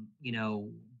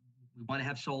 We want to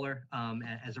have solar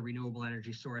as a renewable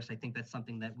energy source. I think that's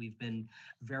something that we've been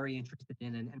very interested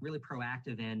in and really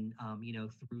proactive in,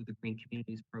 through the Green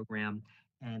Communities program.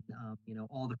 And,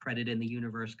 all the credit in the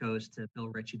universe goes to Bill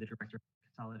Ritchie, the Director of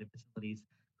Consolidated Facilities,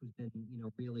 who's been,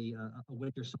 really a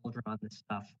winter soldier on this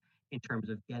stuff in terms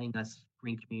of getting us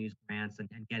Green Communities grants and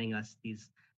getting us these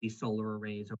solar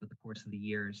arrays over the course of the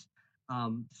years.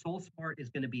 SolSmart is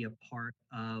going to be a part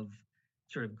of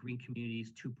sort of Green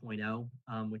Communities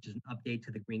 2.0, which is an update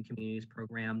to the Green Communities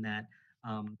program that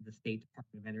the State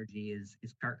Department of Energy is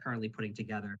currently putting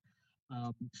together.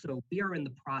 So we are in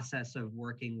the process of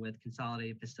working with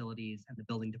Consolidated Facilities and the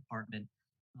Building Department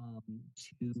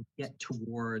to get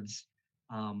towards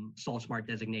SolSmart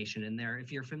designation. And there,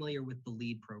 if you're familiar with the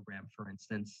LEED program, for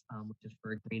instance, which is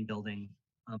for a green building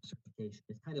certification,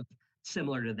 it's kind of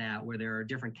similar to that, where there are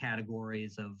different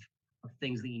categories of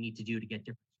things that you need to do to get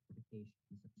different certifications.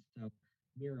 So,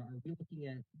 Mira, are we looking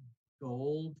at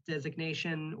gold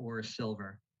designation or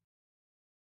silver?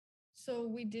 So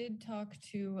we did talk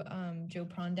to Joe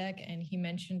Prondek, and he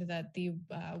mentioned that the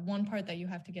one part that you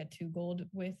have to get to gold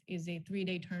with is a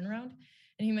 3-day turnaround.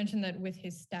 And he mentioned that with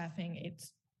his staffing,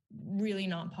 it's really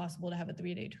not possible to have a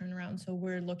 3-day turnaround. So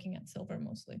we're looking at silver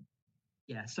mostly.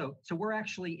 Yeah. So we're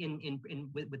actually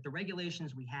with the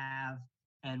regulations we have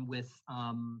and with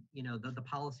the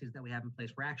policies that we have in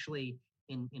place, we're actually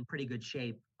in pretty good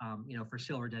shape, for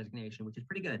silver designation, which is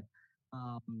pretty good.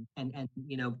 To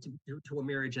what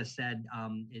Mira just said,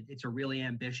 it's a really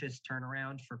ambitious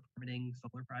turnaround for permitting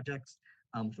solar projects,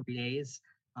 3 days.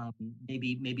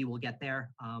 Maybe we'll get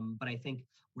there, but I think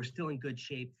we're still in good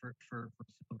shape for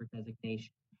silver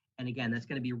designation. And again, that's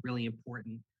going to be really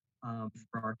important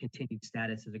for our continued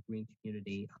status as a green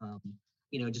community.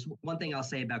 Just one thing I'll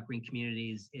say about green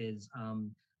communities is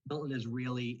Milton has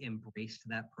really embraced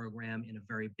that program in a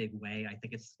very big way. I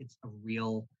think it's a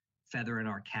real feather in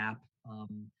our cap.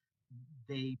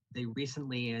 They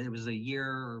recently, it was a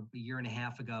year and a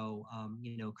half ago,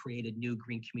 created new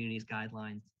green communities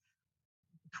guidelines,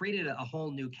 created a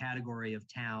whole new category of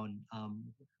town.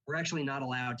 We're actually not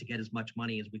allowed to get as much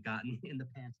money as we've gotten in the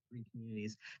past green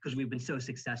communities because we've been so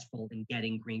successful in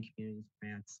getting green communities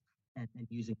grants and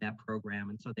using that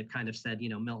program. And so they've kind of said,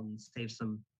 Milton, save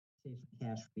some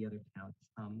cash for the other towns,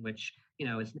 which,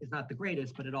 is not the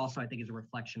greatest, but it also, I think, is a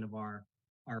reflection of our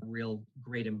real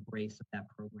great embrace of that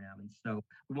program. And so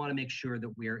we want to make sure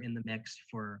that we're in the mix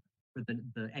for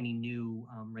the any new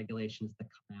regulations that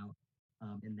come out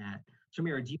in that. So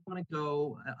Mira, do you want to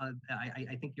go,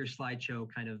 I think your slideshow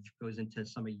kind of goes into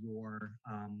some of your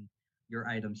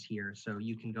items here. So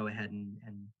you can go ahead and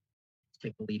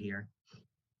take the lead here.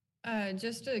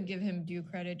 Just to give him due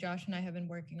credit, Josh and I have been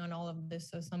working on all of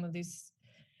this. So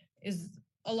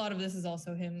a lot of this is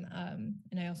also him.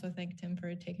 And I also thanked him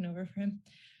for taking over for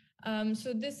him.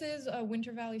 So this is a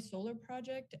Winter Valley Solar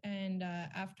Project. And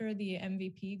after the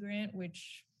MVP grant,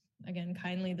 which again,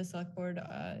 kindly the select board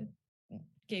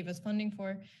gave us funding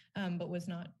for, but was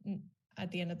not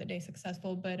at the end of the day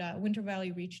successful. But Winter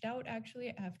Valley reached out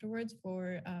actually afterwards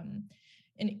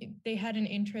and they had an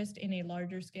interest in a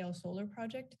larger scale solar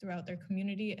project throughout their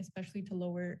community, especially to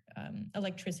lower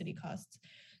electricity costs.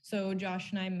 So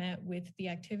Josh and I met with the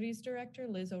activities director,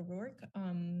 Liz O'Rourke,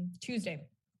 Tuesday.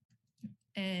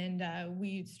 And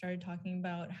we started talking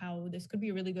about how this could be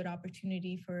a really good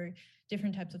opportunity for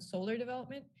different types of solar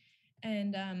development.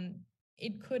 And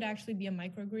it could actually be a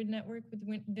microgrid network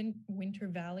within Winter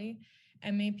Valley.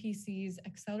 MAPC's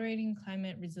Accelerating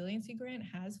Climate Resiliency Grant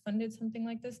has funded something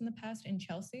like this in the past in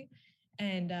Chelsea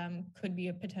and could be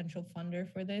a potential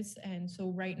funder for this. And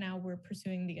so right now we're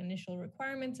pursuing the initial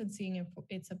requirements and seeing if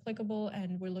it's applicable.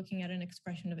 And we're looking at an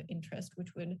expression of interest,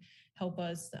 which would help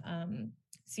us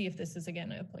see if this is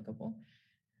again applicable.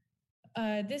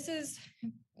 This is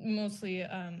mostly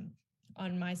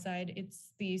on my side,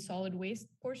 it's the solid waste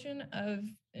portion of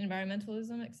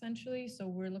environmentalism, essentially. So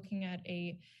we're looking at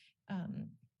a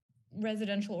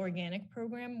residential organic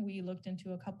program. We looked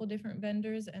into a couple different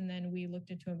vendors and then we looked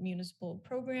into a municipal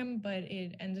program, but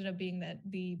it ended up being that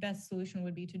the best solution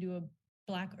would be to do a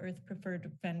Black Earth preferred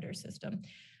vendor system.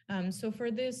 So for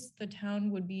this, the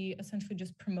town would be essentially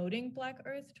just promoting Black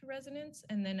Earth to residents.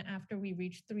 And then after we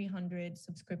reach 300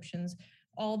 subscriptions,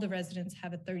 all the residents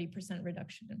have a 30%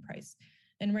 reduction in price.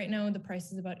 And right now the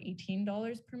price is about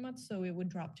 $18 per month, so it would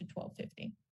drop to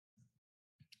 $12.50.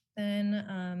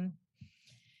 Then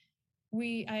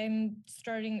I'm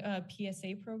starting a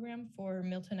PSA program for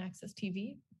Milton Access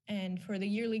TV, and for the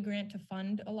yearly grant to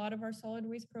fund a lot of our solid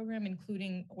waste program,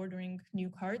 including ordering new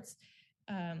carts.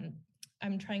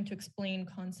 I'm trying to explain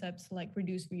concepts like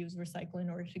reduce, reuse, recycle in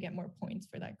order to get more points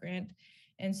for that grant.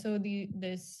 And so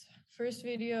this first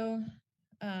video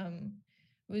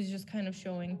was just kind of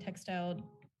showing textile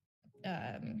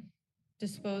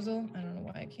disposal. I don't know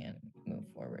why I can't move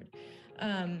forward.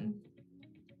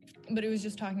 But it was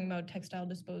just talking about textile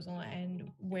disposal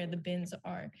and where the bins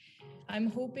are. I'm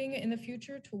hoping in the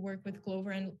future to work with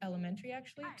Glover and Elementary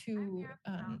actually to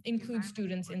include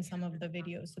students in some of the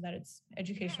videos so that it's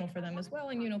educational for them as well.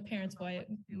 And, you know, parents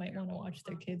might want to watch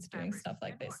their kids doing stuff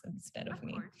like this instead of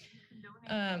me.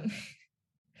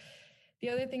 The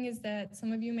other thing is that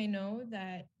some of you may know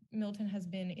that Milton has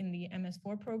been in the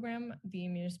MS4 program, the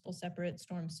Municipal Separate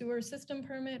Storm Sewer System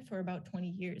Permit, for about 20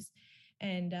 years.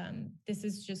 And this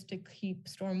is just to keep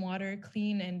stormwater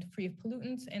clean and free of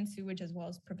pollutants and sewage, as well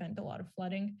as prevent a lot of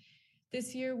flooding.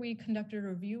 This year, we conducted a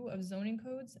review of zoning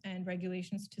codes and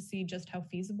regulations to see just how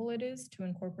feasible it is to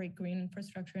incorporate green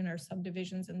infrastructure in our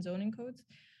subdivisions and zoning codes.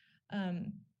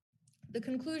 The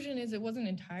conclusion is it wasn't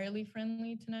entirely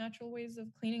friendly to natural ways of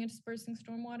cleaning and dispersing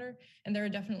stormwater, and there are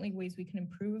definitely ways we can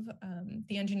improve.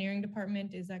 The engineering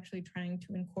department is actually trying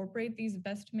to incorporate these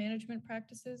best management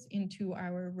practices into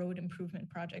our road improvement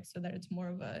projects so that it's more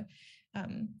of a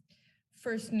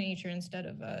first nature instead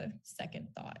of a second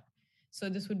thought. So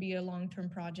this would be a long-term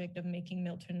project of making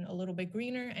Milton a little bit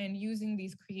greener and using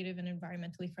these creative and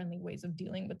environmentally friendly ways of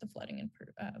dealing with the flooding and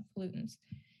pollutants.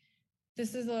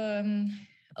 This is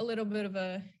a little bit of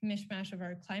a mishmash of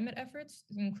our climate efforts,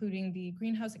 including the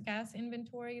greenhouse gas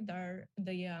inventory,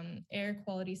 the air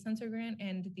quality sensor grant,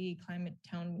 and the climate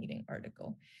town meeting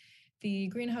article. The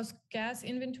greenhouse gas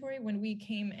inventory, when we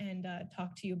came and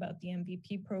talked to you about the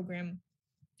MVP program,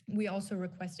 we also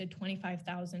requested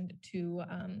 $25,000 to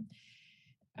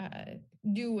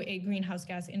do a greenhouse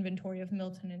gas inventory of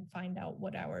Milton and find out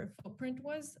what our footprint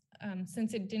was.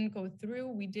 Since it didn't go through,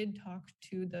 we did talk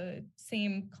to the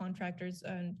same contractors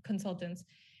and consultants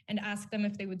and ask them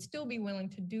if they would still be willing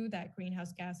to do that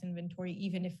greenhouse gas inventory,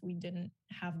 even if we didn't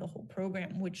have the whole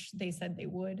program, which they said they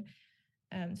would.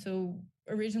 So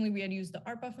originally we had used the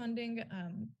ARPA funding.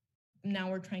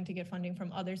 Now we're trying to get funding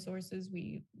from other sources.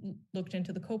 We looked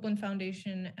into the Copeland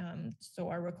Foundation, so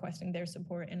are requesting their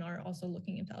support and are also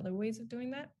looking into other ways of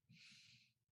doing that.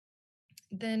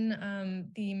 Then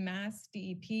the Mass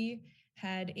DEP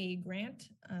had a grant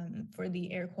for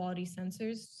the air quality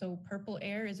sensors. So Purple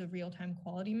Air is a real-time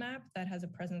quality map that has a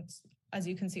presence, as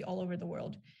you can see, all over the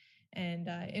world. And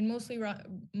it mostly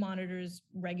monitors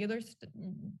regular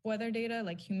weather data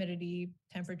like humidity,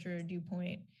 temperature, dew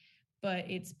point, but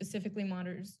it specifically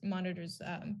monitors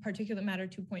particulate matter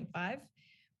 2.5,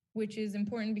 which is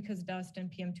important because dust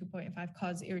and PM 2.5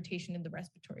 cause irritation in the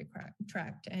respiratory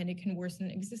tract, and it can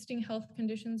worsen existing health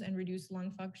conditions and reduce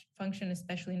lung function,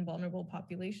 especially in vulnerable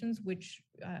populations, which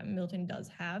Milton does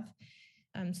have.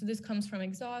 So this comes from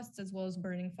exhausts as well as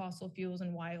burning fossil fuels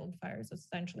and wildfires,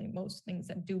 essentially most things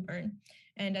that do burn.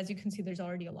 And as you can see, there's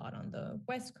already a lot on the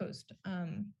West Coast.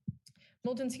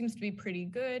 Milton seems to be pretty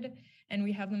good, and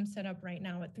we have them set up right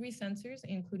now at 3 sensors,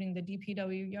 including the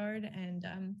DPW yard and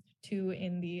 2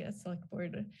 in the select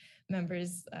board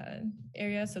members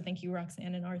area. So thank you,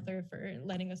 Roxanne and Arthur, for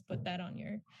letting us put that on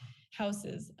your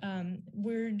houses.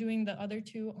 We're doing the other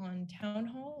 2 on Town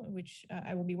Hall, which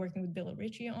I will be working with Bill and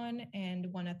Ritchie on,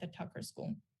 and 1 at the Tucker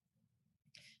School.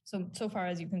 So far,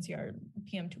 as you can see, our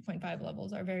PM 2.5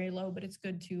 levels are very low, but it's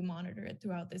good to monitor it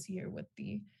throughout this year with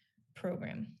the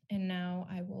program. And now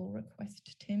I will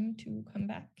request Tim to come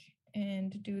back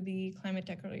and do the climate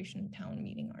declaration town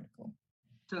meeting article.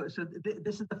 So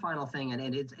this is the final thing,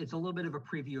 and it's a little bit of a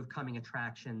preview of coming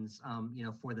attractions,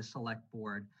 for the select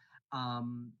board.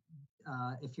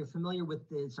 If you're familiar with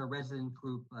this, our resident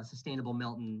group, Sustainable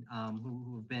Milton,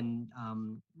 who have been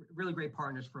really great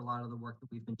partners for a lot of the work that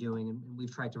we've been doing, and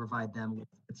we've tried to provide them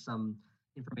with some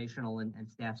informational and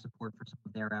staff support for some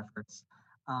of their efforts.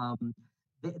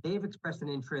 They've expressed an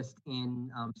interest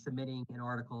in submitting an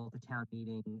article at the town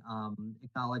meeting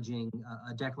acknowledging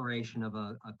a declaration of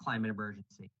a climate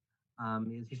emergency. As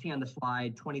you see on the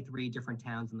slide, 23 different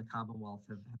towns in the Commonwealth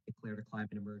have declared a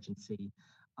climate emergency.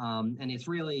 And it's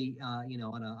really,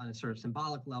 on a sort of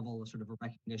symbolic level, a sort of a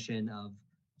recognition of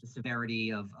the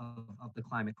severity of the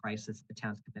climate crisis, the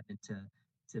town's commitment to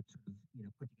sort of,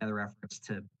 put together efforts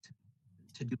to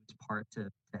do its part to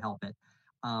help it.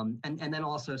 And then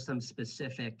also some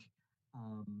specific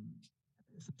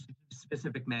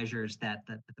specific measures that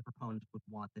the proponents would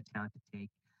want the town to take,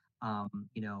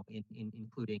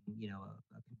 including,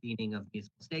 a convening of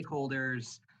municipal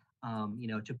stakeholders,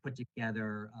 to put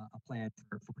together a plan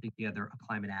for putting together a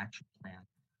climate action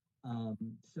plan.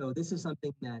 So this is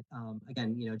something that,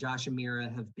 again, Josh and Mira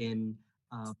have been,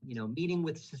 meeting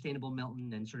with Sustainable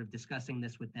Milton and sort of discussing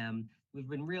this with them. We've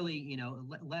been really,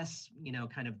 less,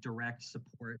 kind of direct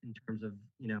support in terms of,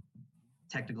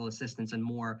 technical assistance and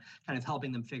more kind of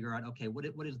helping them figure out, okay, what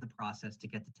is the process to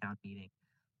get to town meeting?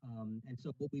 And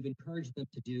so what we've encouraged them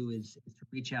to do is to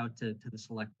reach out to the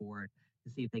select board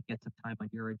to see if they get some time on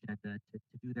your agenda to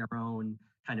do their own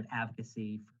kind of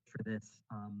advocacy for this,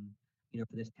 for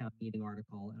this town meeting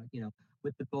article,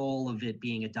 with the goal of it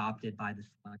being adopted by the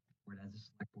select board as a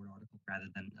select board article rather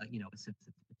than, a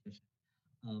citizen petition.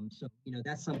 So,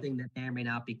 that's something that may or may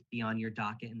not be on your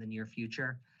docket in the near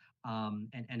future.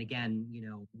 And again,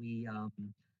 we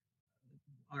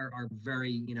are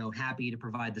very, happy to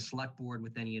provide the select board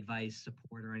with any advice,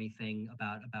 support, or anything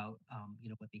about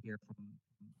what they hear from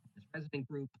this resident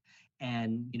group,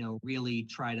 and, really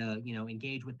try to,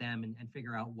 engage with them and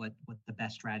figure out what the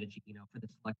best strategy, for the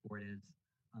select board is,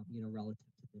 relative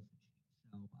to this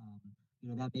issue.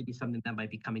 So, that may be something that might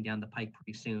be coming down the pike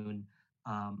pretty soon,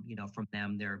 from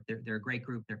them. They're a great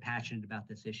group. They're passionate about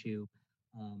this issue.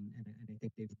 And I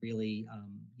think they've really,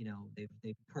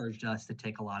 they've encouraged us to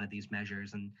take a lot of these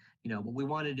measures. And, what we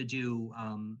wanted to do,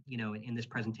 in this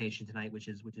presentation tonight, which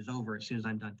is over as soon as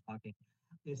I'm done talking,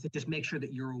 is to just make sure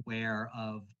that you're aware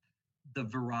of the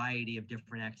variety of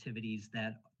different activities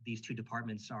that these two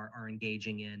departments are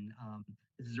engaging in.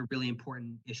 This is a really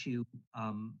important issue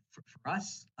for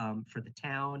us, for the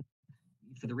town,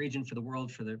 for the region, for the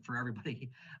world, for everybody.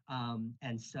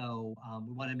 And so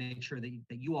we want to make sure that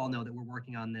you all know that we're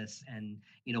working on this and,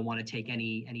 want to take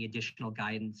any additional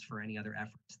guidance for any other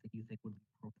efforts that you think would be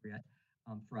appropriate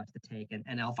for us to take.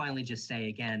 And I'll finally just say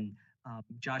again,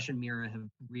 Josh and Mira have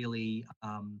really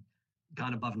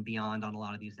gone above and beyond on a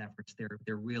lot of these efforts.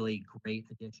 They're really great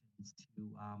additions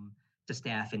to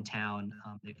staff in town.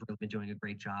 They've really been doing a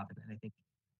great job, and I think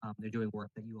they're doing work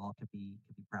that you all could be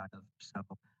proud of. So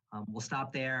we'll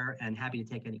stop there, and happy to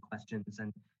take any questions.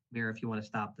 And Mira, if you want to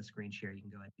stop the screen share, you can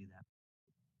go ahead and do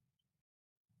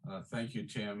that. Thank you,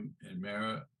 Tim and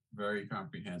Mira. Very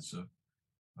comprehensive.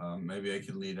 Maybe I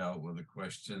can lead out with a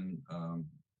question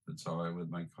that's all right with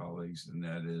my colleagues, and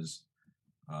that is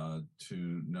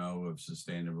to know if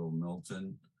Sustainable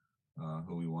Milton,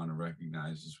 who we want to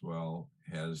recognize as well,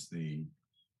 has the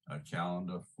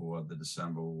calendar for the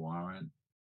December warrant,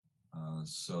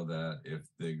 so that if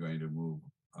they're going to move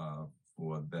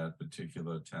for that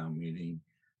particular town meeting,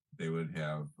 they would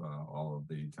have all of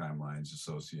the timelines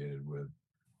associated with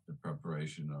the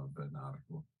preparation of an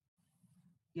article.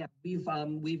 Yeah,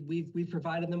 we've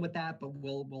provided them with that, but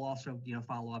we'll also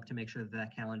follow up to make sure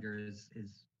that calendar is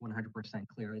 100%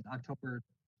 clear. It's October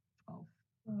 12th.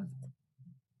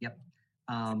 Yep.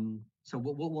 So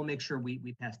we'll make sure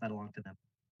we pass that along to them.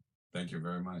 Thank you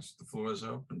very much. The floor is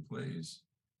open, please.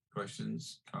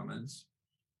 Questions, comments?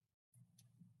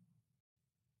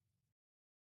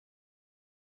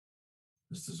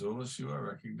 Mr. Zulus, you are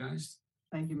recognized.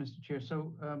 Thank you, Mr. Chair.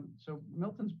 So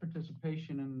Milton's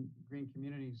participation in green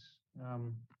communities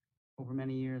over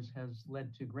many years has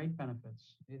led to great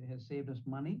benefits. It has saved us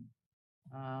money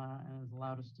and has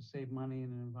allowed us to save money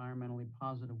in an environmentally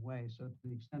positive way. So to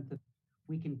the extent that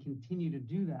we can continue to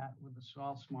do that with the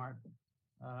Sol Smart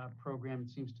program, it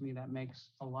seems to me that makes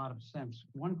a lot of sense.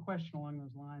 One question along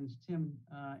those lines, Tim,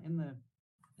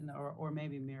 or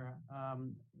maybe Mira,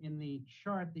 in the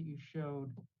chart that you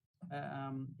showed,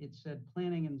 it said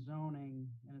planning and zoning,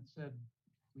 and it said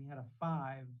we had a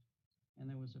 5, and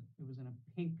it was in a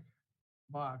pink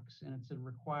box, and it said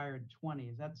required 20.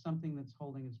 Is that something that's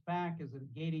holding us back? Is it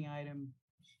a gating item?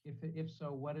 If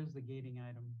so, what is the gating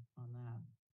item on that?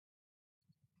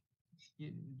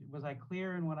 Was I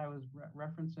clear in what I was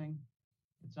referencing?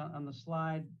 It's on the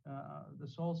slide, the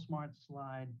Sol Smart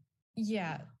slide.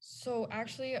 Yeah, so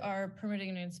actually our permitting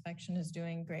and inspection is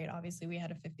doing great. Obviously we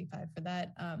had a 55 for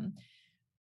that.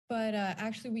 But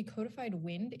actually we codified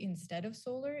wind instead of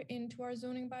solar into our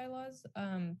zoning bylaws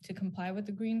to comply with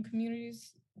the green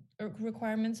communities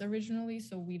requirements originally.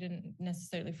 So we didn't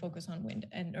necessarily focus on wind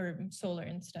or solar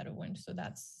instead of wind. So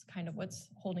that's kind of what's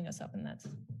holding us up in that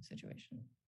situation.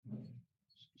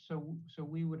 So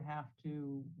we would have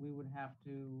to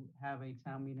have a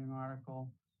town meeting article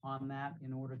on that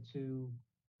in order to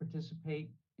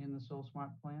participate in the Sol Smart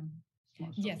plan?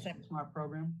 Yes. Smart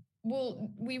program?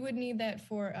 Well, we would need that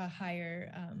for a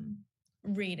higher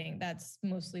rating. That's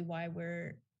mostly why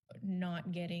we're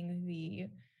not getting the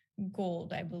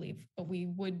gold, I believe, but we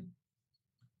would,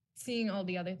 seeing all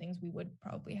the other things, we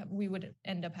would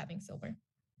end up having silver.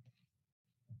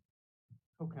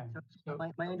 Okay. So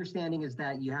my understanding is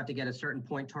that you have to get a certain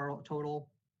point total,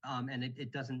 and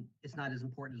it's not as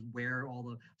important as where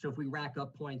so if we rack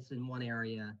up points in one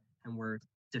area and we're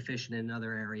deficient in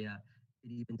another area,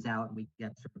 it evens out and we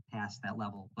get sort of past that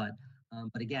level. But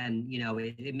again,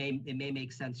 it may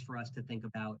make sense for us to think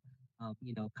about,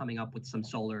 coming up with some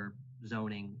solar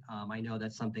zoning. I know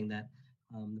that's something that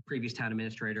the previous town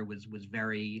administrator was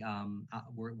very,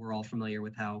 we're all familiar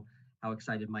with how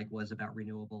excited Mike was about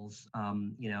renewables,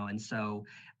 and so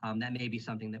that may be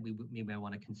something that we may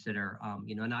want to consider,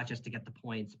 not just to get the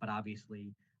points, but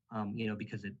obviously,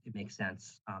 because it makes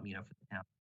sense, for the town.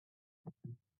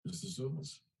 Mr.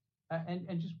 Zulus.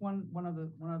 And just one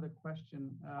other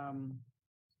question.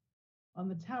 On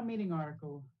the town meeting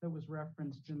article that was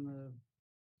referenced in the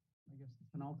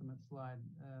penultimate slide,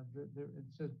 it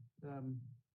said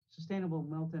Sustainable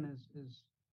Milton is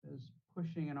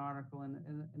pushing an article,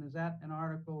 and is that an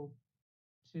article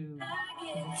to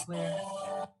declare?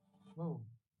 Whoa.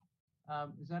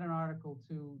 Is that an article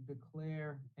to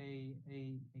declare a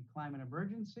climate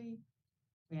emergency,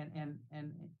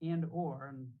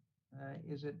 or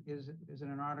is it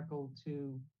an article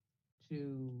to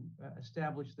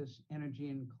establish this energy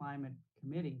and climate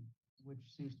committee, which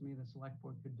seems to me the select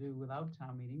board could do without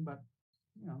town meeting, but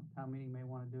town meeting may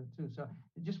want to do it too. So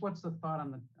just what's the thought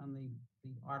on the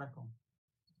article?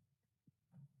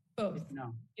 Both.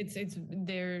 No. It's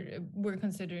there. We're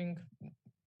considering,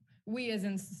 we as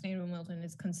in Sustainable Milton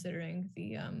is considering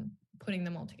the putting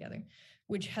them all together,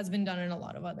 which has been done in a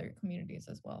lot of other communities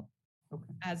as well.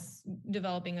 Okay. As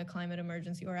developing a climate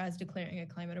emergency or as declaring a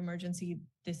climate emergency,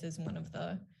 this is one of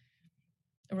the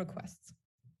requests.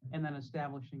 And then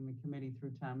establishing the committee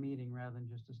through town meeting rather than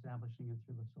just establishing it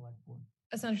through the select board.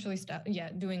 Essentially,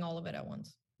 doing all of it at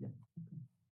once. Yeah. Okay.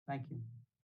 Thank you.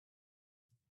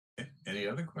 Any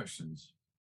other questions?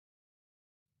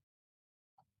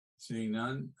 Seeing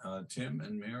none, Tim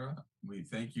and Mira, we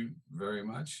thank you very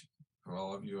much for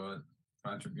all of your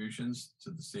contributions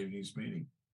to this evening's meeting.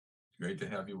 It's great to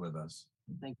have you with us.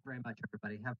 Thank you very much,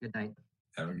 everybody. Have a good night.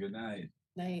 Have a good night.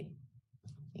 Night.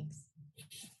 Thanks.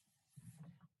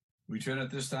 We turn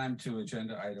at this time to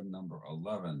agenda item number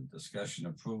 11, discussion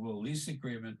approval lease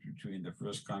agreement between the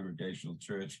First Congregational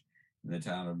Church in the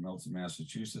town of Milton,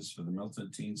 Massachusetts for the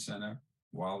Milton Teen Center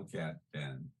Wildcat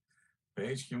Den.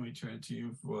 Paige, can we turn to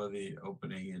you for the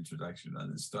opening introduction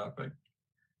on this topic?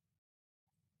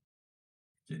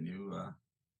 Can you,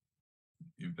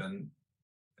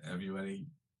 have you any?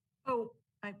 Oh,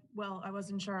 I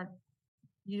wasn't sure.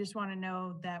 You just want to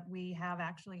know that we have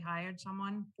actually hired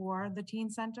someone for the teen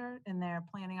center and they're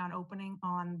planning on opening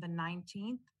on the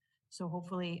 19th. So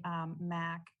hopefully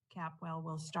Mac Capwell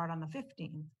will start on the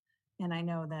 15th. And I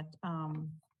know that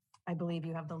I believe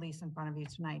you have the lease in front of you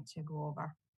tonight to go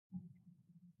over.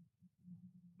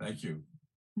 Thank you.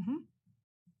 Mm-hmm.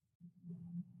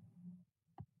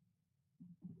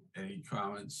 Any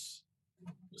comments,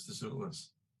 Mr.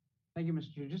 Zulus? Thank you,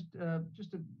 Mr. Chair.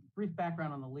 Just a brief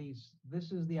background on the lease.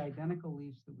 This is the identical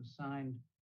lease that was signed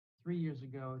 3 years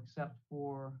ago, except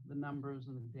for the numbers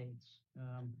and the dates.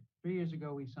 3 years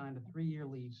ago, we signed a 3-year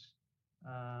lease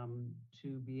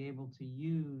to be able to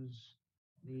use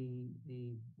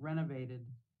the renovated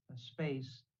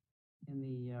space in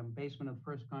the basement of the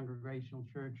First Congregational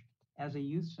Church as a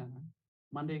youth center,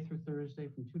 Monday through Thursday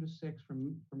from 2 to 6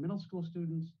 for middle school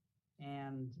students,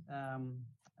 and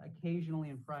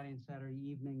occasionally on Friday and Saturday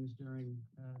evenings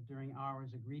during hours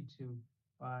agreed to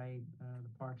by the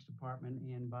Parks Department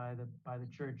and by the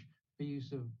church for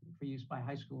use by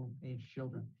high school age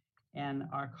children. And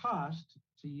our cost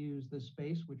to use this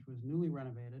space, which was newly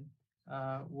renovated,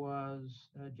 was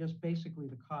just basically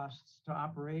the costs to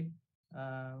operate,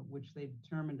 which they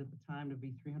determined at the time to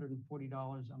be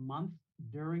 $340 a month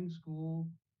during school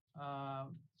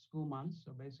months,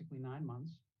 so basically 9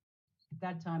 months. At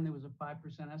that time, there was a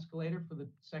 5% escalator for the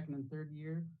second and third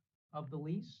year of the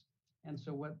lease. And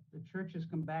so what the church has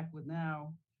come back with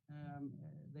now,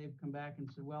 they've come back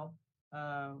and said, well,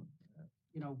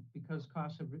 because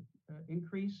costs have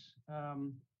increased,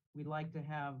 we'd like to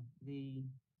have the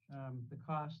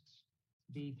costs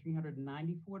be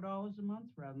 $394 a month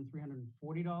rather than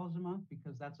 $340 a month,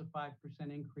 because that's a 5%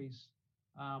 increase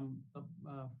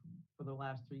for the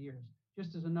last 3 years.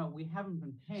 Just as a note, we haven't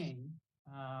been paying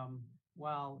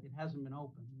while it hasn't been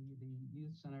open. The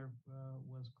youth center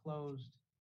was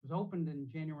opened in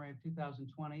January of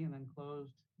 2020 and then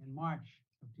closed in March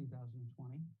of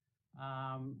 2020.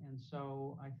 And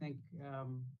so I think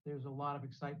there's a lot of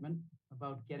excitement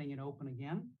about getting it open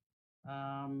again.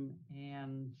 I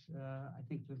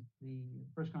think the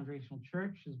First Congregational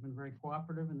Church has been very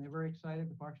cooperative, and they're very excited.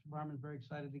 The Parks Department is very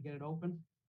excited to get it open.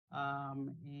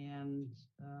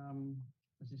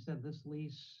 As I said, this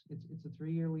lease, it's a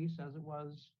 3-year lease as it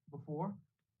was before,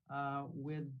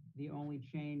 with the only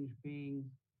change being,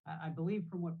 I believe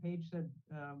from what Paige said,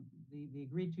 the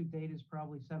agreed to date is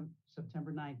probably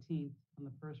September 19th on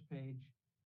the first page.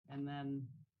 And then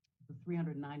the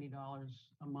 $390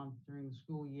 a month during the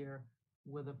school year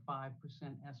with a 5%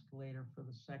 escalator for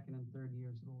the second and third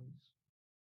years of the lease.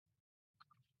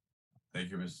 Thank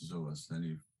you, Mr. Zulus.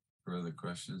 Any further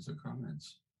questions or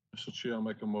comments? Mr. Chair, I'll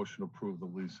make a motion to approve the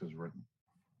lease as written.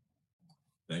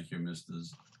 Thank you, Mr.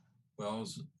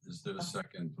 Wells. Is there a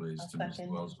second, please, to Mr.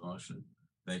 Wells' motion?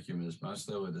 Thank you, Ms.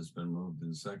 Musto. It has been moved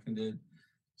and seconded.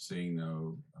 Seeing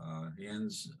no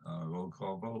hands, roll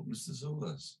call vote. Mr.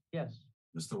 Zulus. Yes.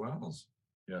 Mr. Wells.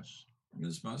 Yes.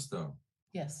 Ms. Musto.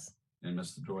 Yes. And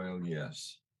Mr. Doyle,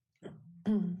 yes.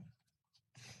 We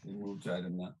move to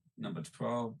item number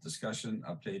 12, discussion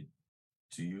update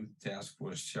to Youth Task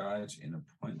Force charge and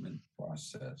appointment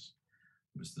process.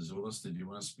 Mr. Zulus, did you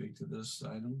want to speak to this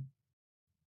item?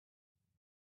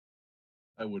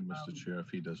 I would, Mr. Chair, if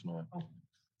he does not.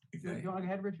 Okay. Go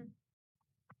ahead, Richard.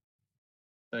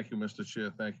 Thank you, Mr.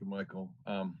 Chair. Thank you, Michael.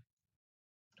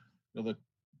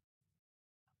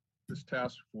 This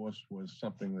task force was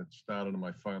something that started in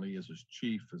my final years as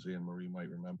chief, as Anne Marie might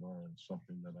remember, and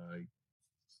something that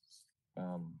I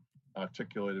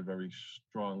articulated very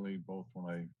strongly, both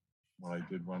when I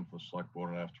did run for select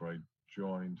board and after I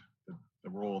joined. The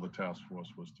role of the task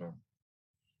force was to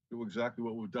do exactly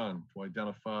what we've done, to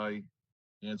identify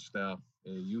and staff a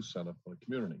youth center for the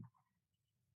community.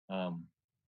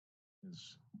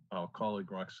 As our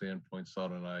colleague Roxanne points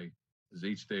out, and as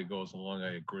each day goes along,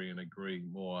 I agree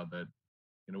more that,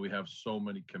 we have so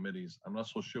many committees. I'm not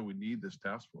so sure we need this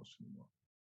task force anymore.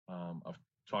 I've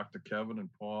talked to Kevin and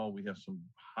Paul. We have some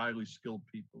highly skilled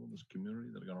people in this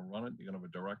community that are going to run it. You're going to have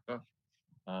a director.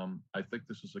 I think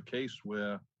this is a case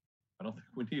where I don't think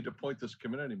we need to appoint this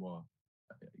committee anymore.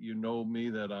 You know me,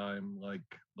 that I'm like,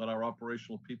 let our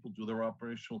operational people do their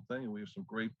operational thing, and we have some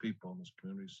great people in this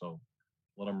community, so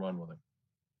let them run with it.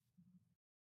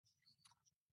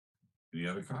 Any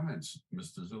other comments,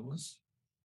 Mr. Zulus?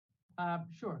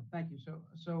 Sure, thank you.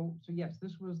 So yes,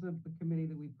 this was the committee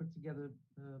that we put together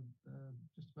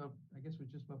just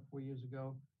about 4 years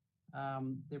ago.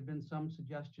 There have been some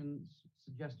suggested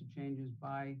changes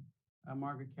by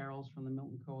Margaret Carrolls from the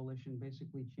Milton Coalition,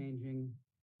 basically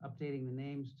updating the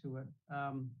names to it.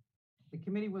 The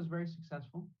committee was very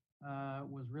successful,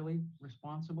 was really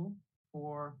responsible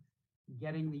for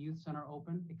getting the youth center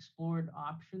open, explored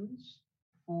options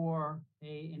for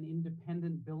an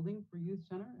independent building for youth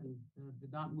center, and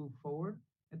did not move forward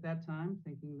at that time,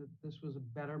 thinking that this was a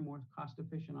better, more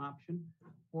cost-efficient option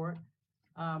for it.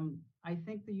 I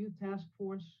think the youth task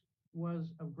force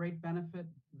was of great benefit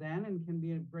then and can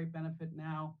be a great benefit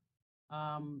now,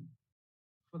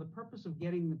 for the purpose of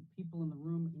getting the people in the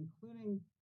room, including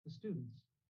the students.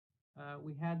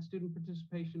 We had student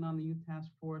participation on the youth task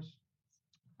force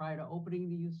prior to opening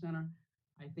the youth center.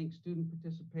 I think student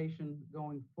participation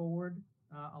going forward,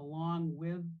 along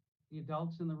with the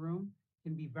adults in the room,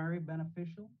 can be very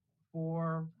beneficial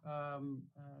for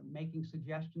making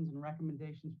suggestions and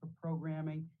recommendations for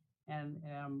programming and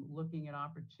looking at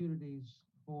opportunities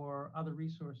for other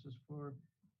resources for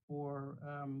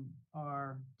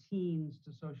our teens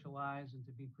to socialize and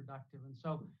to be productive. And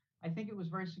so I think it was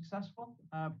very successful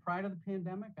prior to the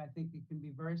pandemic. I think it can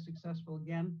be very successful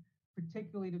again,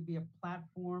 particularly to be a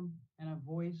platform and a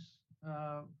voice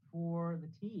for the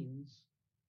teens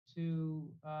to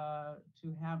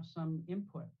have some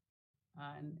input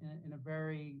in a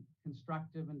very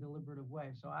constructive and deliberative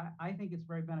way. So I think it's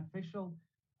very beneficial.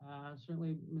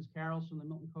 Certainly Ms. Carrolls from the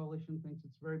Milton Coalition thinks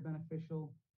it's very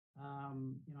beneficial.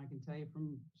 I can tell you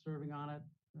from serving on it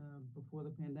before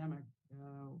the pandemic,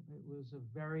 it was a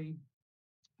very,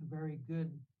 very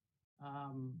good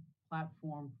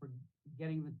platform for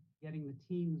getting the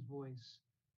teens' voice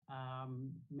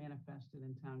manifested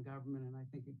in town government, and I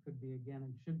think it could be again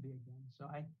and should be again. So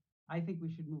I think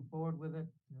we should move forward with it.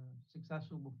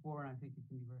 Successful before, and I think it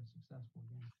can be very successful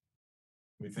again.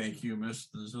 We thank you,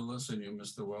 Mr. Zulus, and you,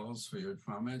 Mr. Wells, for your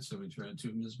comments, and we turn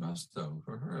to Ms. Musto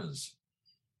for hers.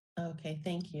 Okay,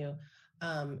 thank you.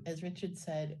 As Richard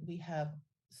said, we have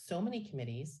so many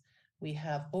committees. We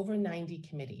have over 90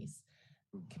 committees.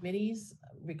 Committees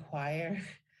require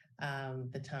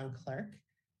the town clerk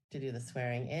to do the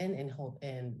swearing in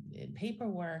and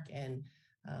paperwork, and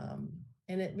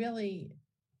it really,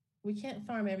 we can't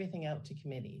farm everything out to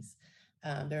committees.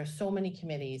 There are so many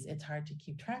committees, it's hard to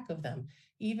keep track of them.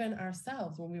 Even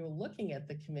ourselves, when we were looking at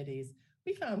the committees,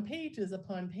 we found pages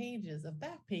upon pages of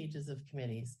back pages of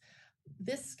committees.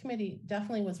 This committee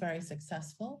definitely was very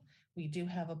successful. We do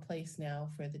have a place now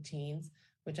for the teens,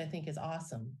 which I think is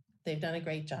awesome. They've done a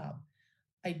great job.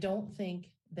 I don't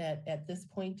think that at this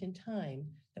point in time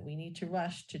that we need to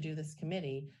rush to do this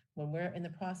committee when we're in the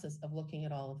process of looking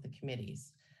at all of the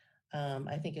committees.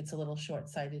 I think it's a little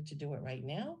short-sighted to do it right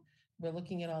now. We're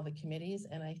looking at all the committees,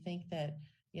 and I think that,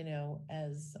 you know,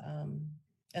 as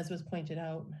was pointed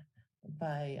out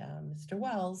by Mr.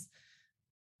 Wells,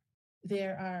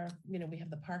 there are, you know, we have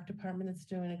the park department that's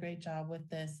doing a great job with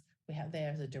this.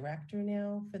 There's a director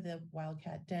now for the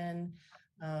Wildcat Den.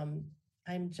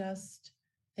 I'm just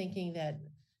thinking that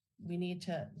we need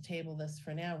to table this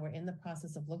for now. We're in the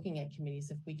process of looking at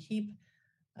committees. If we keep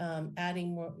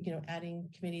adding more, you know, adding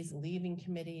committees, leaving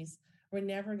committees, we're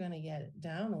never going to get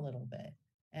down a little bit.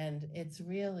 And it's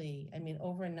really, I mean,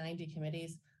 over 90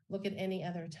 committees. Look at any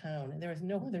other town. There is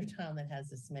no other town that has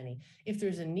this many. If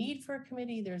there's a need for a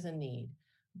committee, there's a need.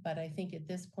 But I think at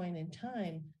this point in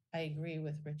time, I agree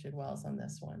with Richard Wells on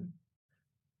this one.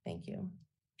 Thank you.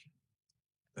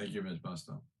 Thank you, Ms.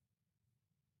 Musto.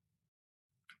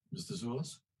 Mr.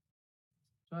 Zulus?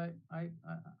 So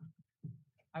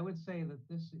I would say that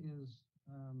this is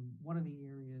one of the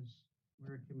areas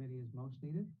where a committee is most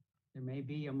needed. There may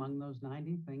be among those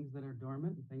 90 things that are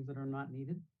dormant and things that are not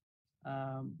needed.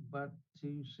 But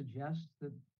to suggest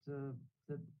that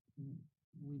that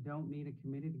we don't need a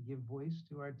committee to give voice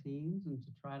to our teens and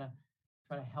to try to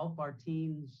help our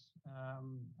teens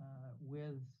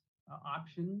with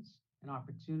options and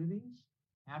opportunities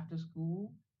after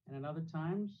school and at other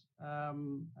times,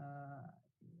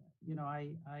 you know,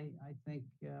 I think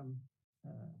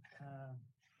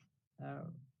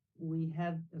we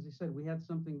had, as I said, we had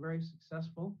something very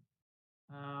successful.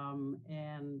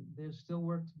 And there's still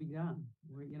work to be done.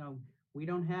 You know, we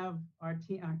don't have our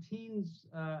teens.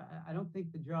 I don't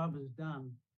think the job is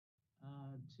done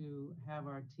to have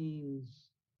our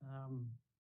teens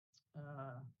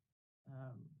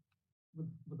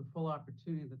with the full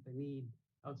opportunity that they need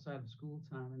outside of school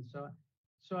time. And so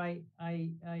I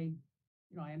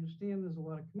you know, I understand there's a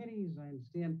lot of committees. I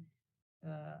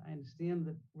understand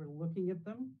that we're looking at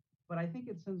them, but I think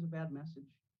it sends a bad message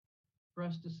for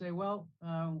us to say, well,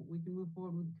 we can move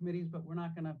forward with the committees, but we're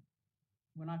not gonna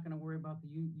worry about the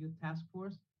youth task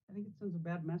force. I think it sends a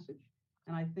bad message,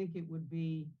 and I think it would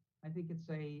be, I think it's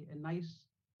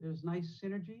there's nice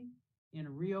synergy in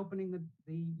reopening the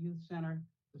youth center,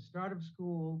 the start of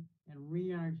school, and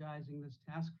re-energizing this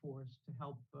task force to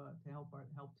help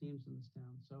teams in this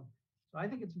town. So I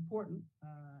think it's important,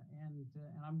 and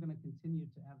I'm going to continue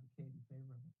to advocate in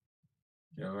favor of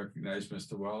it. Yeah, I recognize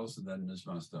Mr. Wells and then Ms.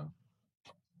 Musto.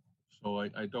 So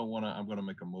I don't want to, I'm going to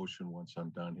make a motion once I'm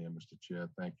done here, Mr. Chair.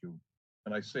 Thank you.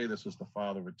 And I say this as the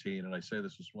father of a teen, and I say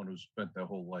this as one who's spent their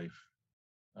whole life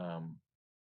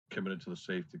committed to the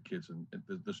safety of kids. And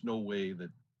there's no way that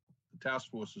the task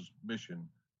force's mission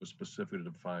was specifically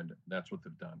defined. That's what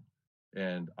they've done.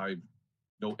 And I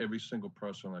know every single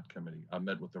person on that committee. I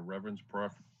met with the Reverend's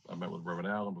prof. I met with Reverend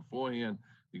Allen beforehand,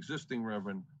 the existing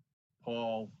Reverend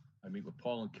Paul. I meet with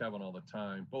Paul and Kevin all the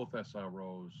time, both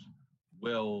SROs,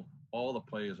 Will, all the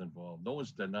players involved. No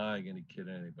one's denying any kid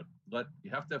anything, but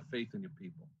you have to have faith in your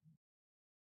people.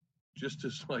 Just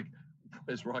as like,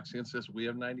 as Roxanne says, we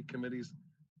have 90 committees.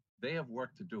 They have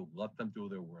work to do. Let them do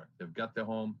their work. They've got their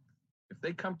home. If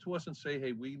they come to us and say,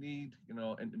 hey, we need, you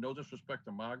know, and no disrespect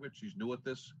to Margaret, she's new at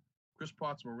this. Chris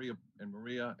Potts, Maria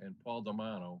and Paul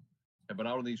D'Amano have been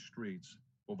out on these streets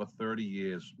over 30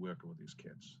 years working with these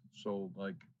kids. So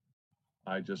like,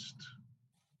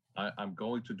 I'm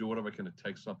going to do whatever I can to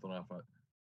take something off it.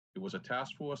 It was a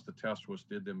task force. The task force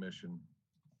did their mission.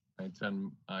 I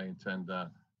intend,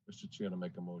 Mr. Chair, to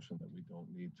make a motion that we don't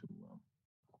need to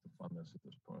fund this at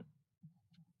this point.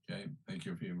 Okay, thank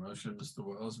you for your motion, Mr.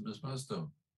 Wells and Ms. Musto.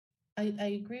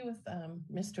 I agree with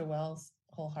Mr. Wells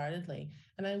wholeheartedly.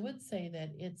 And I would say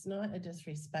that it's not a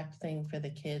disrespect thing for the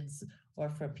kids or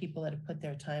for people that have put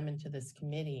their time into this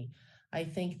committee. I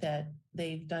think that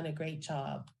they've done a great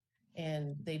job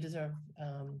and they deserve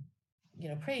you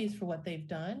know, praise for what they've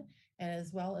done, and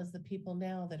as well as the people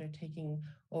now that are taking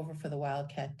over for the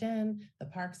Wildcat Den, the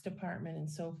Parks Department, and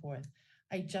so forth.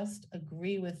 I just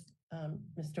agree with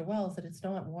Mr. Wells that it's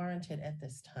not warranted at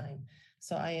this time.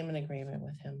 So I am in agreement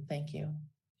with him. Thank you.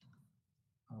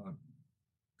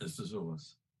 Mr.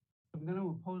 Zulus. I'm going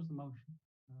to oppose the motion.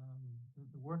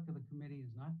 The work of the committee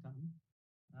is not done.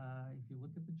 If you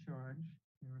look at the charge,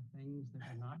 there are things that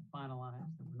are not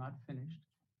finalized, that were not finished.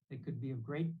 They could be of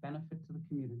great benefit to the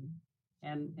community.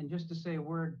 And just to say a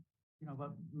word,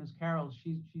 about Ms. Carroll,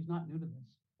 she's not new to this.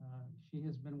 She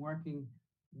has been working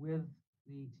with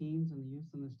the teens and the youth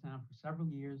in this town for several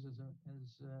years as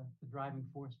the driving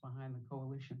force behind the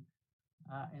coalition.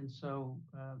 And so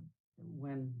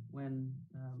when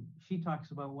she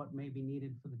talks about what may be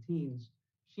needed for the teens,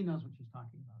 she knows what she's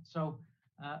talking about.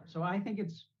 So I think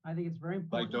it's very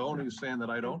important. I don't. Are you saying that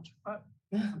I don't?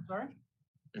 I'm sorry?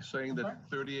 You're saying that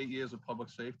 38 years of public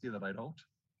safety that I don't?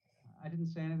 I didn't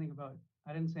say anything about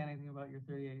your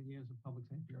 38 years of public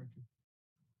safety, Archie.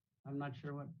 I'm not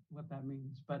sure what that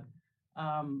means,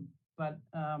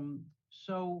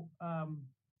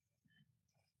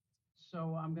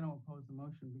 so I'm going to oppose the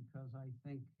motion because I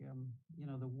think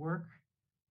the work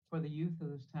for the youth of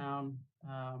this town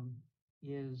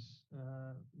is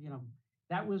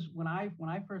that was when I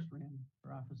first ran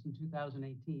for office in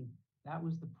 2018. That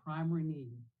was the primary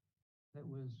need that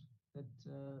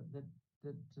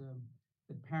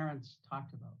parents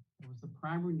talked about. It was the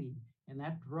primary need, and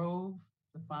that drove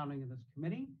the founding of this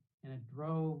committee, and it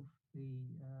drove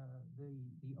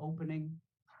the opening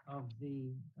of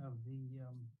the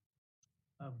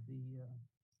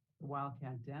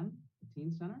Wildcat Den, the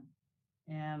teen center,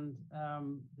 and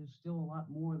there's still a lot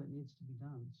more that needs to be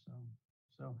done.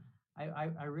 So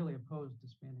I really oppose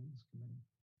disbanding this committee.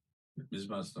 Ms.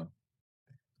 Musto.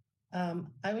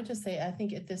 I would just say, I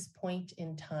think at this point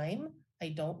in time, I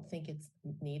don't think it's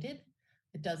needed.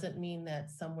 It doesn't mean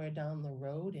that somewhere down the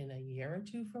road in a year or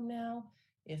two from now,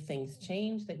 if things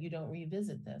change, that you don't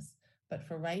revisit this. But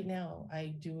for right now,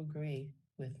 I do agree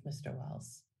with Mr.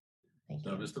 Wells. Thank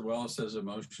you. So Mr. Wells says a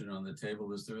motion on the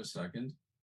table. Is there a second?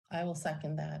 I will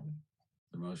second that.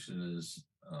 The motion is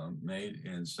made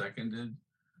and seconded.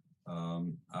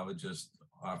 I would just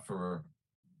offer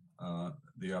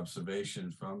the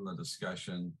observation from the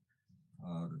discussion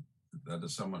that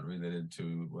is somewhat related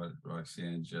to what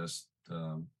Roxanne just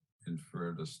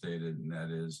inferred or stated, and that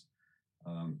is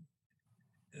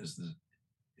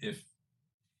if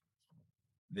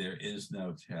there is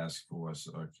no task force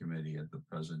or committee at the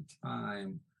present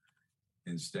time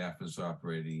and staff is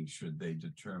operating, should they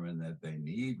determine that they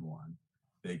need one,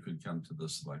 they could come to the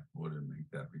select board and make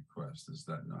that request. Is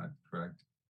that not correct?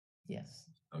 Yes.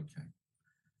 Okay.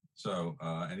 So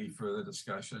any further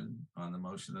discussion on the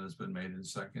motion that has been made and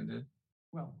seconded?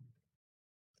 Well,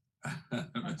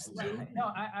 Mr. Zhu?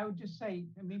 no, I would just say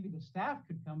maybe the staff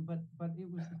could come, but it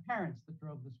was the parents that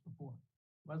drove this before.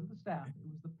 It wasn't the staff,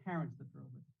 it was the parents that drove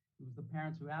it. It was the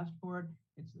parents who asked for it.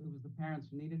 It was the parents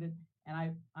who needed it.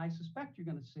 And I suspect you're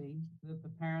going to see that the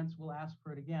parents will ask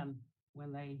for it again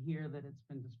when they hear that it's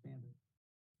been disbanded.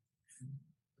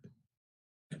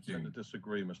 I tend to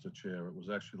disagree, Mr. Chair. It was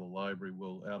actually the library,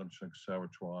 Will Adamczyk, Sarah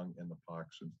Trong, and the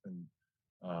Parks and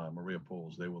Maria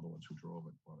Poles. They were the ones who drove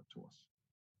it, brought it to us,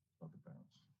 not the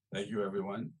parents. Thank you,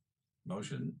 everyone.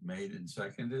 Motion made and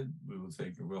seconded. We will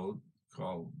take a roll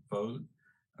call vote.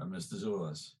 Mr.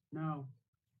 Zulus. No.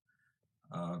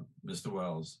 Mr.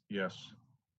 Wells. Yes.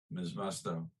 Ms.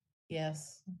 Musto.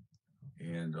 Yes.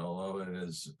 And although it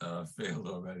has failed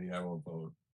already, I will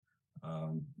vote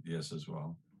yes as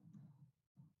well.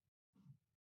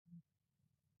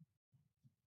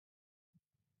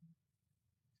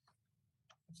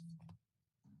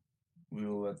 We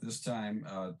will at this time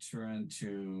turn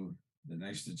to the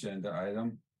next agenda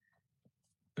item.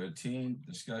 13,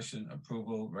 discussion,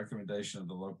 approval, recommendation of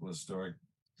the local historic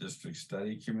district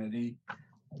study committee.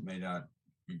 It may not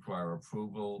require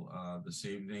approval this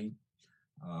evening.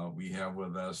 We have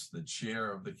with us the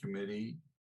chair of the committee,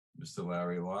 Mr.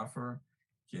 Larry Loffer.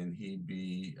 Can he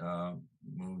be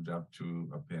moved up to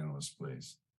a panelist,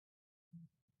 please?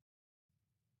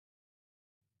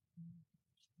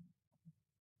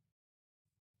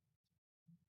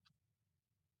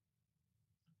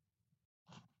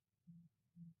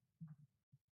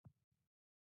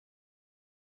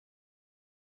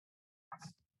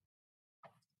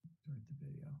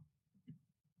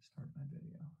 Start my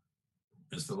video.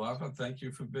 Mr. Loffer, thank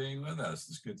you for being with us.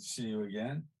 It's good to see you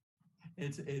again.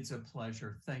 It's a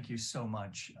pleasure. Thank you so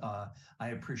much. I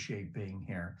appreciate being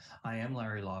here. I am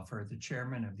Larry Loffer, the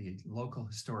chairman of the Local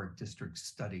Historic District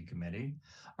Study Committee.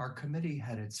 Our committee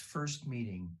had its first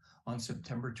meeting on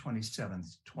September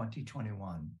 27th,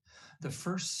 2021. The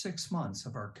first 6 months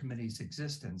of our committee's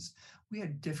existence, we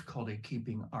had difficulty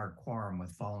keeping our quorum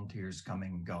with volunteers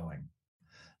coming and going.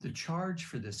 The charge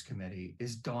for this committee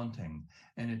is daunting,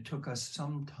 and it took us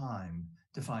some time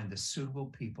to find the suitable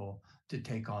people to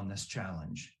take on this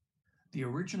challenge. The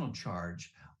original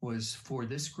charge was for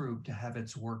this group to have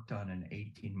its work done in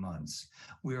 18 months.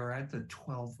 We are at the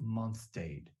 12-month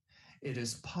date. It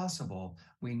is possible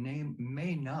we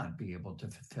may not be able to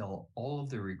fulfill all of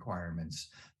the requirements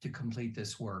to complete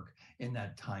this work in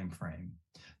that time frame.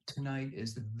 Tonight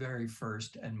is the very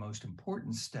first and most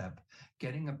important step,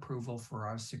 getting approval for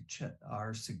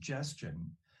our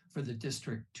suggestion for the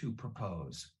district to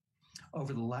propose.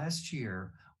 Over the last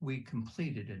year, we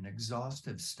completed an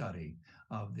exhaustive study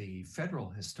of the federal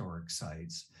historic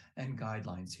sites and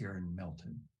guidelines here in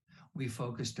Milton. We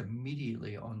focused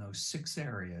immediately on those 6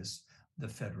 areas, the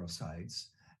federal sites,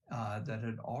 that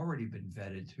had already been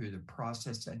vetted through the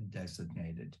process and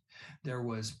designated. There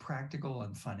was practical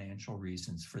and financial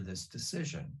reasons for this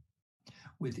decision.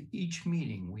 With each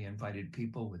meeting, we invited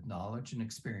people with knowledge and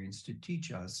experience to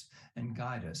teach us and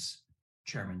guide us.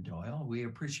 Chairman Doyle, we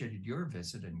appreciated your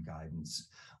visit and guidance.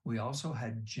 We also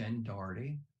had Jen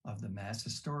Doherty of the Mass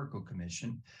Historical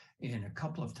Commission in a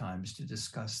couple of times to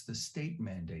discuss the state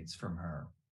mandates from her.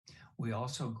 We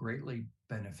also greatly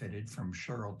benefited from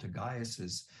Cheryl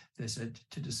Tagayas's visit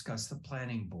to discuss the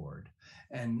planning board.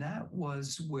 And that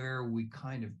was where we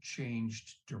kind of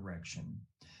changed direction.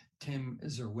 Tim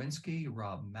Zerwinski,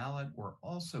 Rob Mallett were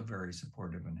also very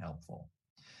supportive and helpful.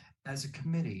 As a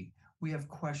committee, we have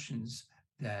questions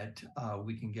that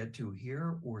we can get to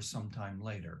here or sometime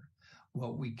later.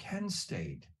 What we can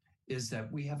state is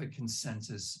that we have a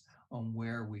consensus on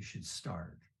where we should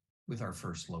start with our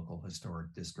first local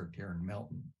historic district here in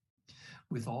Milton.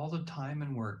 With all the time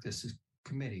and work this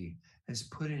committee has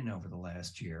put in over the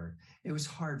last year, it was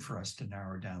hard for us to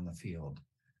narrow down the field,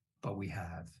 but we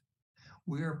have.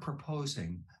 We are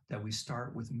proposing that we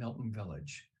start with Milton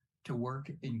Village to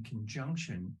work in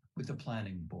conjunction with the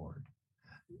planning board.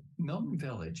 Milton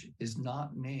Village is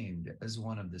not named as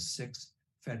one of the 6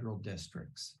 federal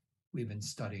districts we've been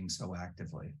studying so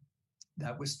actively.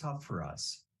 That was tough for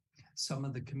us. Some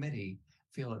of the committee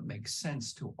feel it makes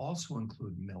sense to also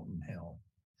include Milton Hill.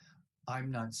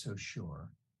 I'm not so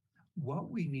sure. What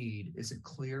we need is a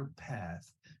clear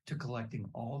path to collecting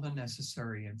all the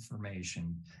necessary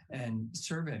information and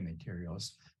survey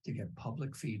materials to get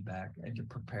public feedback and to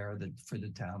prepare for the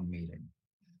town meeting.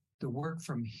 The work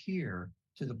from here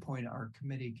to the point our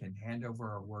committee can hand over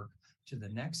our work to the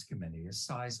next committee is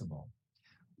sizable.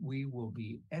 We will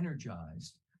be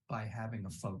energized by having a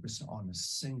focus on a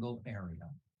single area.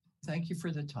 Thank you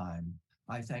for the time.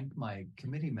 I thank my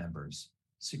committee members,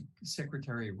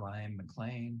 Secretary Ryan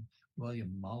McLean,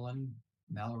 William Mullen,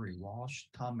 Mallory Walsh,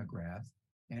 Tom McGrath,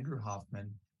 Andrew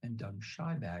Hoffman, and Doug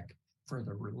Schiebeck for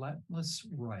the relentless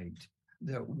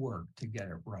work to get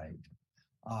it right.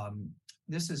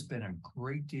 This has been a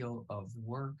great deal of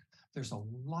work. There's a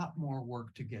lot more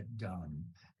work to get done.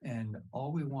 And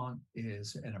all we want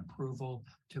is an approval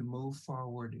to move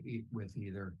forward with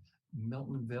either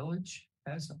Milton Village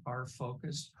as our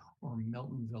focus or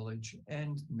Milton Village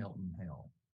and Milton Hill.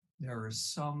 There are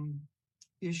some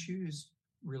issues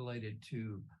related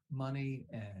to money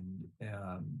and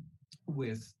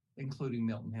with including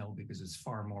Milton Hill because it's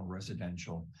far more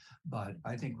residential, but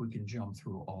I think we can jump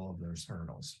through all of those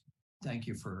hurdles. Thank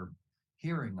you for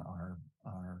hearing our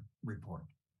report.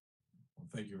 Well,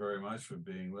 thank you very much for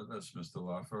being with us, Mr.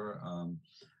 Loffer.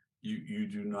 You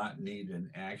do not need an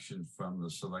action from the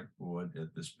select board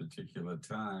at this particular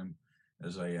time,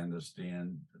 as I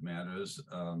understand matters.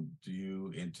 Do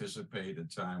you anticipate a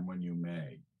time when you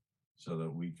may, so that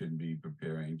we can be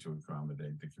preparing to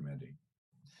accommodate the committee?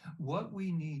 What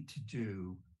we need to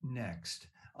do next,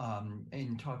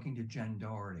 in talking to Jen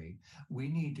Doherty, we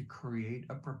need to create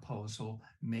a proposal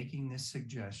making this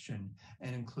suggestion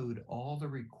and include all the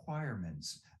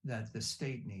requirements that the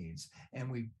state needs. And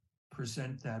we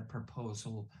present that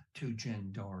proposal to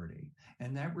Jen Doherty.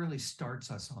 And that really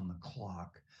starts us on the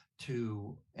clock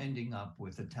to ending up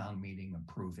with a town meeting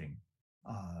approving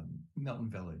Milton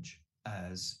Village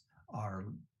as our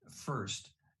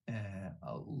first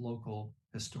local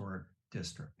historic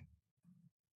district.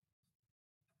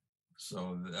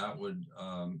 So that would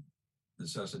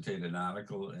necessitate an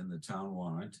article in the town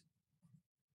warrant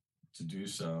to do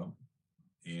so.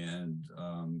 And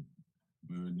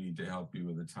we would need to help you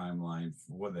with a timeline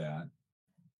for that.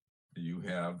 You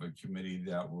have a committee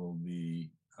that will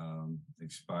be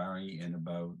expiring in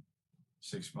about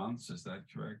 6 months. Is that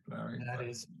correct, Larry?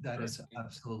 That is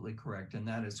absolutely correct. And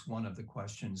that is one of the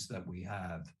questions that we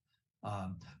have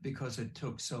because it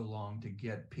took so long to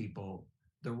get people,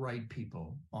 the right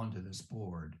people onto this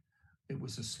board. It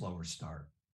was a slower start.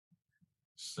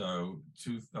 So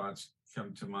 2 thoughts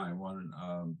come to mind.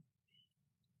 One,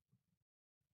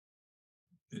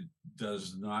 it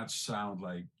does not sound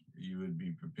like you would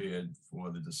be prepared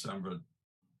for the December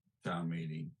town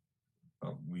meeting,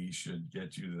 but we should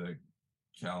get you the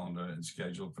calendar and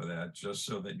schedule for that, just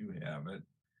so that you have it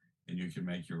and you can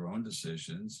make your own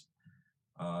decisions.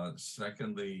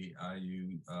 Secondly, are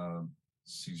you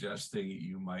suggesting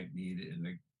you might need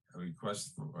a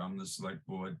request from the select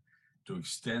board to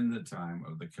extend the time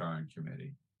of the current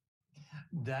committee?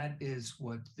 That is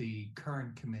what the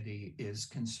current committee is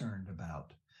concerned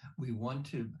about. We want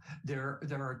to, there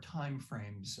are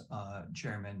timeframes,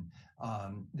 Chairman.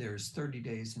 There's 30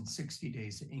 days and 60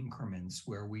 days increments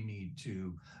where we need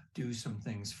to do some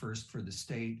things first for the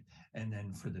state and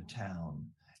then for the town.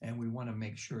 And we want to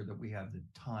make sure that we have the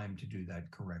time to do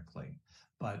that correctly.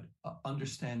 But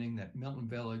understanding that Milton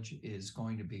Village is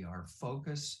going to be our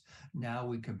focus, now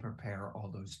we can prepare all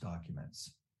those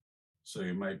documents. So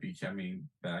you might be coming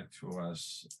back to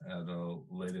us at a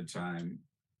later time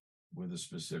with a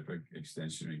specific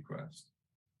extension request.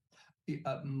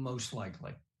 Most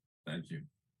likely. Thank you.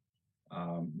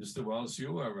 Mr. Wells,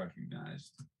 you are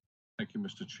recognized. Thank you,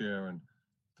 Mr. Chair, and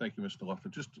thank you, Mr. Luffer.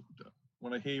 Just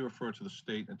when I hear you refer to the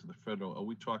state and to the federal, are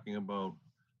we talking about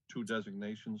two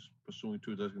designations, pursuing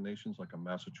two designations, like a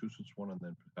Massachusetts one and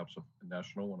then perhaps a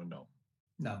national one, or no?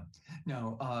 No.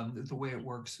 The way it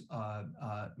works,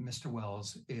 Mr.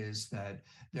 Wells, is that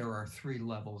there are three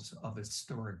levels of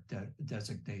historic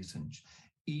designations,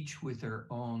 each with their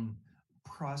own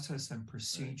process and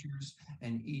procedures,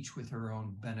 and each with their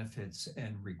own benefits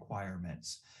and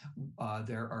requirements.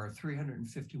 There are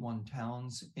 351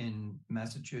 towns in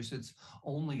Massachusetts.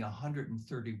 Only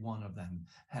 131 of them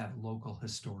have local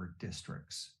historic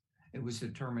districts. It was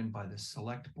determined by the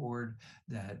select board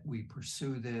that we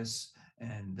pursue this,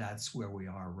 and that's where we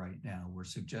are right now. We're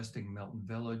suggesting Milton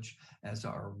Village as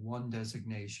our one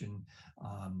designation.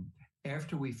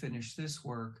 After we finish this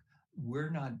work, we're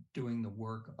not doing the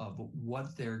work of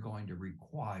what they're going to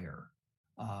require.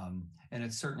 And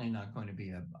it's certainly not going to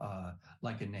be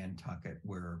like a Nantucket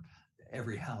where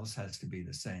every house has to be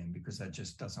the same, because that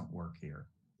just doesn't work here.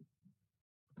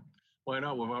 Why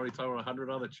not? We've already talked about 100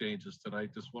 other changes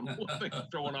tonight. Just one more thing to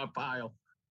throw in our pile.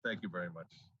 Thank you very much.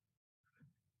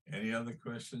 Any other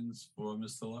questions for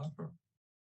Mr. Luffer?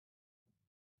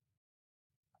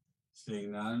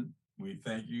 Seeing none, we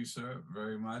thank you, sir,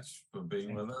 very much for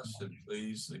being with us, and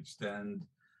please extend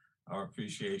our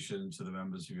appreciation to the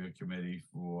members of your committee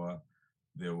for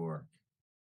their work.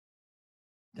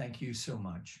 Thank you so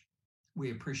much. We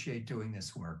appreciate doing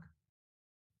this work.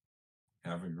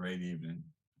 Have a great evening.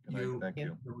 Thank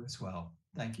you. You as well.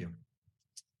 Thank you.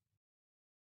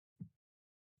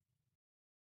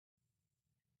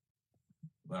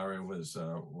 Larry was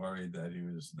worried that he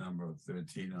was number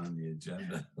 13 on the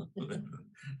agenda.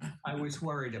 I was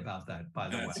worried about that, by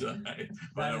the way. That's right.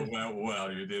 But it went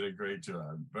well. You did a great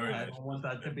job. Very nice. I don't want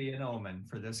that to be an omen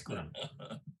for this group.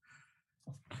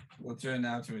 We'll turn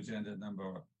now to agenda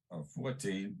number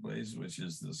 14, please, which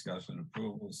is discussion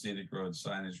approval, Scenic Road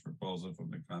signage proposal from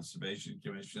the Conservation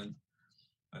Commission.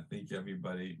 I think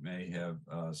everybody may have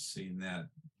seen that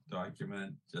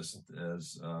document. Just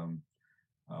as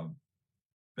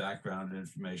background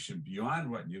information beyond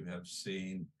what you have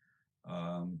seen,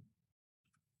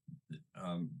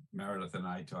 Meredith and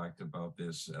I talked about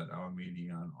this at our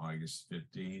meeting on August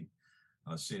 15th.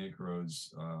 Scenic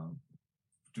roads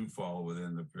do fall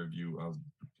within the purview of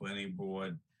the planning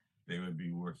board. They would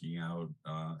be working out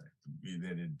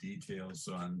related details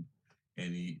on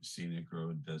any scenic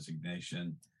road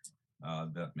designation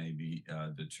that may be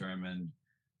determined.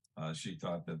 She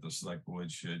thought that the select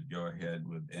board should go ahead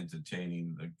with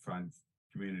entertaining the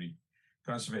Community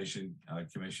Conservation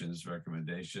Commission's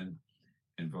recommendation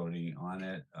and voting on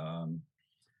it.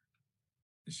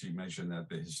 She mentioned that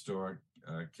the Historic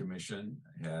Commission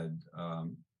had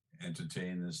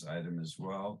entertained this item as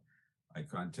well. I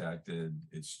contacted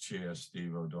its chair,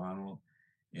 Steve O'Donnell,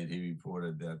 and he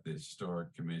reported that the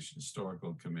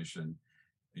Historical Commission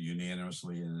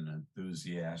unanimously and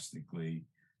enthusiastically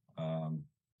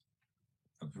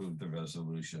approved the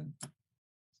resolution.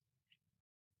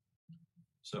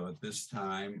 So at this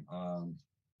time,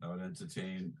 I would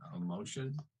entertain a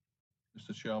motion.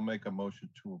 Mr. Chair, I'll make a motion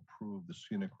to approve the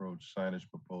Scenic Road signage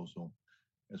proposal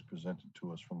as presented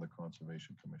to us from the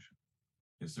Conservation Commission.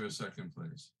 Is there a second,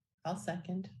 please? I'll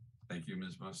second. Thank you,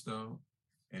 Ms. Musto.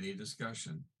 Any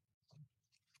discussion?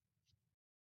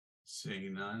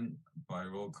 Seeing none, by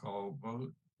roll call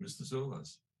vote, Mr.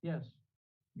 Zulus. Yes.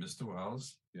 Mr.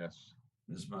 Wells. Yes.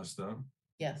 Ms. Musto.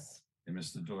 Yes. And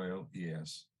Mr. Doyle,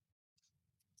 yes.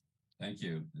 Thank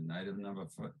you. And item number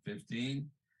 15,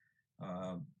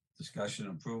 discussion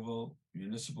approval,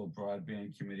 Municipal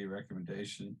Broadband Committee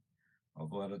recommendation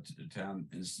of letter to town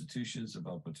institutions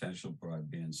about potential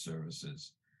broadband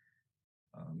services.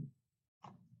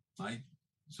 Mike,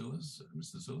 Zulus.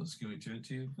 Mr. Zulus, can we turn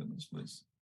to you for this, please?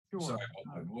 Sure. Sorry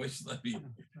about my voice. Let me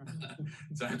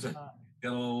time to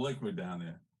get a little liquid down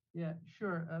there. Yeah,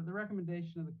 sure. The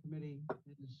recommendation of the committee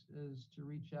is to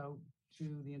reach out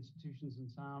to the institutions in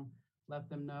town, let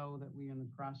them know that we are in the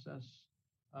process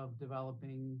of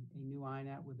developing a new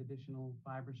INET with additional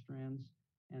fiber strands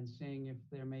and seeing if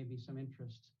there may be some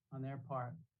interest on their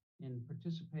part in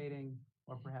participating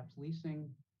or perhaps leasing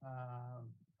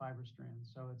fiber strands.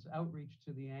 So it's outreach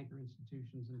to the anchor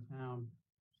institutions in town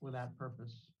for that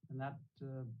purpose. And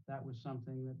that was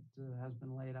something that has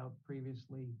been laid out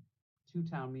previously to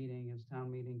town meeting as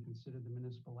town meeting considered the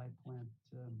municipal light plant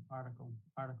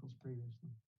articles previously.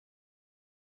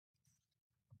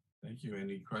 Thank you.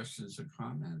 Any questions or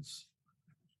comments?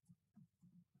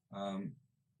 You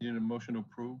need a motion to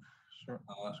approve, sir?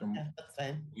 Yeah, that's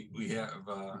fine. We have,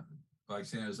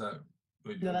 Roxanne, is that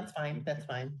good? No, that's fine. That's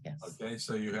fine. Yes. Okay,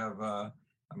 so you have a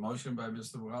motion by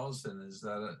Mr. Wells, and is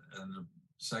that a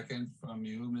second from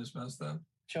you, Ms. Mesta?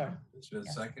 Sure. It's been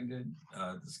seconded.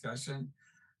 Discussion.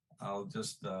 I'll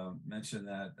just mention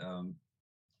that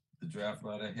the draft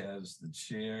letter has the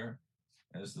chair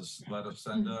as the letter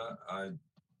sender. I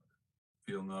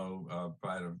feel no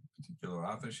pride of particular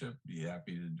authorship. Be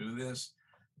happy to do this.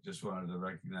 Just wanted to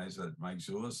recognize that Mike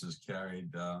Zulus has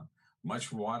carried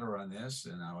much water on this,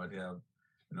 and I would have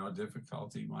no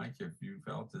difficulty, Mike, if you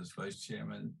felt as vice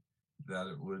chairman that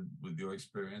it would, with your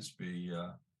experience, be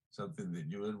something that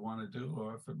you would want to do,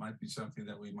 or if it might be something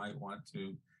that we might want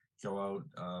to go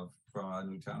out from our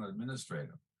new town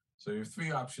administrator. So you have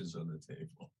three options on the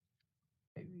table.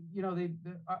 You know,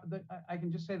 I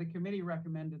can just say the committee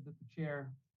recommended that the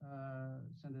chair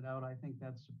send it out. I think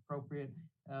that's appropriate.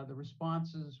 The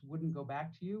responses wouldn't go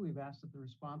back to you. We've asked that the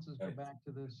responses go back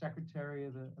to the secretary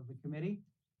of the committee.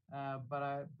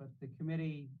 But the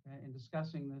committee, in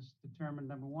discussing this, determined,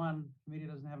 number one, the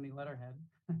committee doesn't have any letterhead.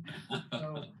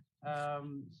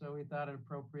 So we thought it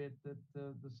appropriate that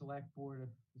the select board, if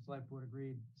the select board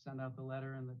agreed, send out the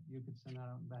letter and that you could send out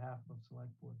on behalf of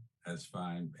select board. That's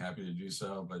fine. Happy to do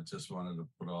so, but just wanted to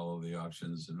put all of the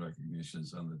options and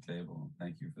recognitions on the table.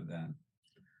 Thank you for that.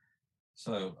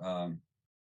 So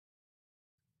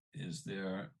is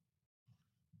there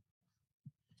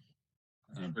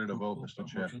ready to vote, Mr.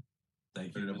 Chair?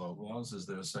 Thank you, Mr. Wells. Is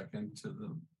there a second to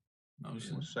the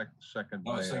motion? Second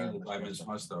by by Ms.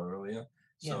 Musto earlier.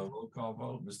 So roll call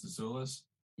vote. Mr. Zulus?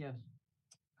 Yes.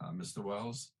 Mr.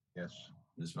 Wells? Yes.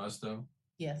 Ms. Musto?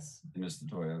 Yes. And Mr.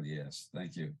 Doyle, yes.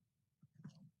 Thank you.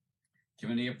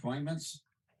 Committee appointments?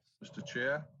 Mr.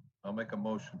 Chair, I'll make a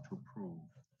motion to approve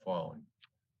the following.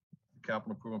 The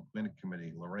Capital Improvement Planning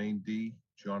Committee, Lorraine D.,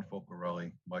 John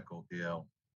Folcarelli, Michael Hale,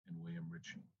 and William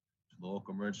Ritchie. To the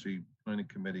Local Emergency Planning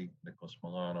Committee, Nicholas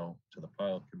Milano. To the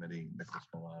Pilot Committee, Nicholas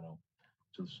Milano.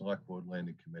 To the Select Board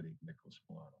Landing Committee, Nicholas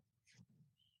Milano.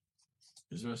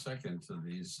 Is there a second to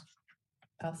these?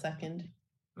 I'll second.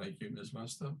 Thank you, Ms.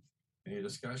 Musto. Any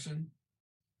discussion?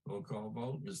 Roll call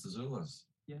vote. Mr. Zulus?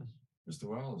 Yes. Mr.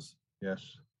 Wells?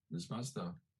 Yes. Ms.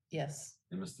 Musto? Yes.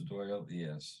 And Mr. Doyle,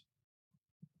 yes.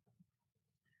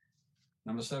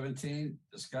 Number 17,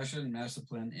 discussion Master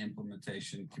Plan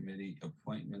Implementation Committee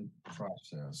appointment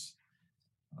process.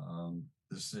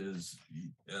 This is,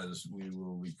 as we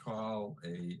will recall,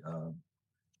 a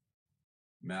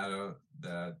matter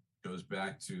that goes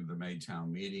back to the May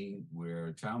town meeting,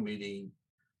 where town meeting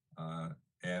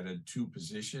added 2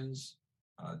 positions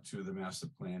to the Master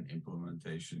Plan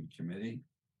Implementation Committee.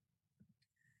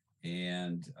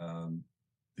 And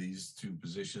these 2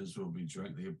 positions will be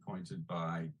jointly appointed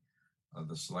by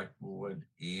the Select Board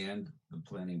and the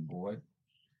Planning Board.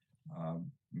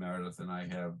 Meredith and I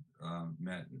have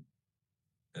met,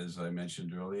 as I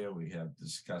mentioned earlier, we have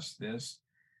discussed this.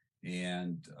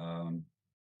 And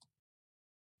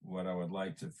what I would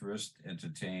like to first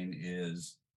entertain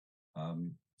is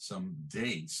some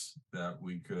dates that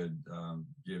we could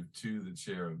give to the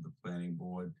chair of the Planning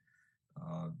Board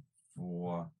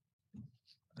for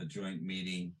a joint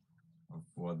meeting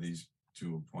for these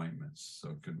 2 appointments.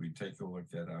 So could we take a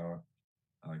look at our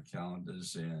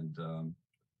calendars, and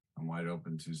I'm wide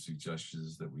open to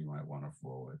suggestions that we might want to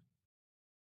forward.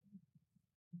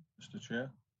 Mr.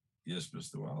 Chair? Yes,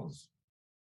 Mr. Wells.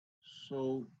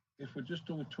 So if we're just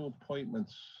doing 2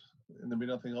 appointments and there'll be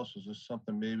nothing else, is this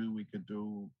something maybe we could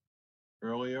do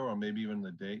earlier, or maybe even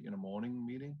the day in a morning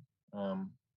meeting?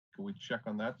 Can we check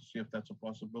on that to see if that's a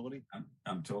possibility?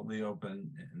 I'm totally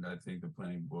open, and I think the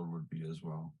Planning Board would be as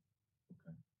well.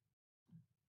 Okay.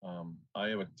 I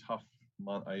have a tough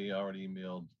month. I already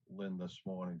emailed Lynn this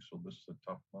morning, so this is a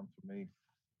tough month for me.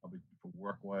 I'll be, for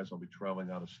work-wise, I'll be traveling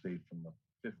out of state from the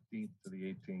 15th to the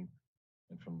 18th,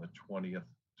 and from the 20th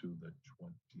to the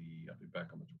 20, I'll be back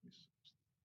on the 26th.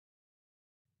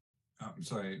 I'm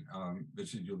sorry,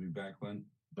 Richard, you'll be back when?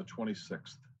 The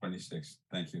 26th. 26th,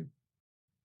 thank you.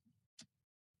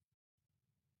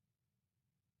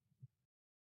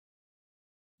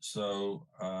 So,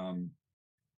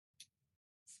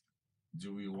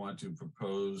 do we want to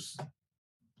propose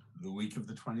the week of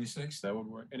the 26th? That would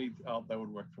work. That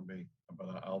would work for me,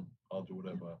 but I'll do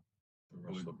whatever. The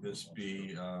rest Would of this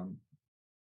be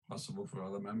possible for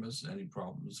other members? Any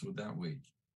problems with that week?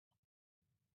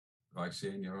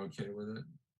 Roxanne, you're okay with it?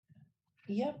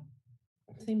 Yep,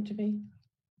 seem to be.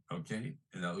 Okay,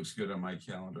 and that looks good on my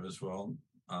calendar as well.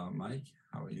 Mike,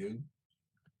 how are you?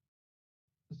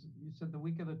 You said the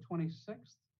week of the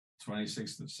 26th?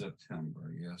 26th of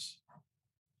September, yes.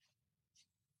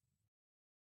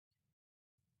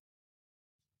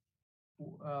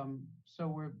 So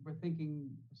we're thinking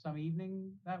some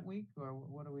evening that week, or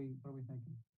what are we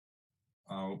thinking?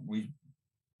 We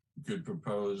could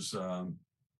propose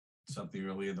something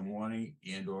early in the morning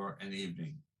and or an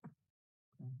evening.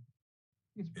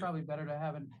 It's probably better to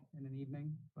have it in an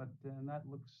evening, but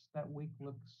that week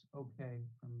looks okay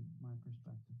from my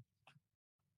perspective.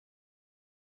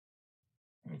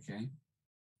 Okay.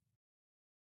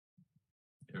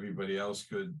 Everybody else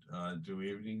could do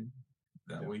evening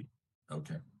that week?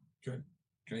 Okay, good,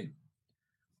 great.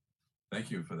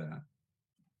 Thank you for that.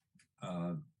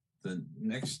 The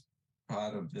next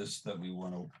part of this that we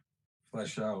want to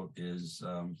flesh out is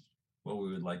what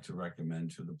we would like to recommend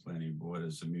to the planning board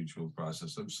as a mutual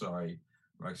process. I'm sorry,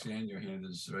 Roxanne, your hand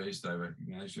is raised. I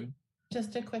recognize you.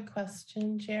 Just a quick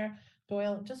question, Chair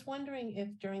Doyle. Just wondering if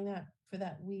for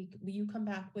that week, will you come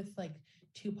back with like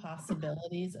 2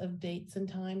 possibilities of dates and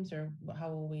times, or how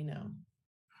will we know?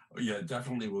 Oh, yeah,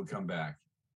 definitely we'll come back.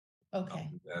 Okay. I'll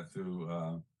do that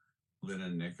through Lynn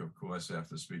and Nick, of course,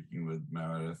 after speaking with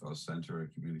Meredith. I'll send her a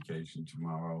communication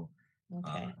tomorrow.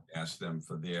 Okay. Ask them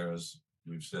for theirs.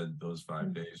 We've said those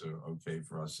 5 days are okay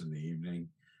for us in the evening.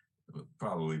 It will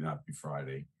probably not be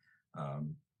Friday,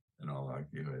 in all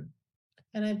likelihood.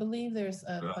 And I believe there's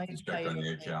a But I'll have to check on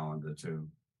their calendar too.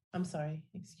 I'm sorry,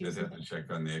 excuse me. They have to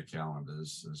check on their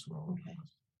calendars as well. Okay.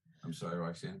 I'm sorry,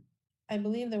 Roxanne. I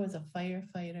believe there was a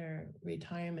firefighter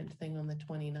retirement thing on the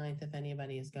 29th, if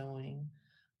anybody is going,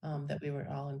 that we were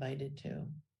all invited to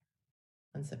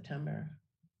in September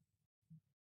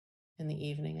in the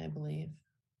evening, I believe.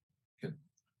 Good.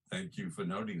 Thank you for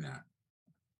noting that.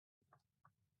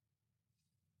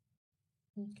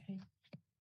 Okay.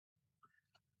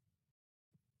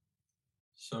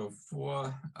 So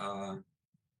for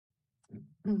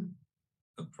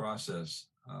the process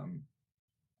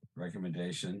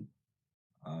recommendation,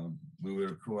 we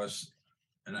would, of course,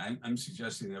 and I'm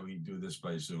suggesting that we do this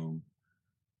by Zoom,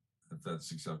 if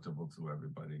that's acceptable to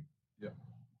everybody. Yeah.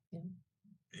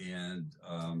 And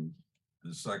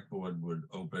the select board would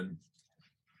open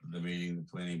the meeting, the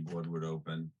planning board would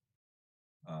open.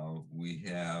 We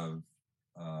have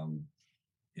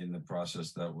in the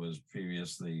process that was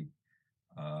previously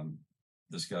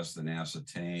discussed and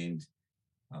ascertained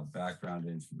background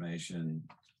information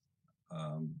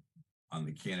on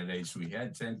the candidates. We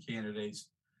had 10 candidates.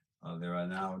 There are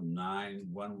now 9.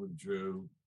 1 withdrew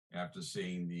after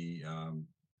seeing the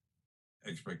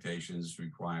expectations,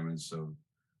 requirements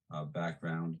of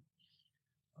background.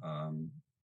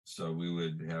 So we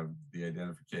would have the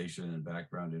identification and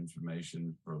background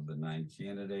information for the 9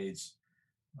 candidates.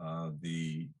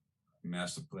 The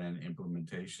Master Plan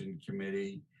Implementation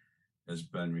Committee has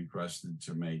been requested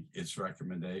to make its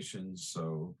recommendations.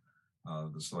 So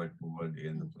the select board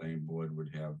and the planning board would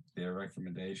have their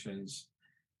recommendations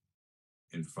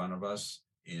in front of us,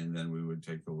 and then we would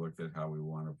take a look at how we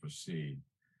want to proceed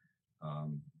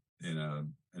in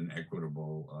an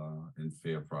equitable and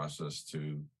fair process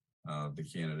to the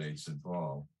candidates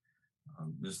involved.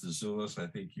 Mr. Zulus, I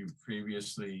think you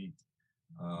previously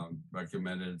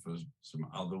recommended for some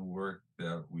other work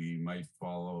that we might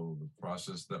follow the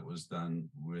process that was done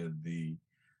with the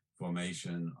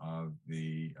formation of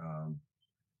the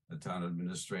town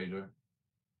administrator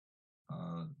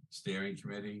steering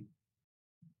committee,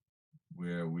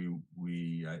 where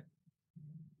we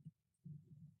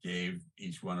gave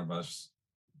each one of us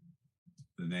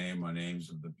the name or names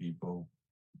of the people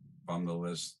from the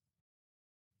list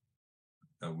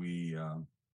that we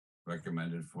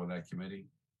recommended for that committee.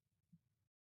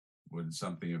 Would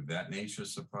something of that nature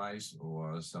suffice,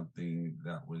 or something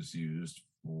that was used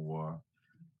for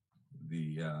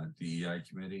the DEI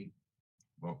committee?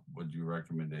 What would your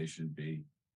recommendation be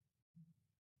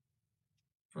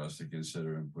for us to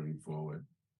consider and putting forward?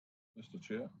 Mr.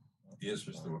 Chair, Yes,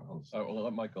 Mr. Wells. I'll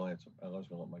let Michael answer. I was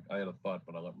going to let Mike. I had a thought,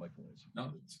 but I'll let Michael answer.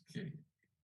 No, it's okay.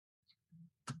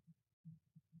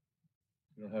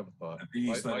 You don't have a thought. I think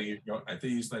he's letting you go. I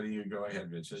think he's letting you go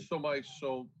ahead, Richard. So my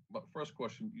first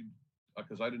question,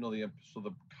 because I didn't know so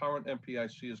the current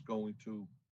MPIC is going to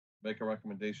make a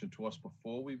recommendation to us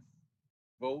before we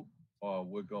vote, or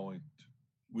we're going to?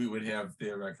 We would have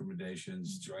their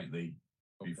recommendations jointly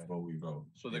before we vote.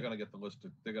 So they're going to get the list.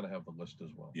 They're going to have the list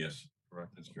as well. Yes,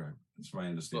 correct. That's correct. That's my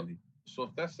understanding. So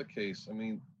if that's the case, I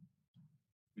mean,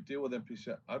 we deal with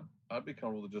MPC. I'd be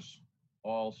comfortable with just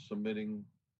all submitting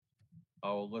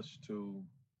our list to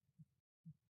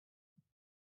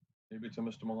maybe to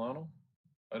Mr. Milano,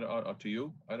 to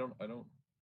you. I don't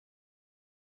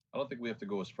think we have to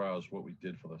go as far as what we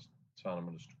did for the town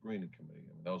administration screening committee.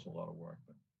 I mean, that was a lot of work.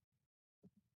 But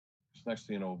next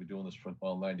thing you know, we'll be doing this for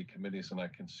all 90 committees, and I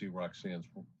can see Roxanne's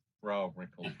brow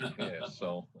wrinkled here.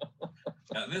 So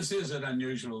now, this is an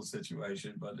unusual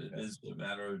situation, but it is a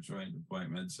matter of joint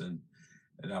appointments and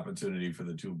an opportunity for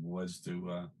the two boards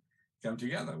to come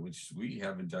together, which we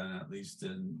haven't done, at least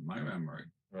in my memory.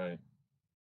 Right.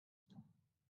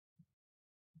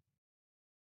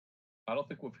 I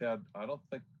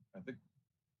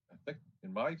think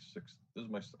in my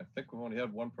I think we've only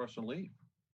had one person leave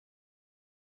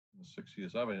in the 6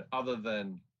 years. I mean, other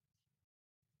than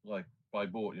like by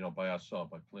board, by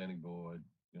ourselves, by planning board,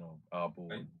 our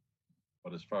board. Right.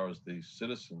 But as far as the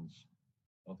citizens,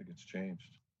 I don't think it's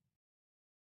changed.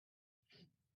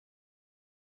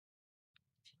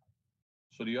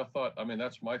 So to your thought, I mean,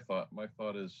 that's my thought. My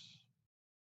thought is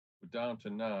we're down to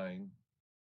 9.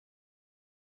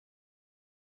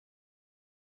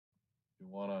 You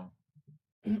want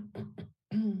to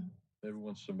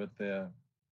everyone submit their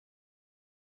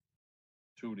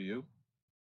 2 to you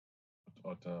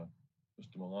or to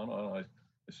Mr. Milano? I don't know.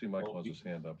 I see Michael has his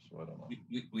hand up, so I don't know.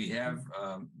 We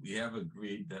have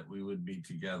agreed that we would be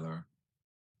together.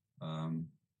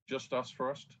 Just us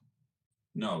first?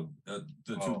 No, the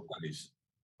two parties.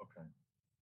 Okay.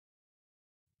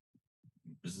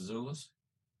 Mrs. Zulus?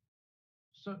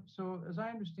 So as I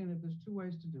understand it, there's 2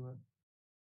 ways to do it.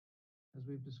 As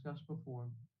we've discussed before,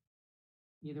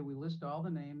 either we list all the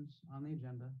names on the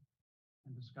agenda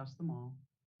and discuss them all,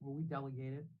 or we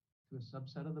delegate it to a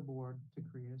subset of the board to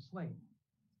create a slate.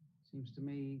 Seems to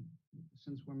me,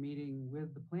 since we're meeting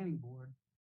with the planning board,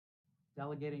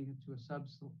 delegating it to a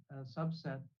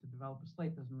subset to develop a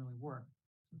slate doesn't really work.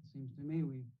 So it seems to me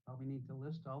we probably need to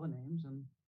list all the names and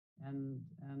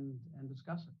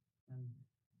discuss it. And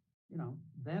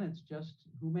then it's just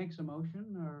who makes a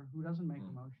motion or who doesn't make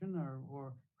a motion,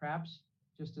 or perhaps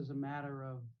just as a matter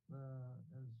of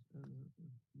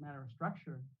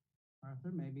structure,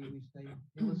 Arthur, maybe we say,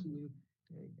 hey, listen,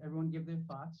 everyone give their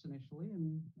thoughts initially,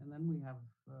 and then we have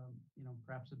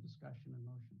perhaps a discussion and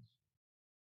motions.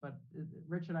 But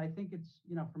Richard, I think it's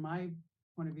from my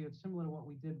point of view, it's similar to what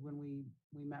we did when we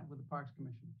met with the Parks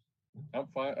Commissioners. I'm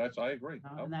fine. I agree.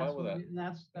 I'm fine with that.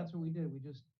 That's what we did.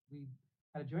 We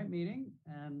had a joint meeting,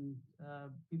 and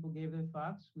people gave their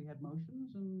thoughts. We had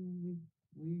motions, and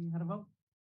we had a vote.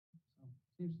 So it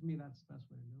seems to me that's the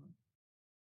best way to do it.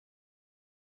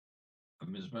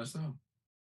 Ms. Mesto?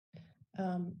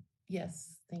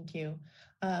 Yes, thank you.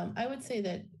 I would say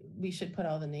that we should put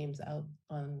all the names out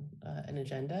on an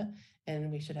agenda,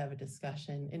 and we should have a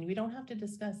discussion. And we don't have to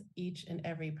discuss each and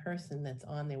every person that's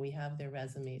on there. We have their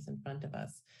resumes in front of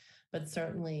us. But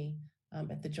certainly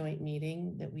at the joint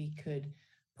meeting that we could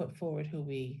put forward who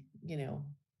we,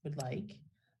 would like,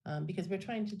 because we're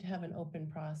trying to have an open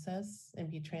process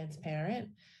and be transparent.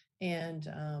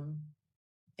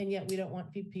 And yet we don't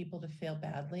want people to feel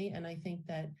badly. And I think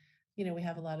that, we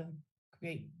have a lot of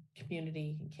great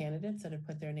community candidates that have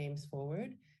put their names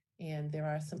forward. And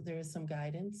there is some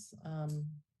guidance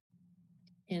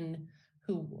in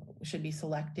who should be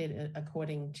selected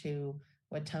according to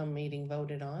what town meeting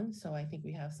voted on. So I think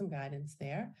we have some guidance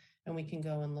there, and we can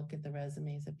go and look at the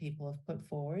resumes that people have put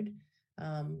forward.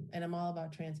 And I'm all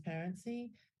about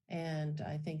transparency, and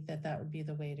I think that would be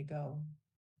the way to go.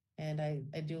 And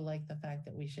I do like the fact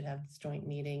that we should have this joint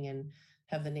meeting and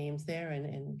have the names there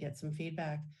and get some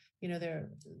feedback.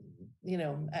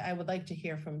 I would like to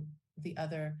hear from the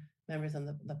other members on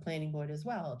the planning board as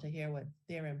well, to hear what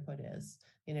their input is.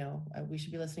 We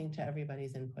should be listening to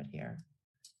everybody's input here.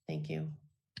 Thank you.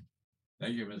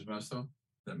 Thank you, Ms. Mesto.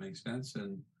 That makes sense.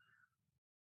 And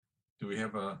do we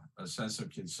have a sense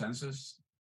of consensus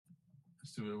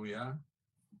as to where we are?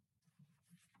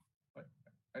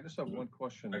 I just have one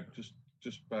question,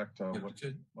 just back to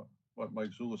what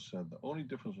Mike Zulus said. The only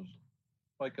difference was,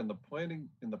 like in the planning,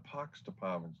 in the parks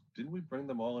departments, didn't we bring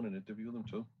them all in and interview them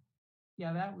too?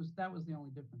 Yeah, that was the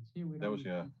only difference. Here we That don't. was,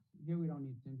 yeah. Here we don't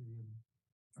need to interview them.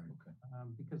 Okay.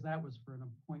 Because that was for an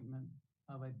appointment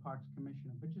of a Parks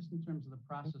Commissioner, but just in terms of the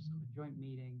process of a joint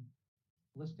meeting,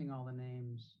 listing all the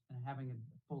names and having a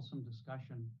fulsome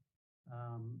discussion.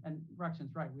 And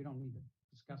Roxanne's right, we don't need to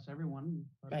discuss everyone,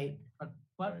 but, Right. but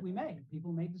Right. we may,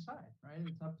 people may decide, right?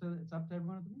 It's up to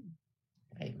everyone at the meeting.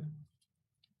 Right.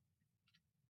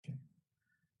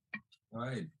 All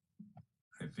right.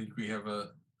 I think we have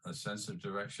a sense of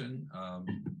direction.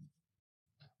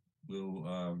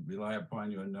 We'll rely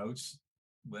upon your notes.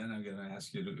 Lynn, I'm going to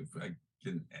ask you if I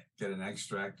can get an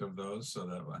extract of those so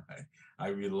that I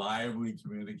reliably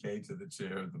communicate to the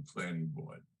chair of the planning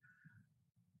board.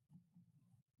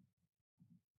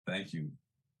 Thank you.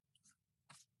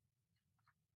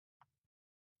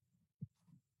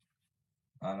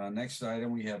 On our next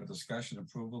item, we have a discussion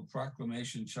approval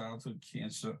Proclamation Childhood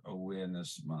Cancer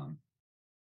Awareness Month.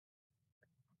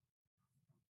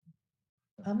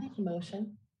 I'll make a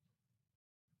motion.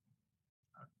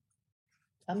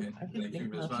 Okay, thank you,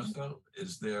 Ms. Musto.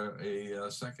 Is there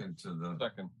a second to the?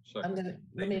 Second. I'm gonna,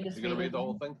 let me just You're gonna read the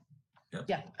whole thing? Yep.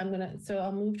 Yeah, so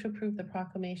I'll move to approve the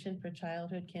proclamation for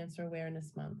Childhood Cancer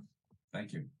Awareness Month.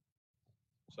 Thank you.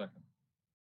 Second.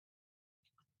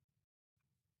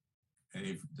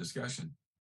 Any discussion?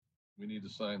 We need to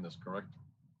sign this, correct?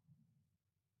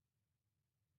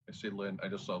 I see Lynn, I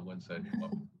just saw Lynn's head come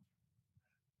up.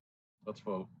 Let's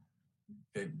vote.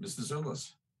 Okay, Mr.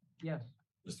 Zulus. Yes.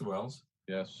 Mr. Wells.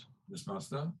 Yes. Ms.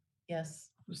 Musto.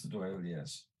 Yes. Mr. Doyle,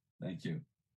 yes. Thank you.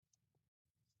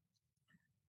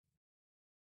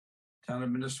 Town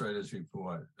Administrator's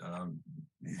report.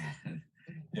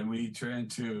 And we turn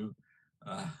to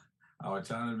our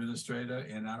town administrator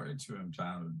and our interim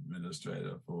town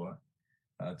administrator for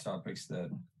topics that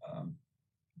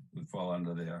would fall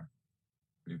under their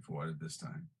report at this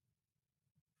time.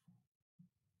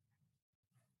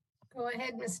 Go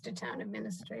ahead, Mr. Town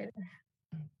Administrator.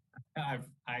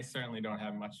 I certainly don't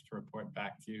have much to report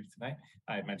back to you tonight.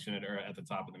 I mentioned it at the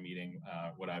top of the meeting,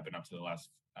 what I've been up to the last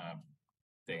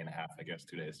day and a half, I guess,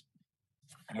 2 days.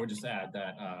 I would just add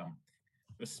that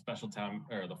the special town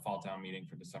or the fall town meeting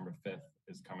for December 5th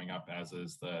is coming up, as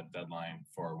is the deadline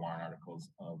for warrant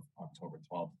articles of October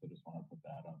 12th. So just want to put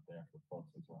that out there for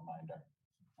folks as a reminder.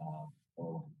 So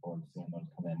we're looking forward to seeing those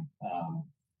come in.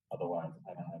 Otherwise,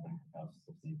 I don't have anything else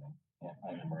this evening. Yeah,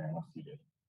 I remember unless you did.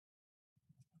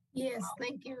 Yes,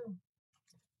 thank you.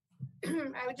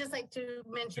 I would just like to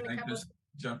mention Can a I couple. just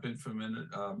jump in for a minute?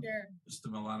 Sure.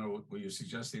 Mr. Milano, were you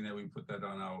suggesting that we put that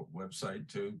on our website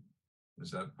too?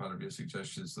 Is that part of your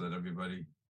suggestion so that everybody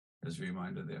has a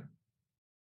reminder there?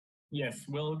 Yes,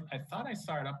 Will, I thought I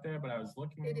saw it up there, but I was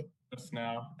looking just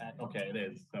now at, okay, it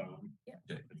is. So yeah.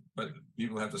 Okay. But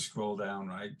people have to scroll down,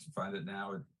 right, to find it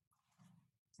now?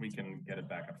 We can get it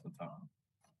back up to the top.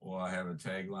 Or I have a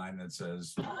tagline that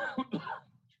says,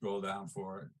 scroll down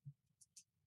for it.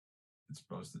 It's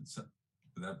posted. Does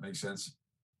that make sense?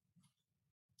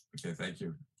 Okay, thank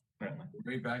you.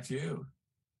 Right back to you.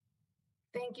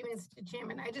 Thank you, Mr.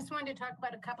 Chairman. I just wanted to talk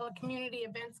about a couple of community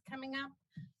events coming up.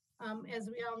 As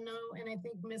we all know, and I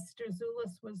think Mr.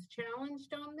 Zulus was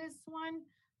challenged on this one,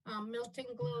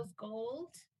 Milton Glows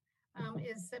Gold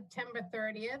is September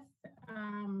 30th.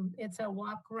 It's a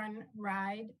walk, run,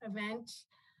 ride event.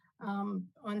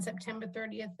 On September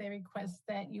 30th, they request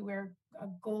that you wear a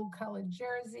gold-colored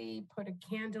jersey, put a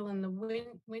candle in the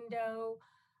window,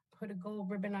 put a gold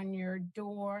ribbon on your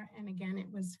door. And again,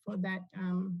 it was for that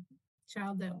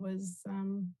child that was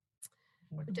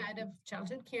who died of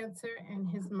childhood cancer, and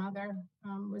his mother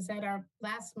was at our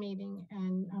last meeting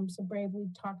and so bravely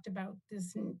talked about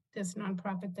this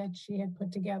nonprofit that she had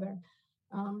put together.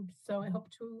 So I hope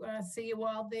to see you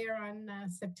all there on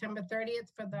September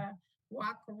 30th for the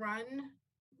Walk, Run,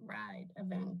 Ride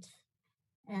event.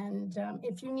 And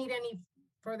if you need any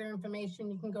further information,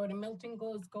 you can go to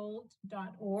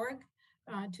miltonglowsgold.org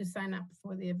to sign up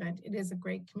for the event. It is a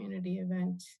great community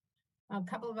event. A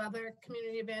couple of other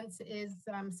community events is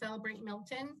Celebrate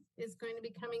Milton is going to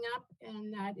be coming up,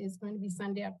 and that is going to be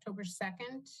Sunday, October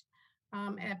 2nd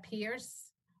at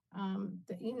Pierce.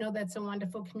 You know, that's a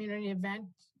wonderful community event.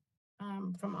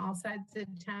 From all sides of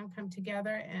town come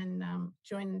together and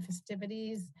join in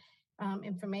festivities,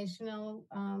 informational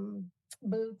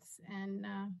booths, and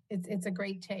it's a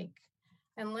great take.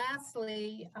 And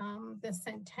lastly, the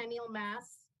Centennial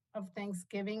Mass of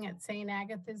Thanksgiving at St.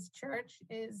 Agatha's Church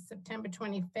is September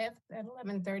 25th at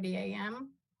 11:30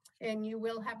 a.m. And you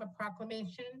will have a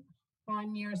proclamation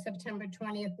on your September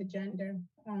 20th agenda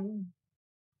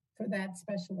for that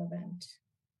special event.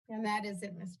 And that is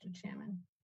it, Mr. Chairman.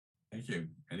 Thank you.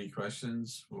 Any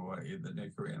questions for either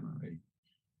Nick or Anne-Marie?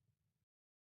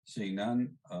 Seeing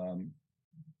none, I'll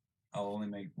only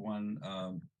make one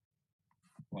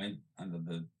point under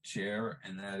the chair,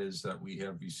 and that is that we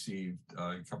have received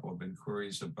a couple of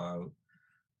inquiries about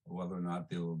whether or not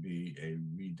there will be a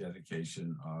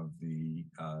rededication of the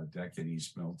deck at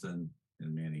East Milton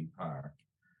in Manning Park.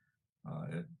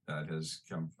 That has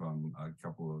come from a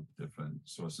couple of different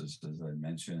sources, as I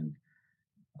mentioned.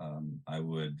 I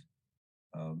would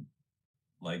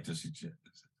like to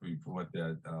report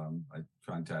that I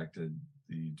contacted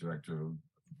the director of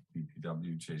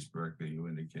BPW, Chase Berkeley, who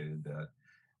indicated that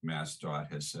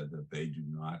MassDOT has said that they do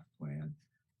not plan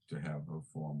to have a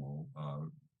formal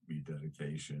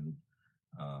rededication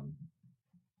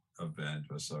event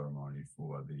or ceremony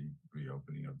for the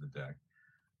reopening of the deck.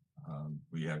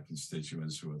 We have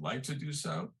constituents who would like to do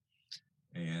so,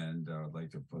 and I'd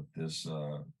like to put this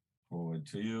forward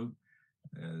to you,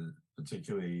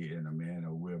 particularly in a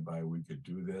manner whereby we could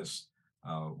do this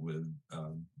with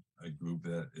a group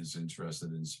that is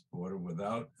interested in support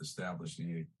without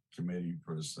establishing a committee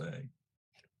per se.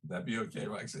 Would that be okay,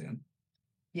 Roxanne?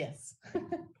 Yes.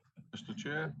 Mr.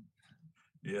 Chair?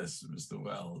 Yes, Mr.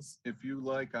 Wells. If you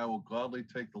like, I will gladly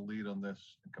take the lead on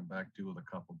this and come back to you with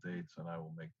a couple dates, and I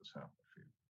will make this happen for you.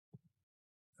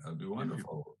 That'd be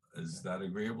wonderful. Is that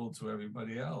agreeable to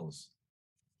everybody else?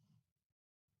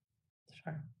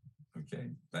 Sure. Okay,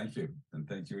 thank you. And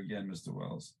thank you again, Mr.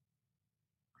 Wells.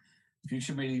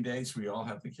 Future meeting dates, we all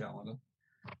have the calendar.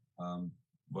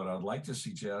 What I'd like to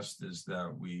suggest is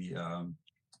that we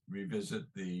revisit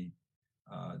the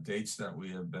dates that we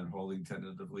have been holding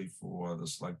tentatively for the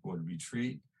select board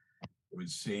retreat. It would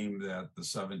seem that the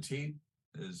 17th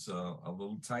is a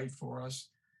little tight for us.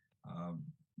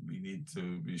 We need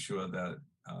to be sure that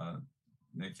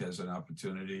Nick has an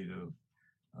opportunity to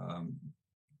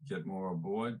get more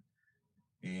aboard.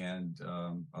 And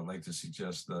I'd like to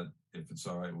suggest that if it's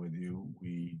all right with you,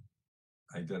 we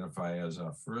identify as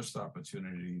our first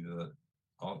opportunity the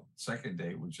second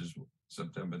date, which is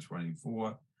September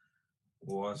 24th,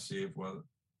 or see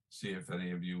if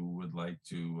any of you would like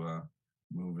to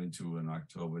move into an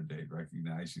October date,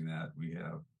 recognizing that we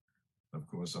have, of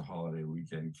course, a holiday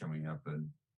weekend coming up in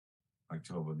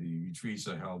October. The retreats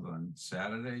are held on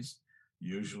Saturdays,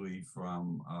 usually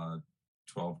from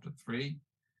 12 to 3,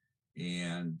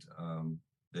 and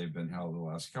they've been held the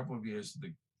last couple of years at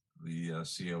the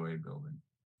COA building.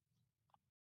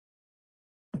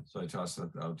 So I toss that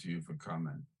out to you for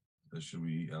comment. Should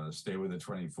we stay with the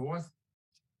 24th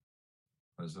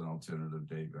as an alternative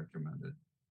date recommended?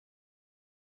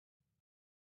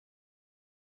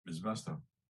 Ms. Musto.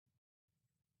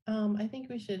 I think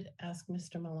we should ask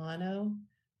Mr. Milano,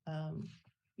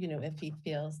 if he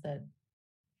feels that,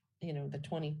 the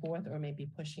 24th or maybe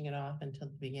pushing it off until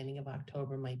the beginning of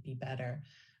October might be better.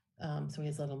 So he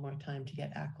has a little more time to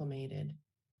get acclimated.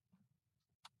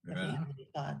 If you have any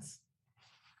thoughts.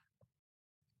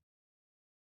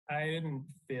 I didn't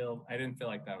feel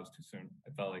like that was too soon.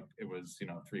 I felt like it was,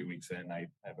 3 weeks in. I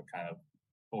have a kind of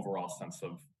overall sense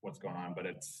of what's going on, but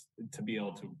it's to be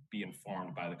able to be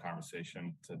informed by the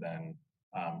conversation to then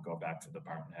go back to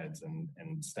department heads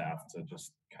and staff to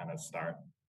just kind of start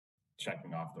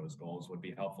checking off those goals would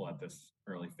be helpful at this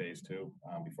early phase too,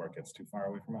 before it gets too far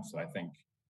away from us. So I think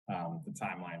the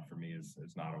timeline for me is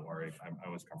not a worry. I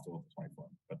was comfortable with the 24th,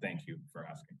 but thank you for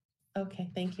asking. Okay,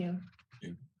 thank you.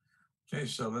 Okay,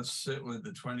 so let's sit with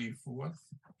the 24th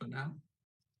for now.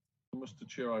 Mr.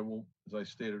 Chair, I won't, as I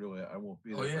stated earlier, I won't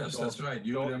be there. Oh, yes, that's right.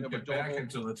 You don't get back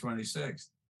until the 26th.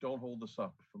 Don't hold this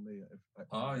up for me.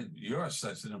 Oh, you're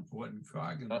such an important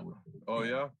cog in the world. Oh,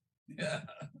 yeah? Yeah.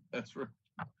 That's right.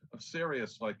 I'm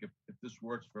serious. Like, if this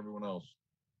works for everyone else,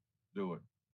 do it.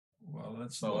 Well,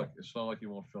 it's not like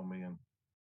you won't fill me in.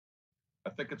 I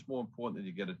think it's more important that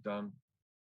you get it done,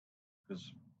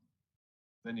 because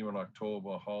then you're in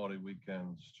October, holiday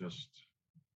weekends,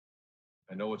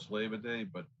 I know it's Labor Day,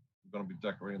 but we're going to be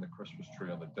decorating the Christmas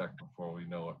tree on the deck before we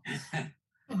know it.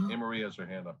 Anne Marie has her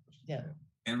hand up. Yeah.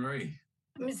 Anne Marie.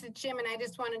 Mr. Chairman, I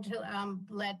just wanted to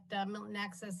let Milton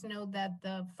Access know that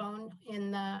the phone in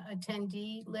the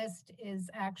attendee list is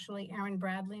actually Aaron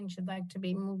Bradley and should like to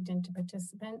be moved into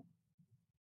participant.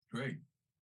 Great.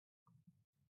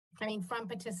 From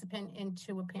participant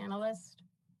into a panelist,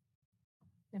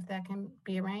 if that can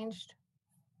be arranged.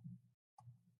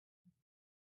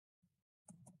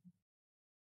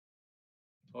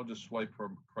 I'll just swipe her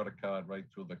credit card right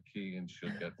through the key and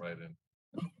she'll get right in.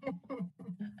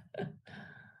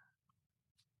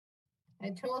 I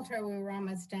told her we were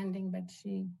almost ending, but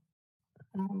she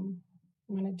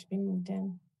wanted to be moved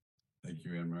in. Thank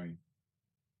you, Anne Marie.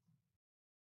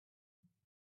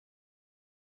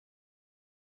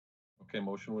 Okay,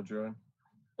 motion to adjourn.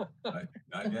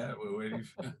 Not yet.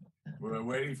 We're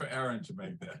waiting for Aaron to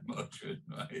make that motion,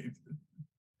 right?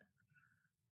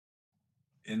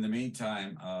 In the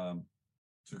meantime,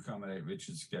 to accommodate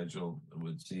Richard's schedule, it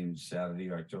would seem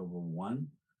Saturday, October 1,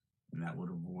 and that would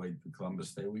avoid the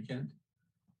Columbus Day weekend.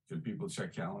 Could people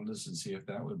check calendars and see if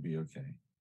that would be okay?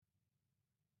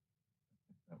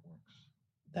 That works.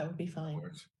 That would be fine.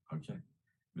 Works. Okay.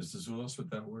 Mr. Zulus, would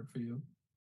that work for you?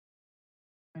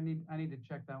 I need to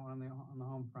check that one on the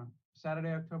home front.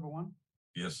 Saturday, October 1?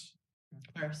 Yes.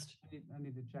 First. I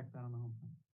need to check that on the home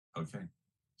front. Okay.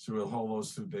 So we'll hold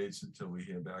those 2 dates until we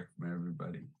hear back from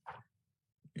everybody.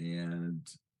 And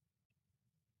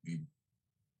we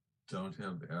don't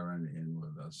have Aaron in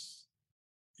with us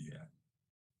yet.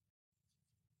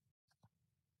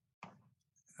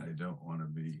 I don't want to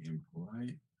be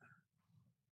impolite.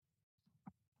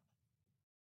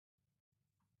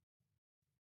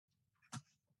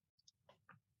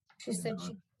 She said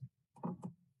she.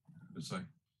 It's like,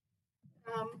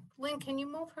 Lynn, can you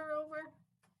move her over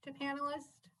to panelist?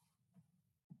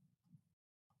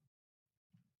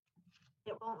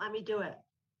 It won't let me do it.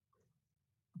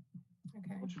 Okay.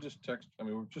 Why don't you just text, I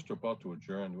mean, we're just about to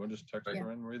adjourn. You want to just text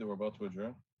her in, Marie, that we're about to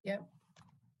adjourn? Yep.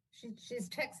 She's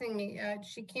texting me.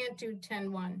 She can't do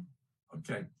 10-1.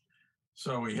 okay.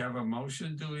 So we have a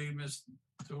motion, do we, Mr.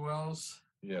 Wells?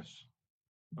 Yes.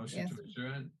 Motion to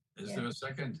adjourn. Is there a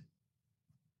second?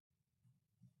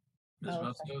 Ms.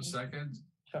 Musto, second?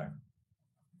 Sure.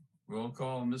 Roll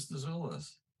call, Mr.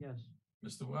 Zulus. Yes.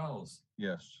 Mr. Wells.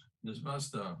 Yes. Ms.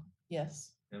 Musto.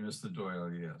 Yes. And Mr.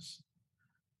 Doyle, yes.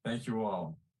 Thank you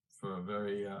all for a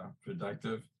very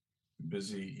productive,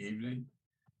 busy evening.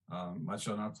 Much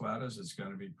on our platters. It's going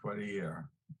to be quite a year.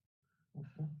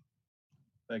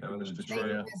 Thank you, Have an Mr.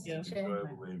 enjoyable- Chair.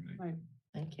 enjoyable evening. Right.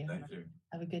 Thank you. Thank you.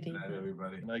 Have a good Good evening. night,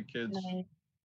 everybody. Good night, kids. Good night.